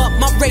boom up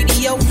my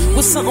radio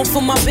with something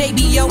for my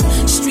baby, yo.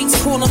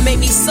 Streets corner made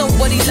me so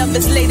what he love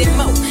is Lady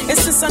Mo. And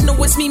since I know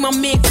it's me, my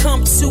man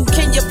come to.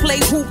 Can you play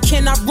who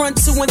can I run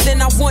to? And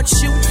then I want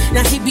you.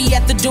 Now he be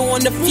at the door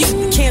on the few.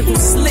 The candle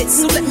slit,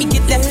 so let me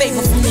get that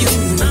favor from you.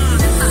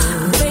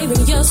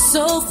 Baby, you're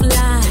so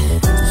fly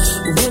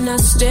when I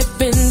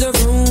step in the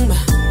room.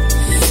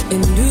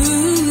 And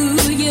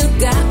ooh, you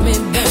got me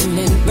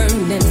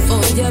burning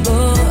for your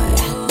boy.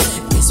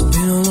 It's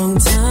been a long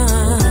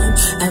time.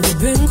 I've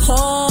been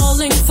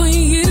calling for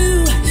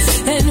you,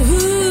 and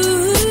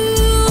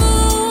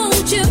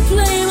won't you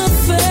play my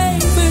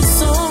favorite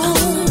song?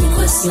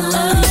 Request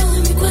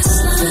line,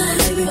 request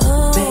line,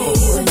 oh,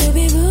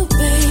 baby, boo,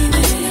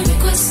 baby,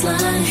 request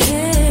line,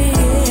 hey,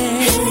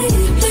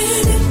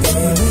 baby,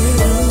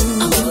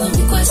 I'm on the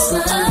request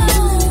line,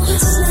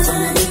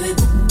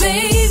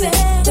 baby,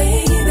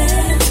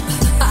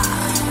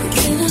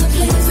 can I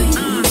play for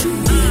you?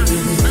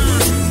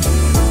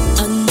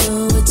 I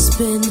know it's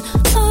been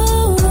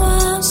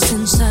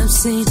I've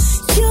seen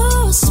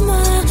your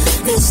smile.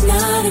 There's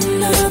not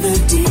another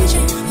DJ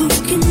who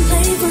can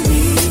play for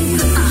me.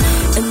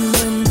 And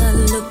when I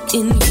look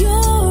in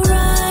your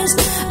eyes,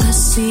 I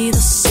see the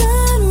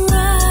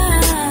sunrise.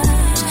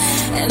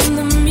 And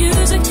the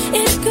music,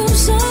 it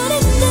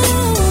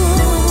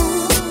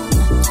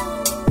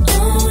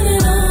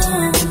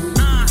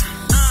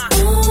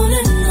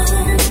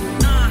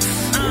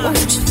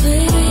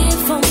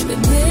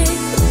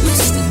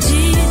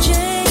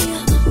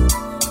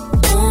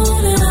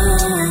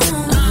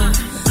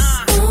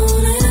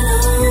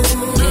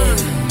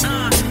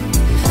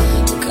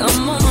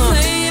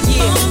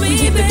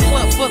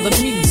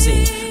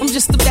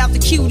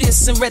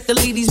cigarette to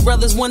leave these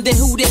brothers wondering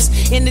who this.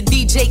 And the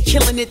DJ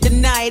killing it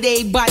tonight.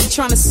 Everybody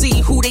trying to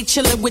see who they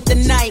chilling with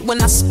tonight.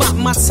 When I spot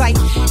my type,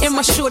 and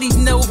my shorties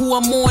know who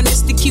I'm on.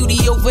 It's the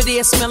cutie over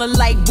there smelling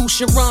like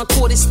Boucheron.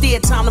 Caught his stare,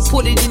 time to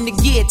put it in the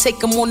gear.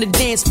 Take him on the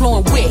dance floor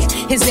and wear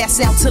his ass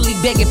out till he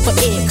begging for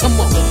air. Come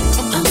on.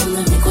 I'm on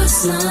the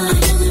request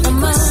line.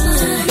 I'm on,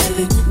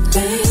 baby,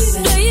 baby.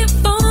 Play it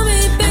for me,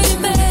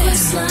 baby.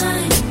 Request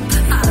line.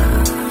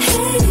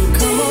 Hey,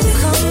 come on,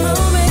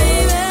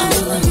 baby. I'm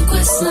on the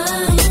request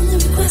line.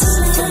 Request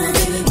line,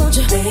 baby. Won't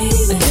you, baby,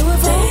 do it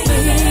for me?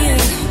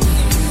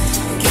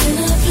 Can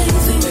I play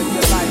for you?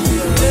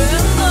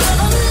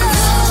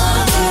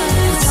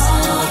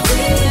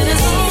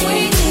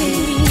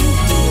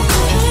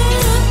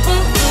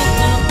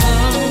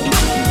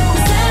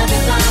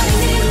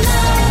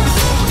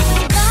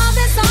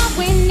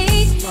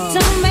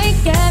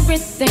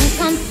 Everything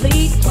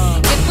complete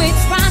if we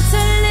try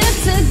to live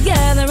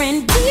together and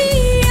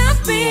be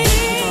happy.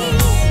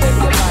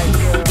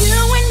 You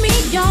and me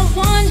are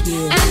one,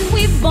 and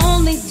we've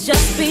only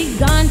just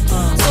begun.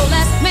 So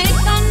let's make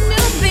a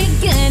new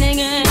beginning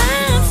and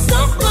have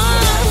some fun.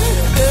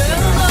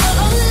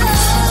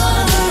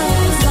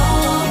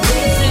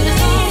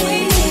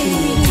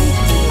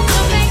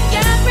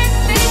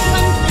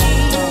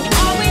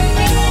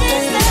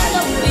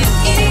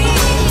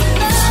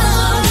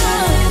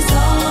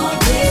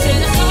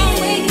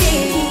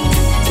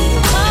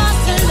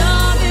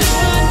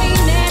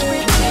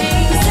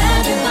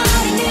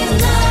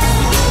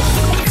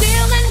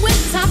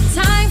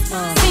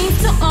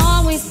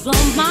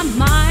 Blow my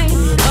mind,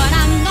 but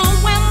I know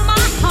where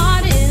my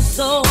heart is,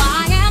 so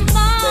I am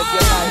fine.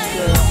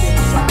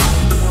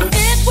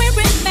 If we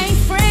remain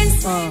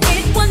friends,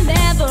 it will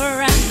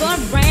never ever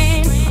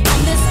rain.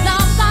 And this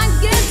love I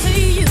give to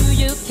you,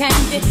 you can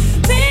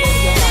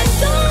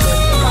depend on.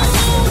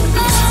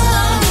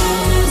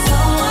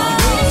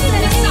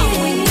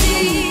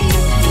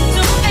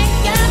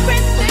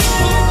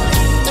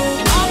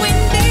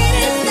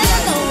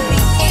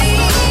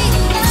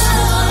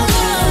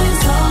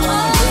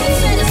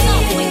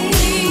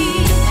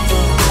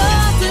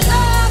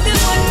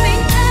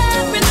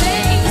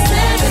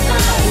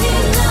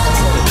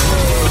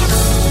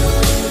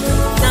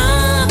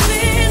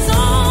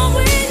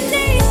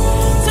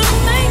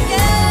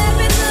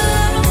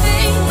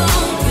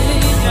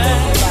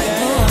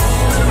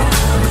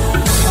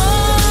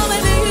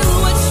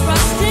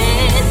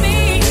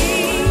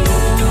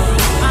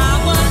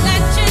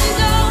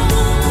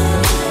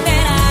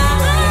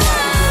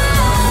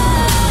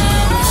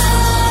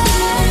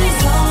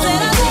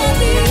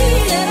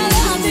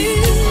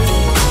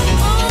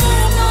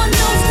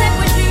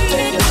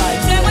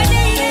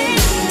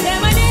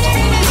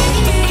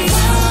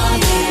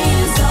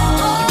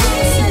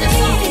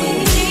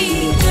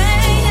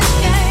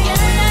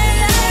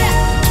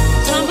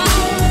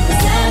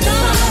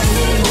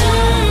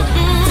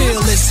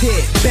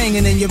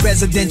 In your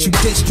residential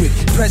district,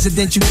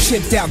 presidential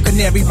chipped out,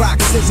 Canary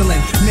Rock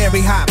sizzling, Mary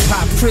Hot,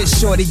 Pop Chris,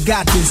 shorty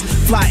got this,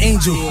 fly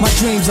angel, my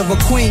dreams of a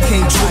queen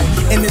came true,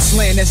 in this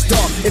land that's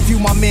dark, if you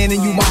my man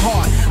and you my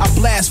heart, I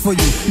blast for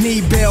you,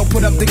 need bail,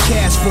 put up the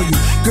cash for you,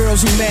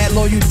 girls who mad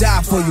low, you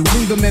die for you,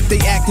 leave them if they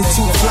acting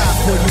too fly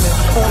for you,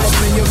 all up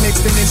in your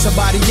mix and in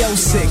somebody else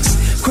six,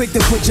 quick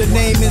to put your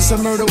name in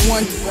some murder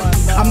one,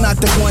 I'm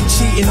not the one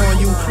cheating on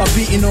you, or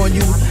beating on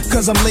you,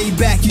 cause I'm laid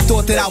back, you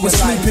thought that I was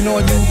sleeping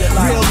on you,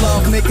 real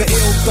love make a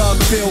ill thug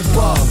feel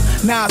bug.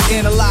 Now I've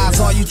analyzed,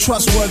 are you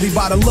trustworthy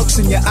by the looks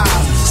in your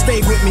eyes?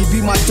 Stay with me,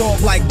 be my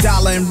dog like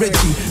Dollar and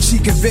Richie. She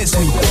convinced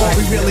me, all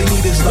we really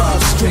need is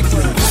love,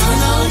 strictly.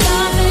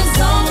 Love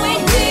is all we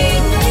need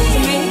to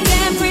make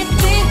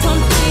everything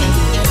complete.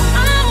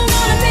 I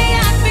wanna be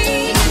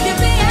happy, you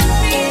be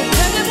happy,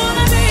 cause I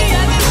wanna be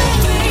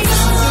happy. You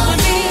and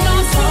me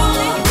gon'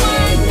 truly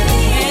one,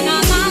 and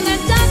our mind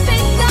has just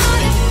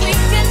begun. We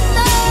can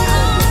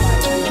love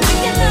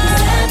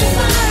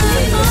everybody.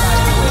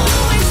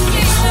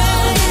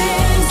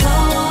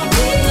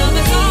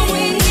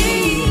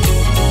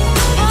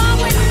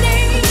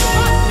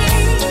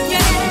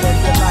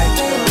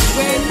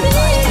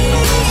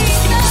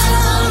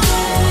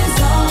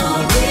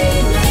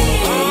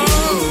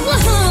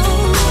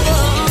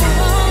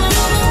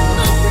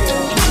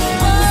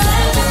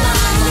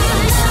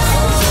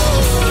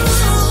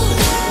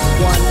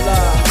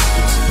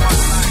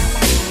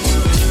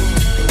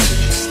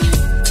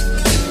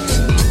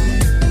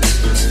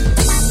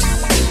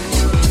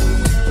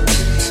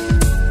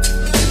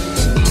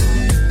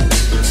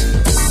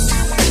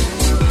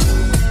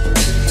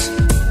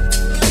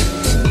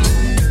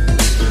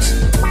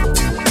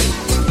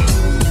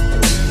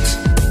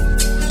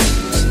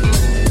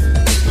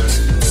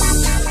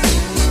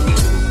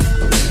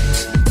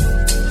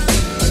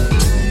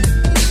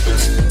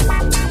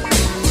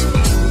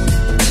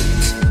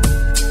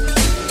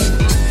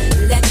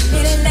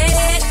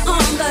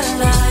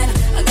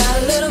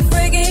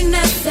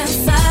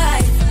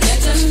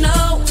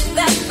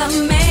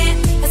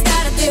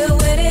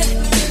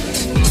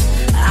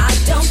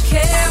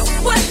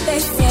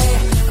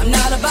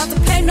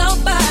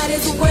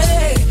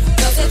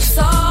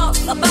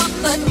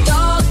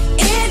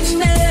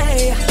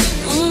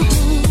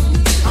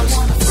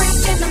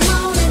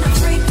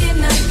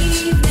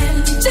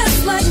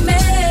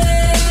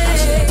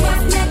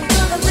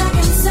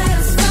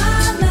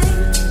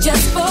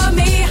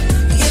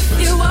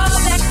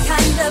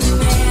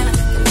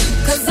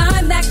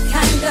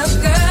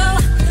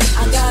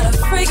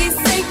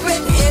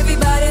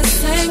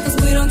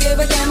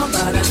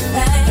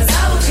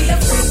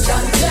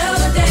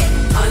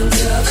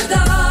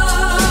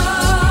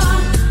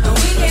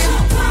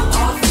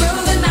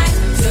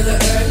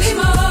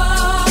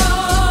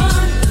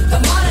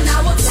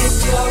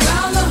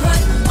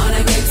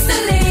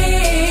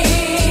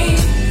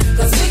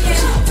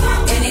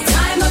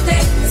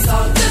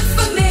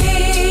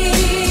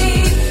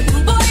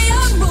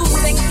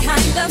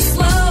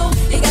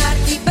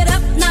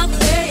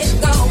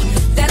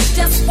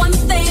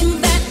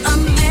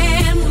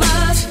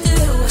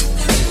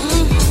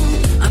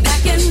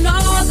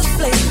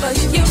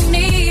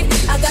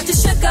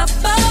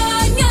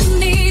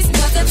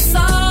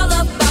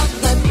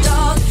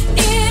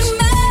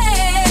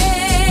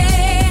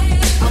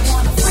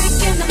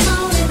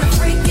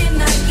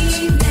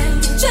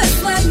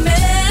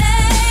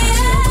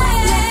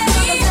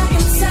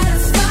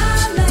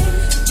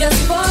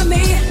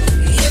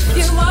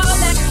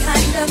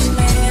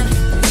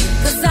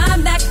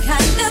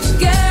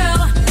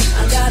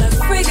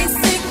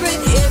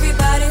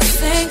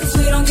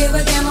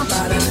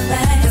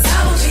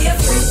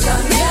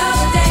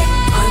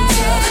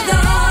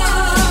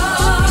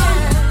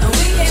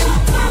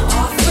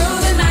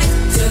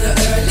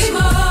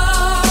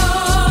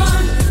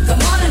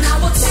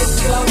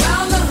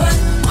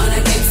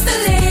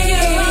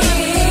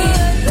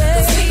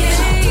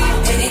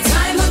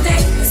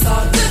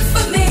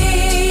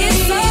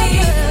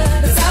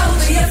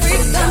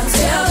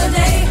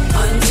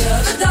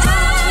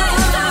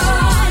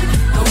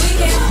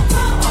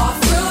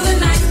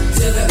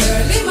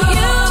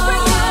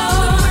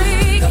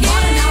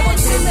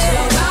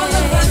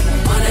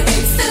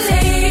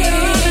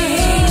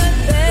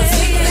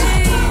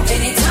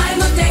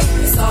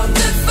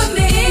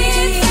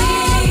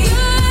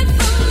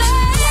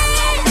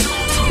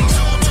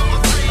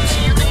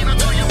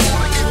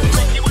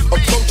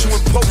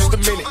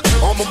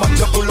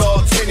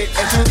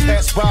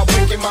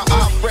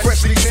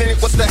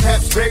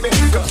 baby.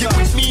 Come get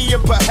with me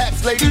and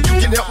perhaps, lady, you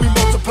can help me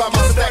multiply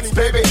my stacks,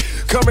 baby.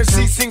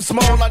 Currency seems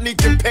small, I need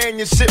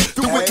companionship.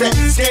 Through with that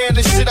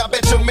scandalous shit, I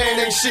bet your man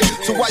ain't shit.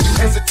 So why you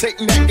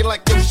hesitating, acting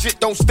like your shit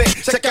don't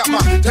stink? Check out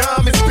my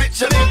diamonds,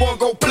 bitch, and they won't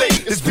go play.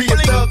 This be a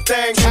thug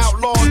thing,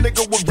 outlaw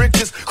nigga with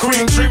riches.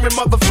 Cream dreaming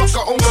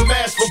motherfucker on the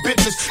mask for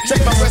bitches.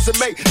 Check my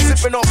resume,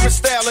 sipping on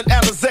Cristal and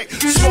Alizé.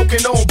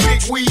 Smoking on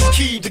big weed,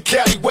 key to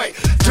Cali way.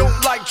 Don't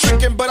like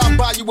tricking, but I'll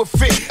buy you a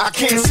fit. I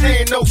can't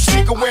stand no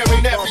sneaker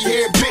wearing every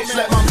hair, bitch.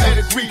 Let my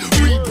pedigree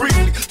read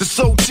briefly. The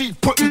so cheap,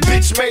 putting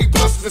bitch made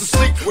busters to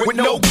sleep with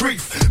no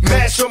grief.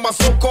 Mash on my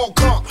so-called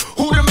comp.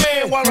 Who the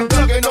man while I'm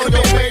thugging on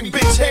your main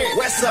bitch head?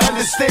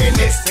 Understand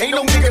this, ain't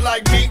no nigga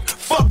like me.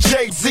 Fuck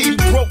Jay-Z,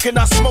 broken,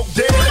 I smoke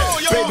dead.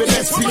 Baby,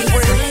 let's be friends.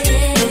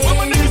 Where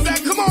my niggas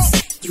at? Come on.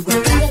 You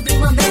ain't gotta be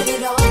my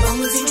baby, all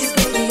long as you just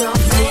give me your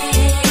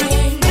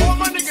friend. All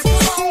my niggas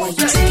while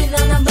you tricking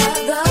on a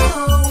brother,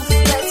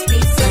 let's be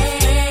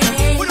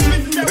friends. What a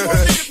bitch that work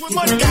niggas with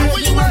money. Where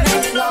you at?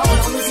 All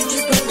long as you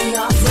just give me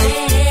your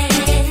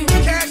friend.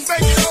 Cash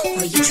baby,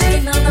 while you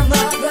tricking on a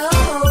brother,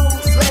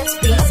 let's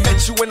be friends. Met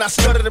you when I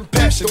stuttered in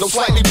passion. Though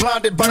slightly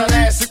blinded by that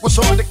ass, it was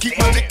hard to keep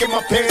my dick in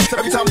my pants.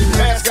 Every time you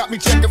pass, got me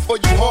checking for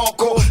you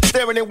hardcore.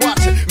 Staring and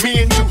watching,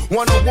 me and you,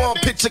 one-on-one,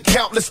 picture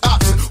countless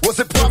options. Was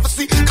it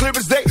prophecy? Clear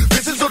as day,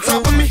 visions on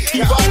top of me.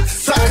 Evolved,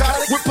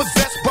 psychotic, we're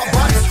possessed by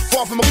bodies.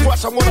 Far from a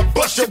crush, I wanna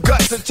bust your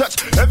guts and touch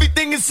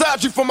everything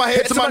inside you from my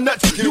head to my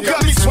nuts. You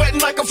got me sweating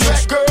like a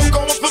fat girl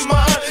going for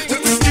mine.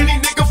 Just a skinny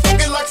nigga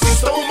fucking like she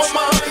stole my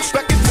mind.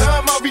 Back in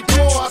time, I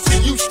recall how she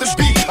used to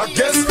be. I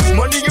guess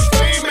money and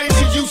fame made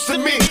you used to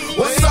me.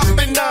 What's up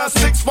in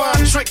 9-6,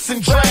 fine tricks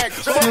and drag.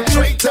 Fuck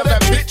Trey, tell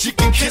that bitch you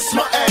can kiss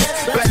my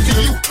ass. Back to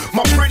you,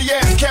 my pretty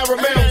ass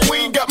caramel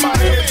queen. Got my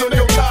hands on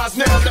your thighs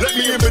now, let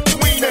me in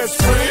between us,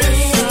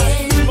 friends.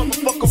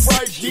 Motherfucker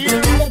right here.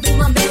 You gotta be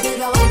my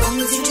baby, all long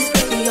as you just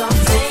give me your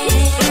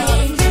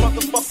friend.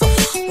 Motherfucker.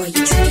 While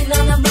you tricking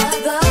on a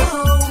brother,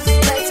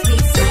 let's be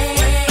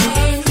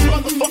friends.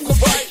 Motherfucker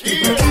right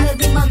here. You gotta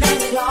be my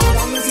baby, all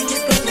long as you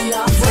just give me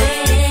your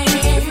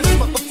friend.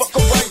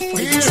 Motherfucker right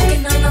while here. you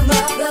tricking on a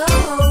brother.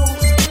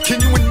 Can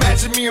you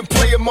imagine me in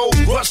player mode?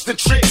 Rush the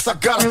tricks. I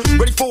got her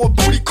ready for a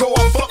booty call.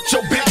 I fucked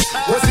your bitch.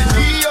 Was it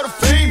me or the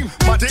fame?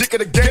 My dick in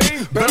the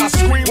game. But I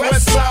scream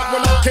West Side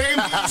when I came.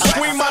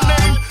 Scream my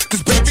name.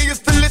 Cause baby, it's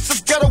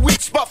delicious. Got a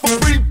weak spot for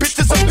pretty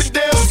bitches up and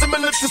down.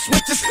 Similar to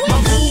switches. My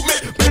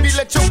movement. Baby,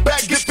 let your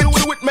back get through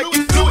it. Make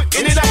it fluid.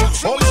 In and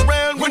out. All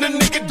around when a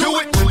nigga do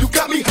it. You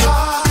got me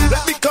high.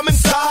 Let me come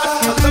inside.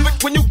 I love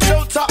it when you get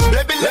on top.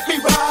 Baby, let me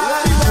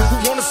ride.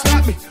 Who wanna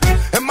stop me?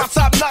 And my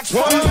top knocks.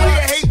 One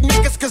player hate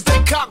niggas cause they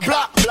cock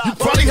block. You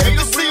probably hate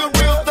to see a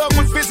real thug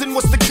with vision.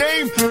 What's the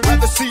game?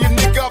 Rather see a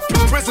nigga up in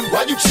prison.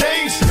 Why you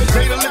change?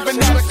 Made a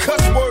living out of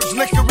cuss words,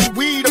 liquor and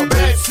weed. A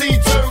bad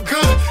seed turn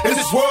good in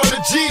this world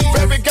of G.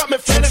 Baby got me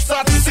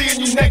fantasizing seeing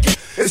you naked.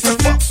 It's the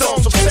fuck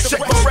song, so check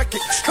my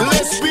record.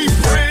 Let's be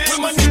friends. Where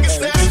my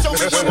niggas at? Show me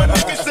where my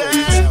niggas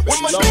at. Where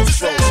my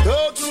bitches at?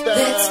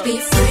 Let's be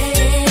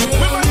friends.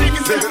 Where my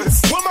niggas at?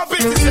 Where my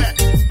bitches at?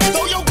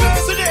 Throw your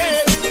guns in the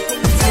air.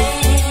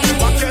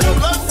 I get a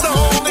love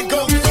song that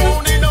goes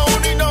on and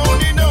on and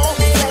on and on.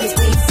 Let's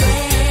be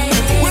friends.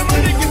 Where my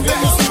niggas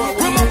at?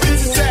 Where my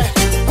bitches at?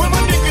 Where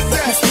my niggas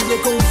at?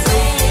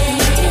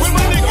 Where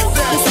my niggas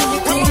at?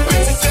 Where my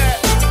bitches at?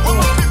 Where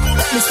my people at?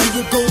 Let me see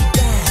you go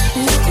down.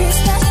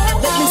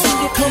 Let me see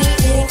you come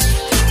in.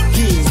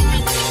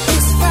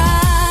 It's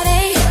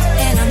Friday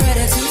and I'm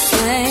ready to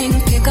swing.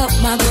 Pick up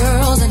my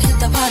girls and hit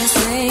the party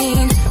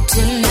scene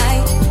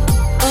tonight.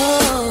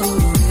 Oh,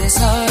 it's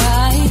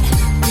alright.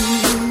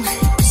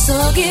 So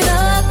get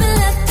up and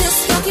let this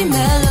funky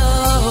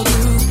melody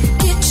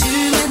get you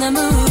in the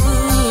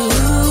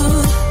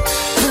mood.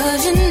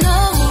 'Cause you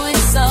know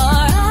it's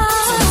alright.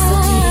 So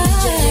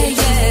DJ,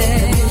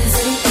 yeah.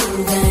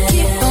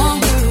 Keep on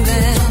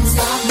grooving. Don't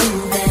stop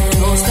moving.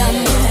 Don't stop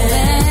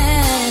moving.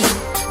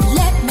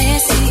 Let me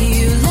see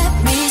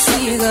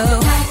you go.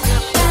 Back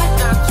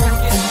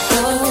and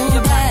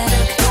go back.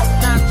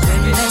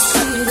 Let's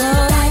see you go.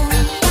 All right.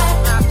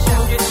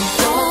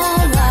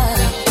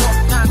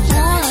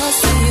 Wanna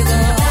see you go.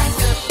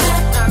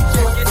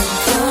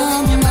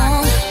 Come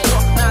on.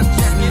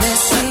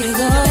 Let's see you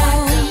go.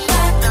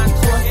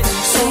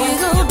 See you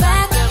go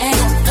back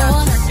and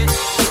forth.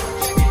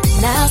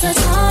 Now's the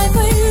time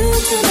for you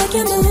to make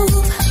your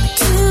move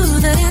to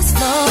the dance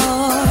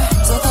floor.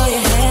 So throw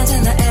your hands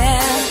in the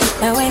air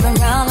and wave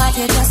around like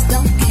you just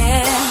don't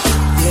care.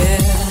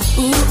 Yeah.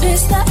 Ooh,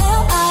 it's the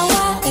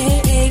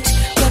LIYAH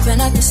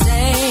ripping up the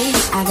stage.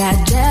 I got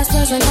jazz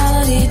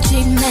personality,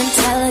 cheap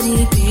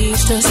mentality,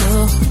 beach to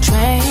soul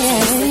train.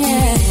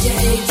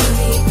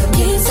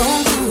 Keep on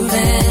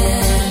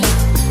moving.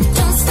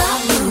 Don't stop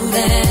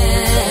moving.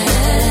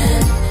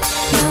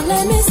 Now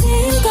let me see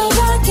you go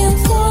back and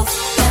forth,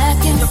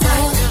 back and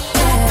forth,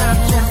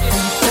 back and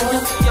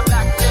forth.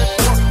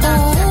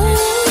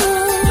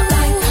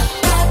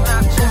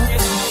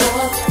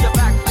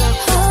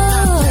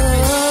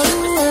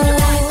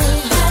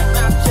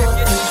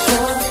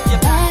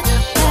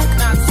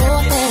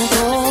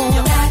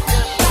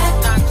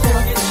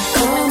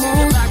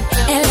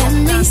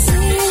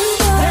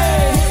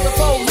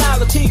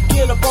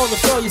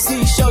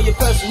 your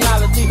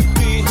personality,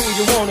 be who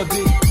you wanna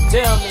be.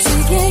 Tell me. So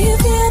can you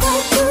feel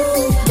that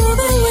groove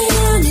moving when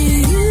I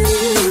need you?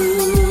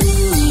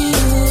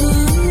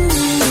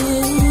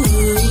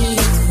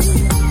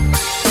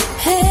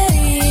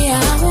 Hey,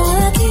 I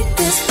wanna keep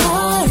this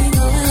party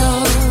going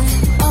on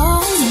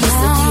all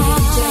night.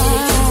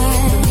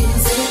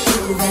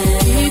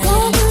 We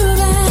gon'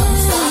 groove it,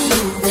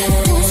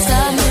 don't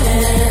stop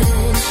moving.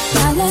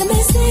 Now let me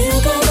see you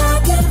go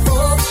back and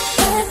forth,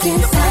 back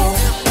and forth.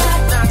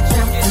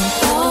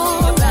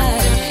 All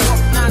right,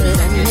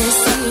 let me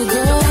see you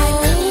go. Go back,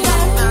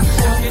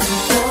 back and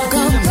forth,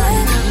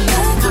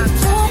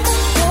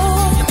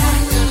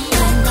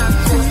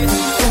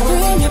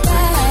 bring it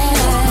back.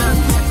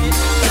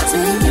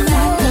 Take it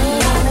back.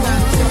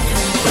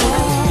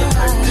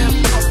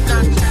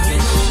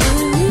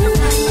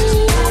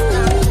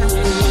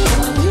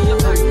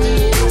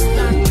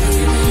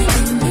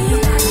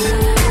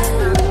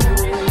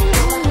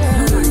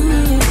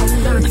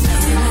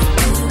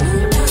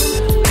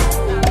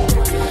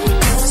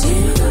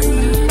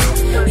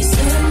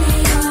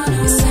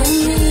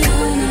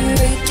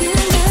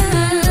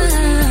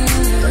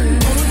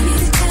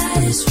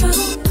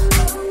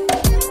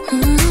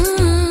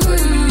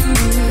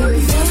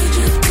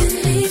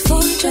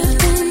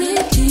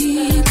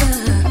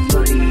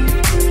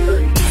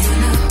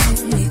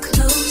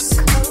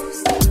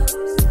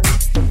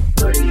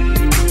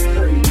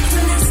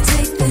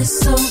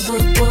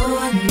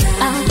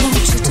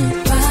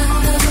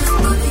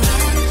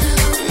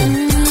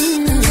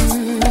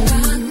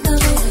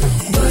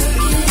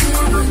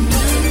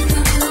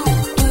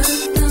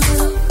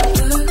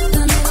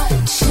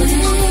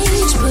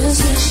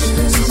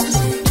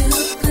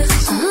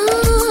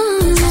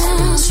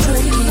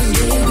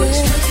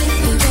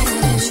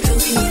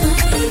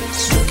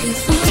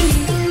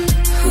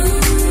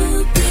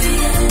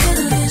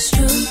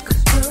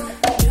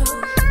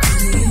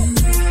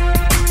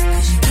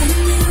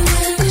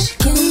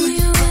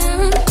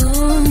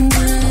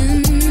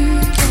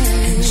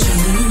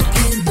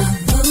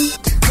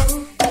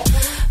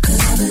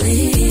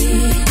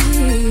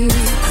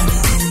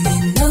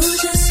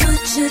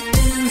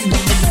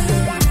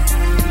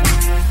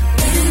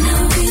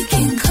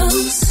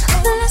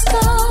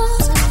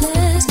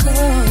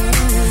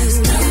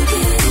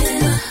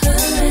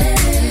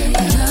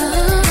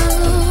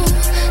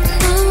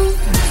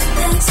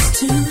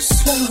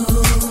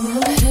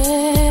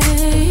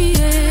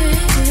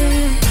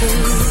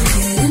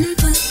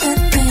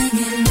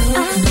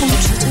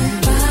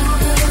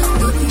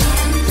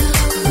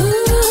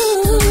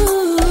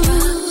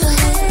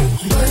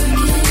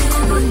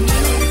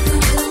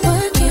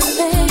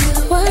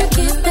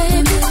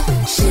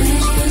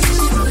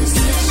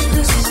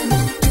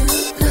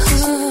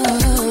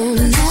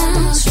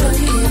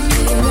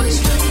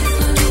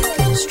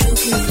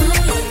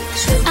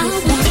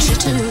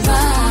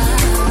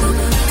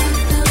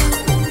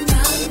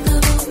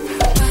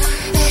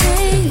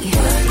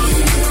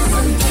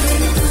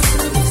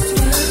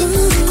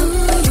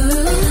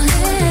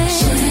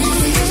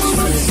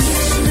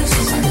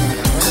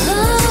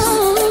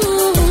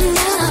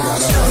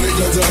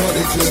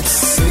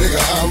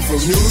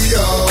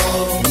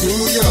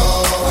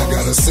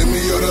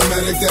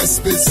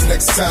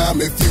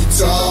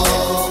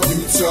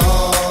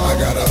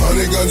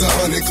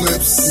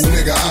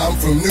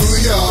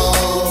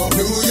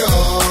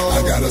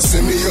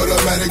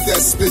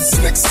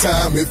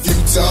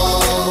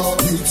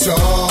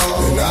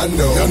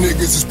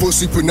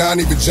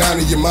 Punani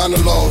vagina, your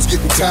monologues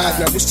getting tired.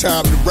 Now it's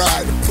time to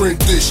ride. To print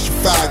this, you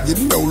fired. You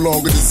no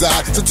longer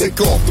desire to take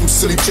off them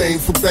silly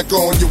chains. Put back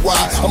on your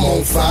wire. I'm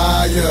on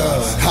fire.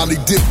 Holly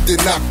dipped in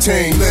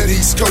octane. Let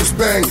East Coast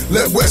bang,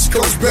 let West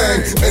Coast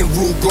bang. And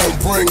Rule gon'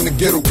 bring the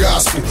ghetto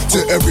gospel to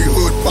every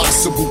hood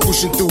possible.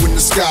 Pushing through in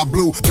the sky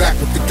blue. Back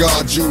with the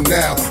guard you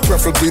now.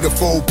 Preferably the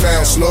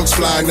 4-pound slugs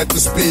flying at the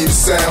speed of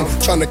sound.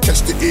 Trying to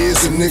catch the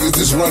ears of niggas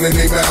that's running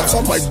their mouths.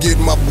 I might get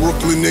my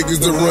Brooklyn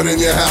niggas to run in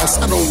your house.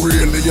 I don't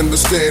really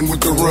understand what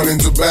the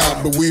running's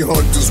about, but we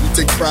hunters, we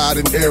take pride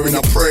in airing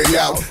our prey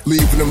out,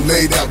 leaving them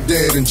laid out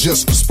dead and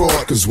just for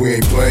sport, cause we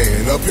ain't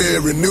playing up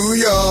here in New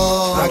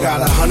York. I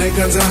got 100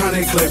 guns,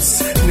 100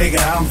 clips,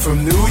 nigga, I'm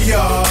from New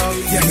York,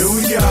 yes. New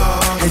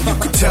York, and you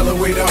can tell the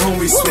way the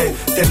homies spit,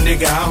 that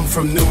nigga, I'm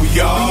from New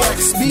York,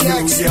 New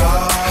York,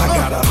 I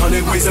got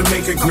 100 ways to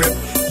make a grip.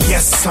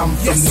 Yes, I'm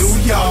from New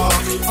York,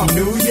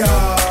 New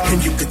York,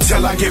 and you can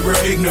tell I get real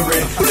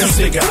ignorant, cause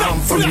nigga, I'm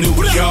from New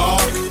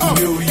York,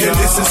 New York, and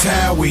this is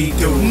how we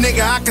do.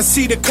 Nigga, I can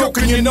see the coke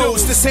in your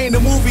nose, this ain't a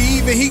movie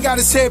even, he got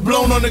his head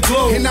blown on the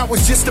globe, and I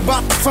was just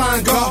about to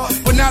find God,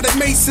 but now that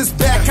Mace is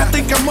back, I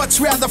think I'd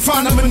much rather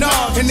find a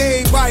Menard, and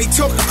everybody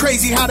talking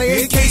crazy how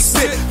they AK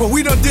spit, but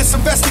we done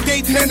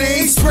disinvestigating and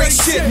they ain't spray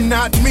shit,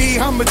 not me,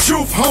 I'm a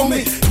truth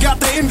homie, got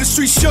the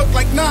industry shook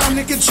like nah,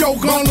 nigga, Joe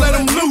gon' let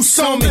him loose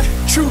on me,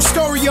 true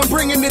story, I'm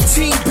bringing the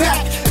team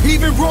back.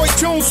 Even Roy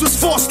Jones was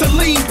forced to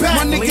lean back.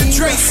 My nigga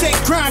Dre said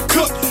grind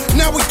cook.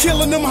 Now we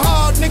killing them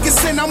hard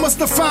niggas, and I must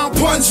have found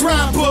Pun's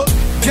rhyme book.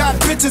 Got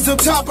bitches on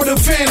top of the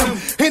Phantom.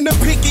 And the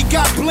pinky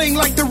got bling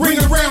like the ring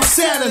around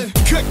Saturn.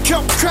 Cut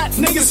crack,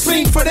 niggas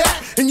fiend for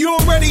that. And you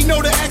already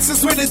know the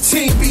X's where the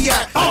team be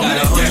at. I got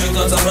 100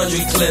 guns,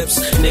 100 clips.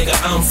 Nigga,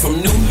 I'm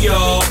from New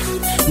York.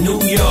 New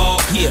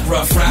York, yeah,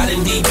 rough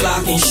riding,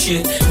 D-block and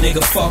shit.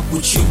 Nigga, fuck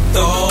what you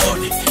thought.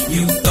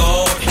 You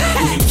thought.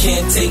 You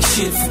can't take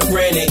shit for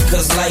granted,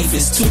 cause life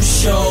is too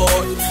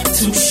short.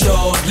 Too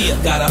short,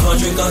 yeah. Got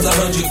 100 guns,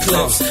 100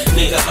 clips.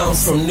 Nigga, I'm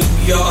from New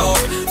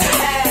York.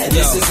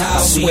 This is how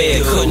I swear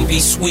it couldn't be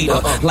sweeter.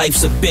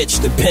 Life's a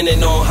bitch,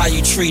 depending on how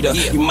you treat her.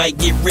 You might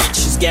get rich,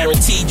 it's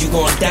guaranteed you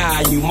gon'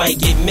 die. You might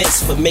get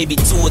missed for maybe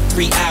 2 or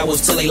 3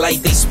 hours till they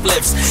light they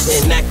spliffs.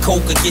 And that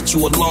coke will get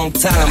you a long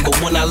time.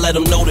 But when I let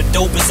them know the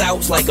dope is out,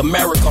 it's like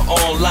America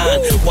Online.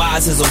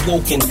 Wise is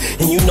awoken,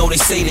 and you know they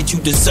say that you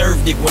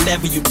deserved it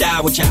whenever you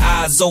die with your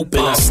eyes open.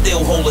 I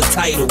still hold a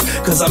title,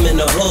 cause I'm in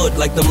the hood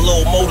like them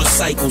little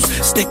motorcycles.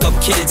 Stick up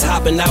kids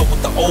hopping out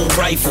with the old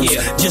rifles.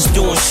 Just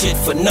doing shit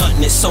for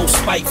nothing, it's so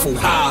spiteful.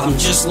 How I'm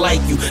just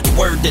like you. The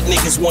word that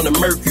niggas wanna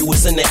murk you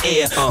is in the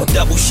air. A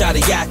double shot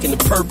of yak and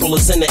the purple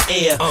is in the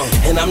air.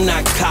 And I'm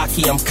not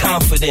cocky, I'm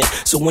confident.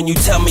 So when you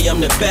tell me I'm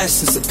the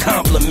best, it's a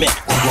compliment.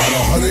 I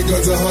got 100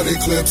 guns,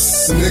 100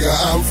 clips. Nigga,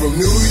 I'm from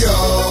New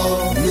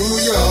York, New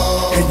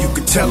York. And you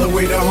can tell the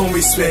way the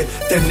homies spit.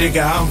 That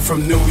nigga, I'm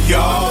from New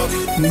York,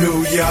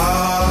 New York.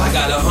 I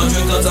got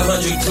 100 guns,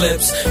 100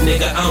 clips.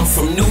 Nigga, I'm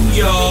from New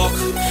York,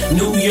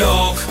 New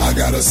York. I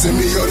got a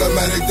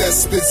semi-automatic that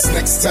spits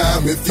next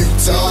time if you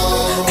talk.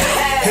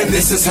 And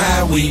this is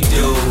how we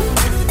do.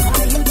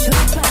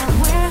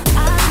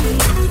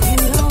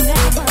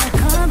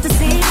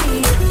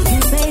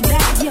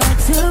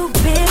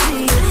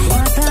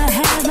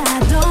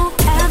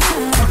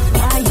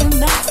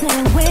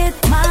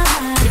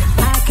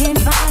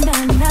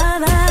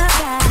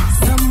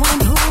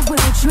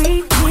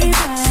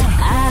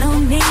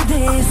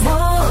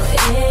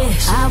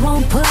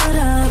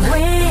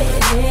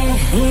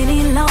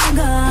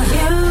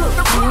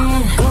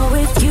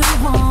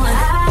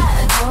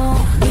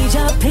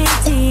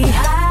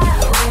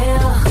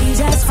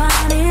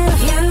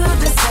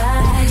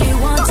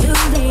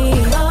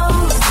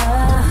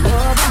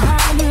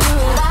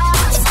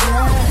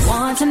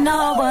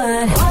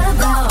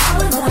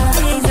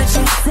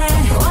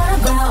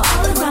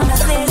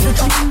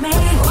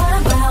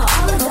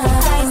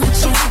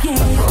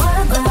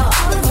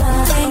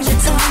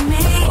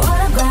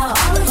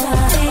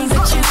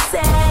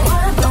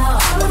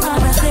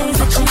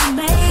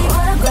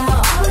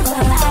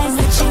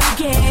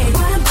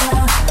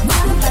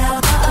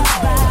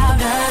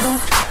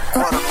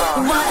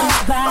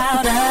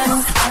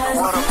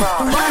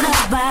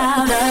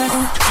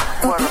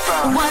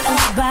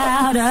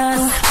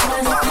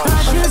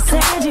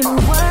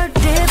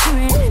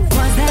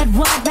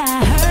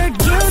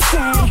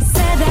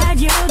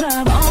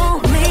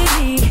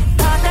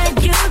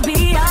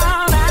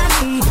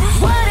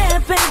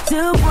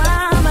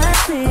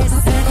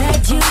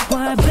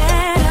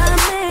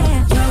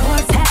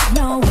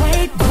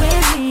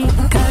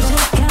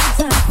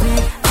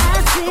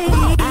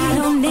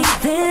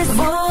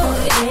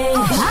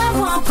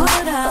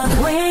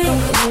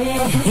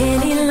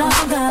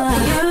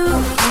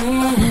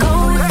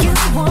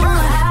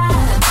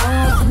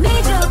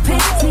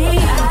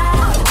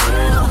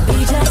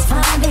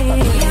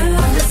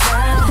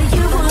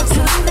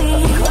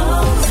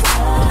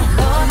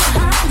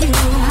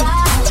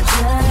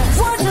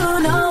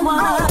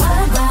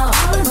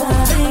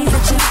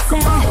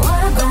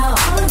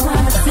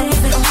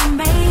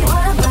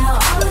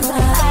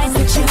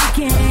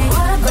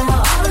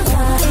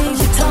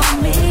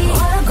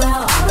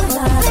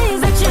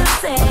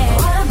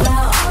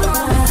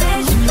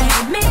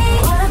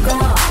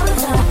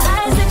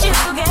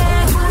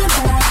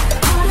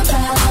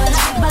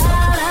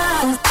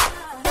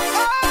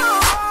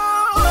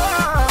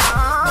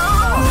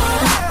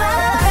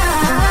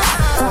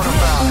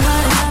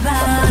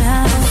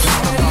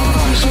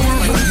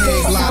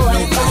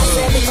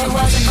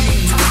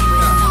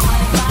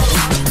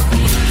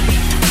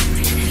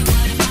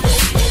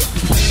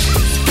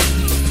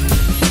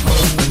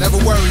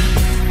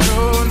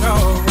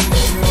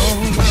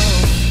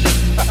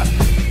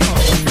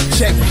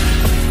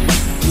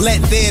 Let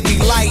there be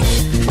light.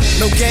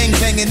 No gang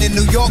banging in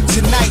New York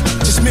tonight.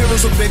 Just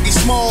mirrors of Biggie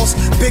Smalls,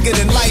 bigger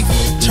than life.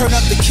 Turn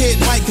up the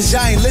Kid Mike, cause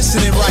y'all ain't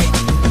listening right.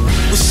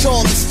 With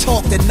all this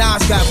talk that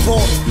Nas got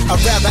bought, I'd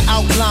rather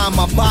outline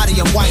my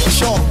body in white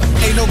chalk.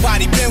 Ain't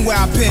nobody been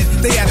where I've been,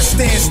 they at a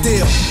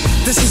standstill.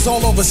 This is all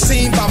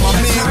overseen by my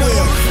man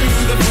Will.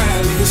 Through the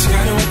valley, the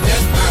shadow of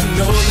death, I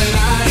know that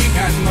I ain't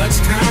got much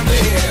time to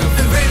live.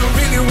 And they don't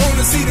really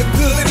wanna see the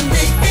good in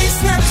me. Ain't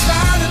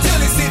satisfied until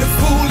they see the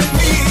fool in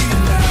me.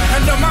 I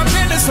know my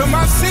business, so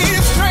my seed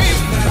is straight.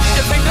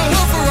 And thank the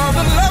Lord for all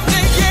the love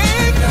they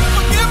gave.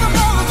 Forgive them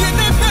all and get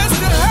their best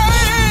to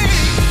hate.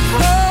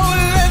 Oh,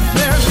 let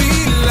there be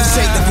light.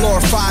 Say the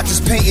glorified,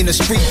 just painted painting a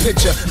street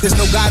picture. There's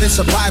no guidance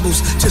or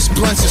Bibles, just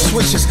blunts and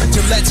switches.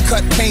 Gillette's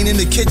cut paint in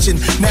the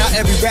kitchen. Now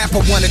every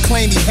rapper wanna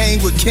claim he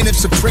hang with Kenneth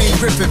Supreme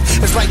Griffin.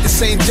 It's like the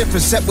same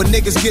difference, except when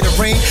niggas get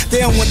arraigned, they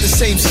don't want the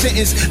same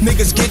sentence.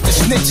 Niggas get the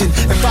snitching.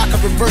 If I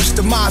could reverse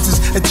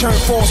demises and turn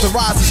falls to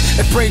rises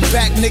and bring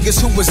back niggas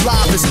who was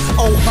livest,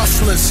 old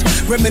hustlers,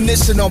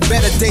 reminiscing on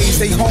better days.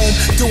 They home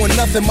doing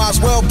nothing, might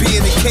as well be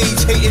in a cage,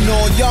 hating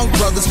on young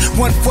brothers.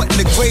 1 foot in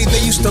the grave,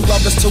 they used to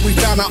love us till we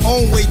found our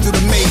own way through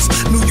the maze.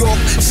 New York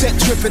set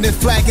tripping and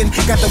flagging,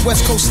 got the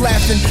West Coast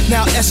laughing.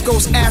 Now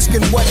Esco's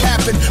asking what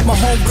happened. My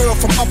homegirl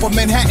from Upper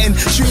Manhattan,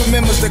 she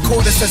remembers the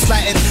chorus that's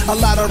Latin. A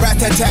lot of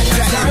rat-tat-tat-tat.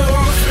 As I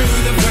walk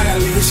through the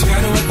valley, the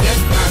shadow of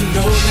death, I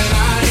know that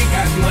I ain't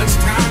got much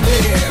time to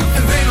live.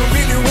 And they don't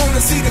really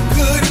wanna see the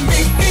good in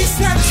me. They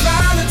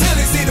satisfied until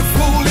they see the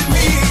fool in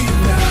me.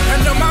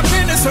 I know my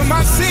business, so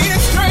my sin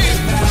straight.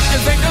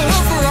 And thank the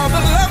Lord for all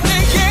the love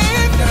they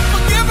gave.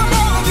 Forgive them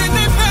all, did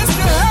they best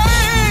to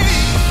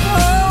hate.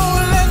 Oh,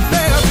 let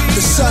there be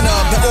the son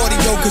of the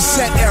audio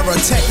cassette era,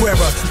 tech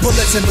wearer,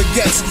 bullets and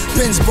baguettes,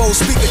 Benz Bow,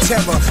 speaker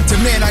terror.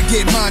 Demand I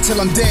get mine till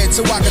I'm dead,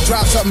 so I can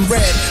drop something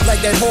red, like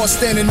that horse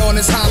standing on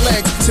his hind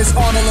legs. Since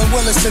Arnold and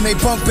Willis in they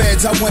bunk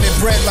beds, I wanted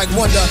bread like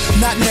Wonder,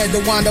 not Ned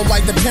DeWanda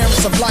like the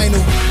parents of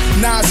Lionel.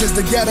 Nas is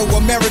the ghetto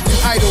American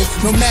idol.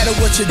 No matter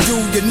what you do,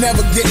 you're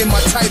never getting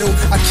my title.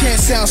 I can't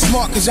sound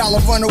smart cause y'all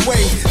will run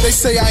away. They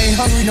say I ain't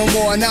hungry no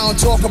more, and I don't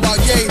talk about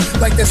yay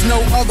like there's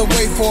no other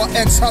way for an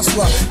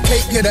ex-hustler.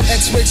 Cake get an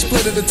X-ray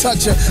splitter to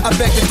touch her. I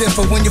beg to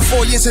differ. When you're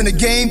 4 years in the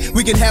game,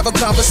 we can have a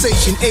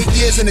conversation. 8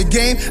 years in the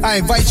game, I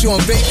invite you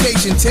on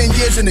vacation. 10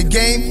 years in the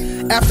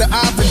game, after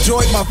I've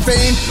enjoyed my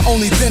fame,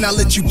 only then I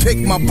let you pick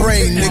my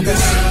brain,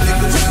 niggas.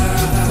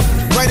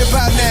 Right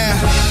about now,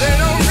 they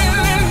don't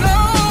really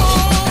know.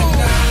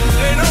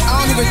 I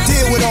don't even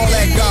deal with all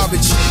that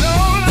garbage.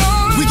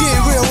 We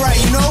getting real right,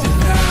 you know?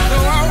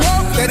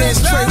 That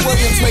is Trey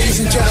Williams, ladies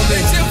and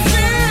gentlemen.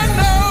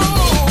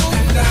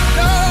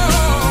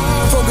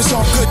 Focus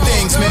on good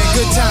things, man,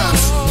 good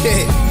times.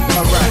 Yeah,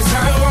 alright. As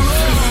I walk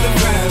through the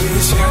valley,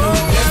 the shadow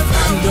of death,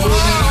 I know that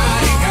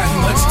I ain't got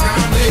much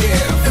time to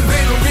live. And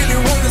they don't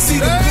really wanna see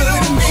the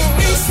good in me.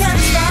 They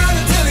satisfied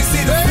until they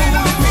see the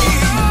fool in me.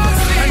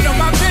 I know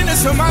my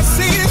business, so my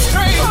seed is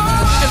straight.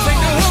 And thank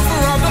the Lord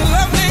for all the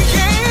love they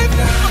gave.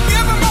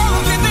 Forgive them all,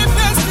 did they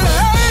best to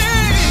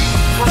hate.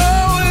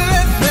 Oh,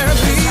 let there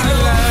be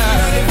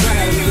light.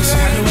 The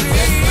shadow of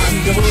death,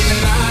 I know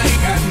that I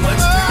ain't got much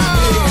time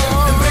to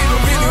live. And they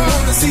don't really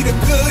wanna see the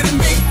good in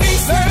me.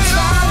 They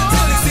satisfied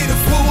until they see the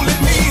fool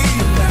in me.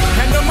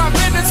 I know my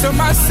business, so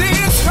my seed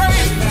is straight.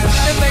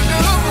 And thank the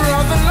Lord for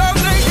all the love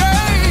they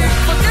gave.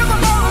 Forgive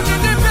them all,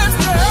 did they best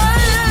to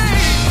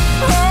hate.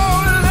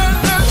 Oh, let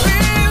there be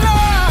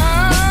light.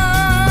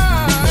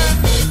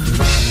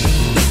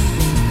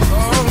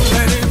 Oh,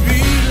 let it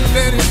be,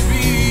 let it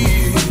be.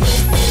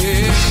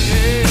 Yeah,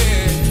 yeah.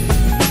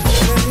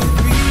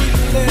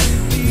 Let it be, let it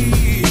be.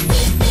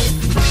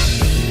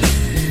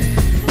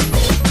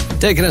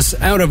 Taking us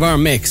out of our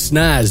mix,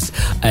 Nas,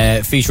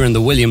 featuring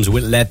the Williams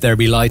with Let There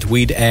Be Light.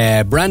 We'd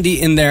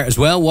Brandy in there as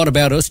well. What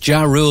About Us,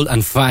 Ja Rule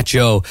and Fat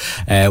Joe.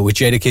 With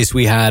Jadakiss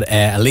we had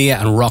Aaliyah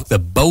and Rock the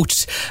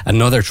Boat.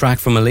 Another track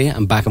from Aaliyah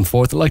and Back and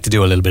Forth. I like to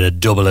do a little bit of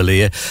double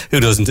Aaliyah. Who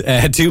doesn't?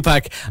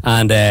 Tupac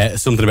and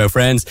Something About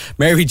Friends.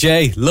 Mary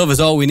J, Love Is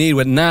All We Need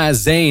with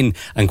Nas, Zayn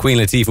and Queen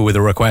Latifah with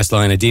a request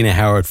line. Adina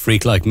Howard,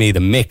 Freak Like Me, The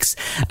Mix.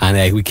 And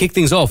we kick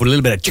things off with a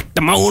little bit of Chick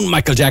the Moan,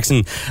 Michael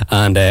Jackson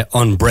and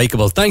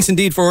Unbreakable. Thanks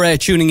indeed for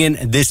tuning in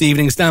this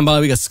evening. Stand by,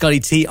 we got Scotty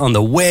T on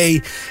the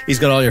way. He's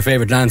got all your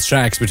favourite dance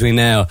tracks between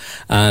now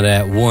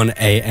and 1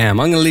 a.m.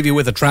 I'm going to leave you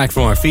with a track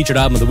from our featured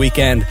album of the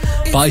weekend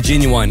by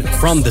Genuine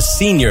from The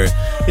Senior.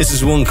 This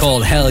is one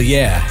called Hell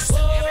Yeah.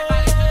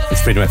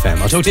 It's Freedom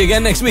FM. I'll talk to you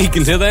again next week.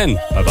 Until then,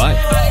 bye-bye.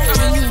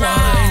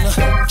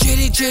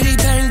 Chitty chitty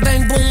bang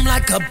bang boom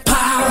like a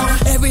pow.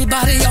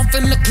 Everybody off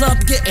in the club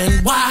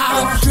getting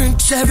wild.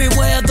 Drinks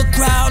everywhere, the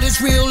crowd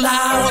is real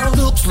loud.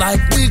 Looks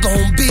like we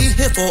gon' be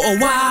here for a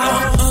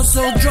while. I'm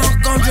so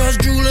drunk, I'm just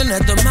drooling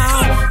at the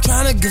mouth.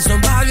 Trying to get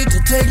somebody to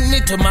take me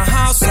to my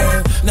house.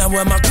 And now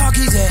where my car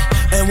keys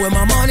at and where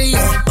my money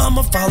at.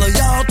 I'ma follow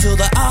y'all to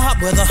the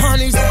IHOP where the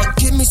honey's at.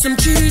 Give me some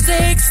cheese,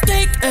 egg,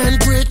 steak, and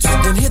grits.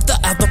 Then hit the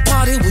after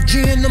party with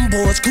G and them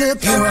boys.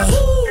 Clip here.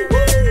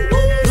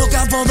 Look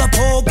out for the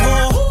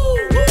po-po.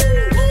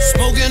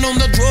 Smoking on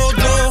the draw.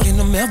 In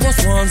them Air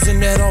Force Ones in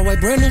that all white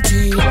brand new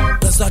tee.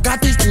 Plus I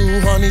got these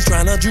two honeys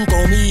trying to juke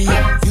on me.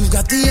 You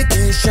got the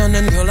occasion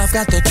and girl I've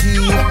got the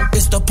tea.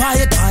 It's the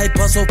Pied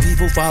Piper so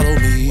people follow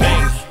me.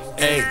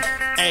 Hey,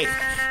 hey,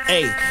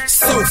 hey.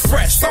 So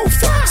fresh, so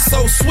fly,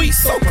 so sweet,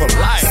 so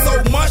polite.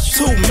 So much,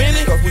 too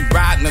many, cause we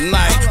riding the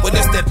night. But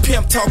it's that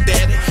pimp talk,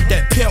 daddy,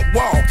 that pimp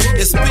walk.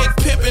 It's big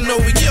pimpin'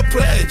 over here,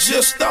 player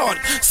just started.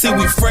 See,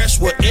 we fresh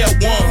with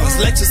L1s,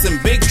 Lexus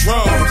and big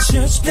drums.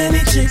 Church, plenty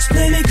chicks,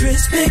 plenty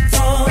Chris, big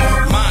fun.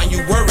 Mind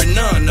you worry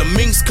none, the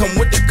minks come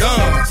with the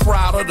gun.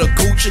 Proud of the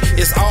Gucci,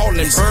 it's all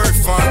in bird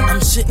fun.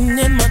 I'm sitting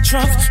in my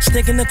trunk,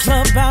 sticking the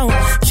club out.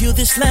 Cue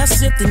this last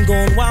sip, then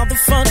going wild the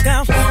fuck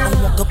out. I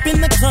walk up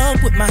in the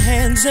club with my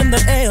hands in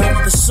the air.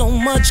 There's so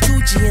much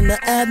Gucci in the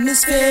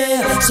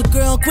atmosphere. So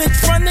girl, quit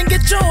frontin',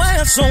 get your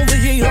ass over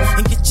here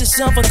and get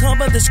yourself a cup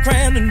of this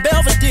Crown and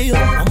Belvedere.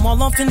 I'm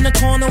all off in the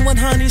corner with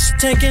honey's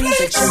taking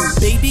pictures.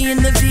 Baby in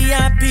the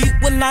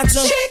VIP with lots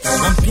of.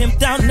 I'm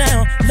pimped out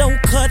now, low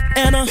cut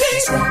and a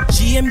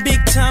G and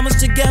big timers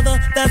together.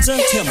 That's a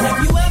tip.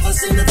 Have you ever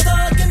seen a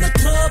thug in the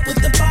club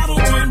with the bottle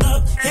turned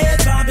up, head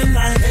bobbing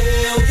like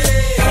hell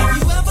yeah? Have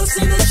you ever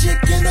seen a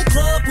chick in the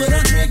club with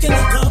a drink in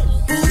a cup,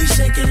 booty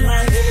shaking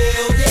like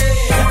hell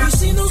yeah? Have you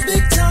seen those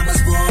big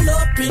timers pull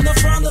up in the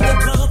front of the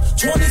club,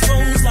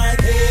 24s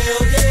like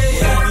hell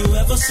yeah? Have you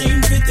ever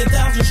seen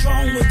 50,000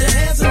 strong with their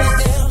hands in the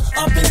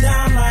air, up and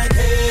down like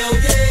hell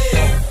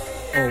yeah?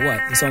 Oh, what?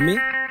 It's on me?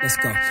 Let's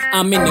go.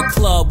 I'm in the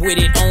club with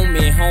it on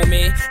me,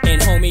 homie.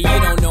 And homie, you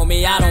don't know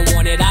me, I don't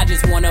want it. I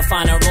just wanna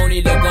find a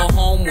Roni to go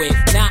home with.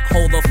 Not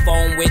hold the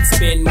phone with.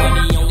 Spend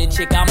money on the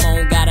chick I'm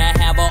on. Gotta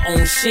have her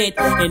own shit.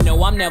 And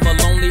no, I'm never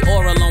lonely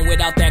or alone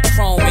without that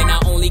chrome. And I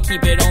only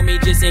keep it on me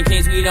just in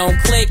case we don't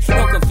click.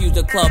 Don't confuse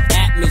the club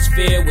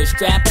atmosphere. We're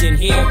strapped in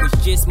here,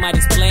 which just might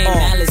explain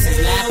Malice's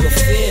lack of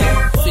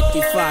fear.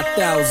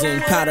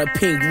 55,000 powder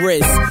pink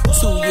wrist.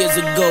 2 years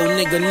ago,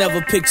 nigga,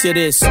 never picture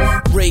this.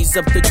 Raise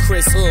up the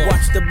crisp,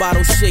 watch the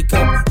bottle shake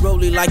up.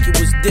 Roll it like it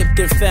was dipped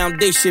in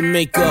foundation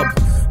makeup.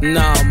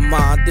 Nah,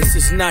 ma, this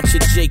is not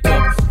your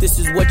Jacob. This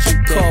is what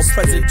you call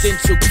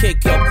presidential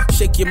kick up.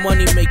 Shake your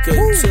money maker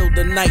till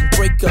the night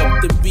break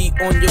up. Then be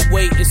on your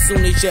way as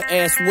soon as your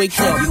ass wake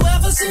up. Have you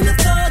ever seen a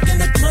thug in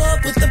the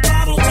club with the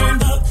bottle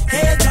turned up,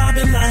 head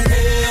bobbing like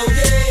hell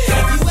yeah?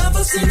 Have you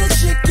ever seen a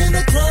chick in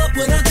the club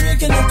with a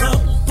drink in a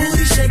cup,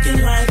 booty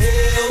shaking like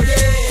hell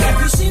yeah?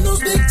 Have you seen those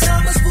big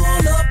timers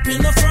pull up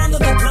in the front of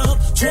the club,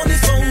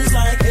 24s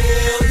like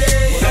hell yeah?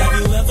 Have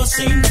you ever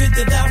seen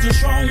 50,000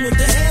 strong with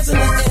their hands in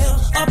the air,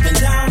 up and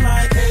down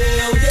like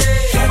hell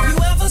yeah? Have you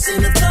ever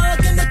seen a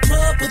thug in the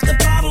club with the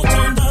bottle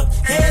turned up,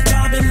 head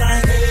bobbing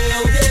like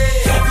hell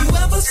yeah? Have you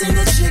ever seen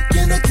a chick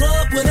in the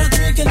club with a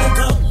drink in a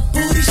cup,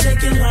 booty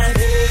shaking like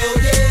hell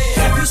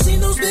yeah? Have you seen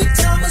those big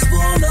timers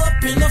pull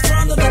up in the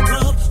front of the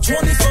club,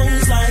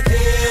 24s like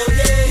hell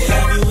yeah?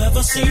 Have you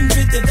ever seen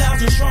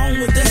 50,000 strong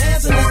with their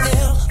hands in the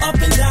air, up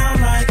and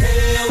down like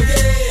hell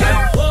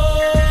yeah?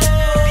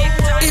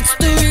 It's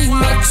the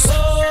remix.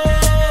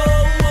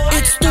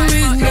 It's the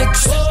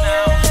remix.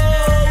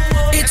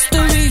 It's the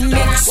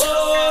remix.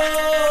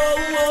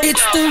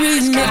 It's the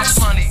remix. Cash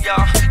money,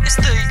 y'all. It's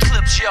the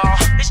Eclipse, y'all.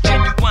 It's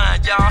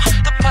genuine, y'all.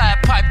 The Pied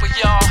Piper,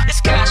 y'all.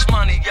 It's cash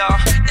money, y'all.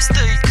 It's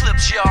the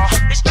Eclipse, y'all.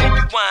 It's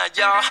genuine,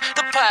 y'all.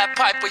 The Pied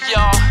Piper,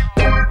 y'all.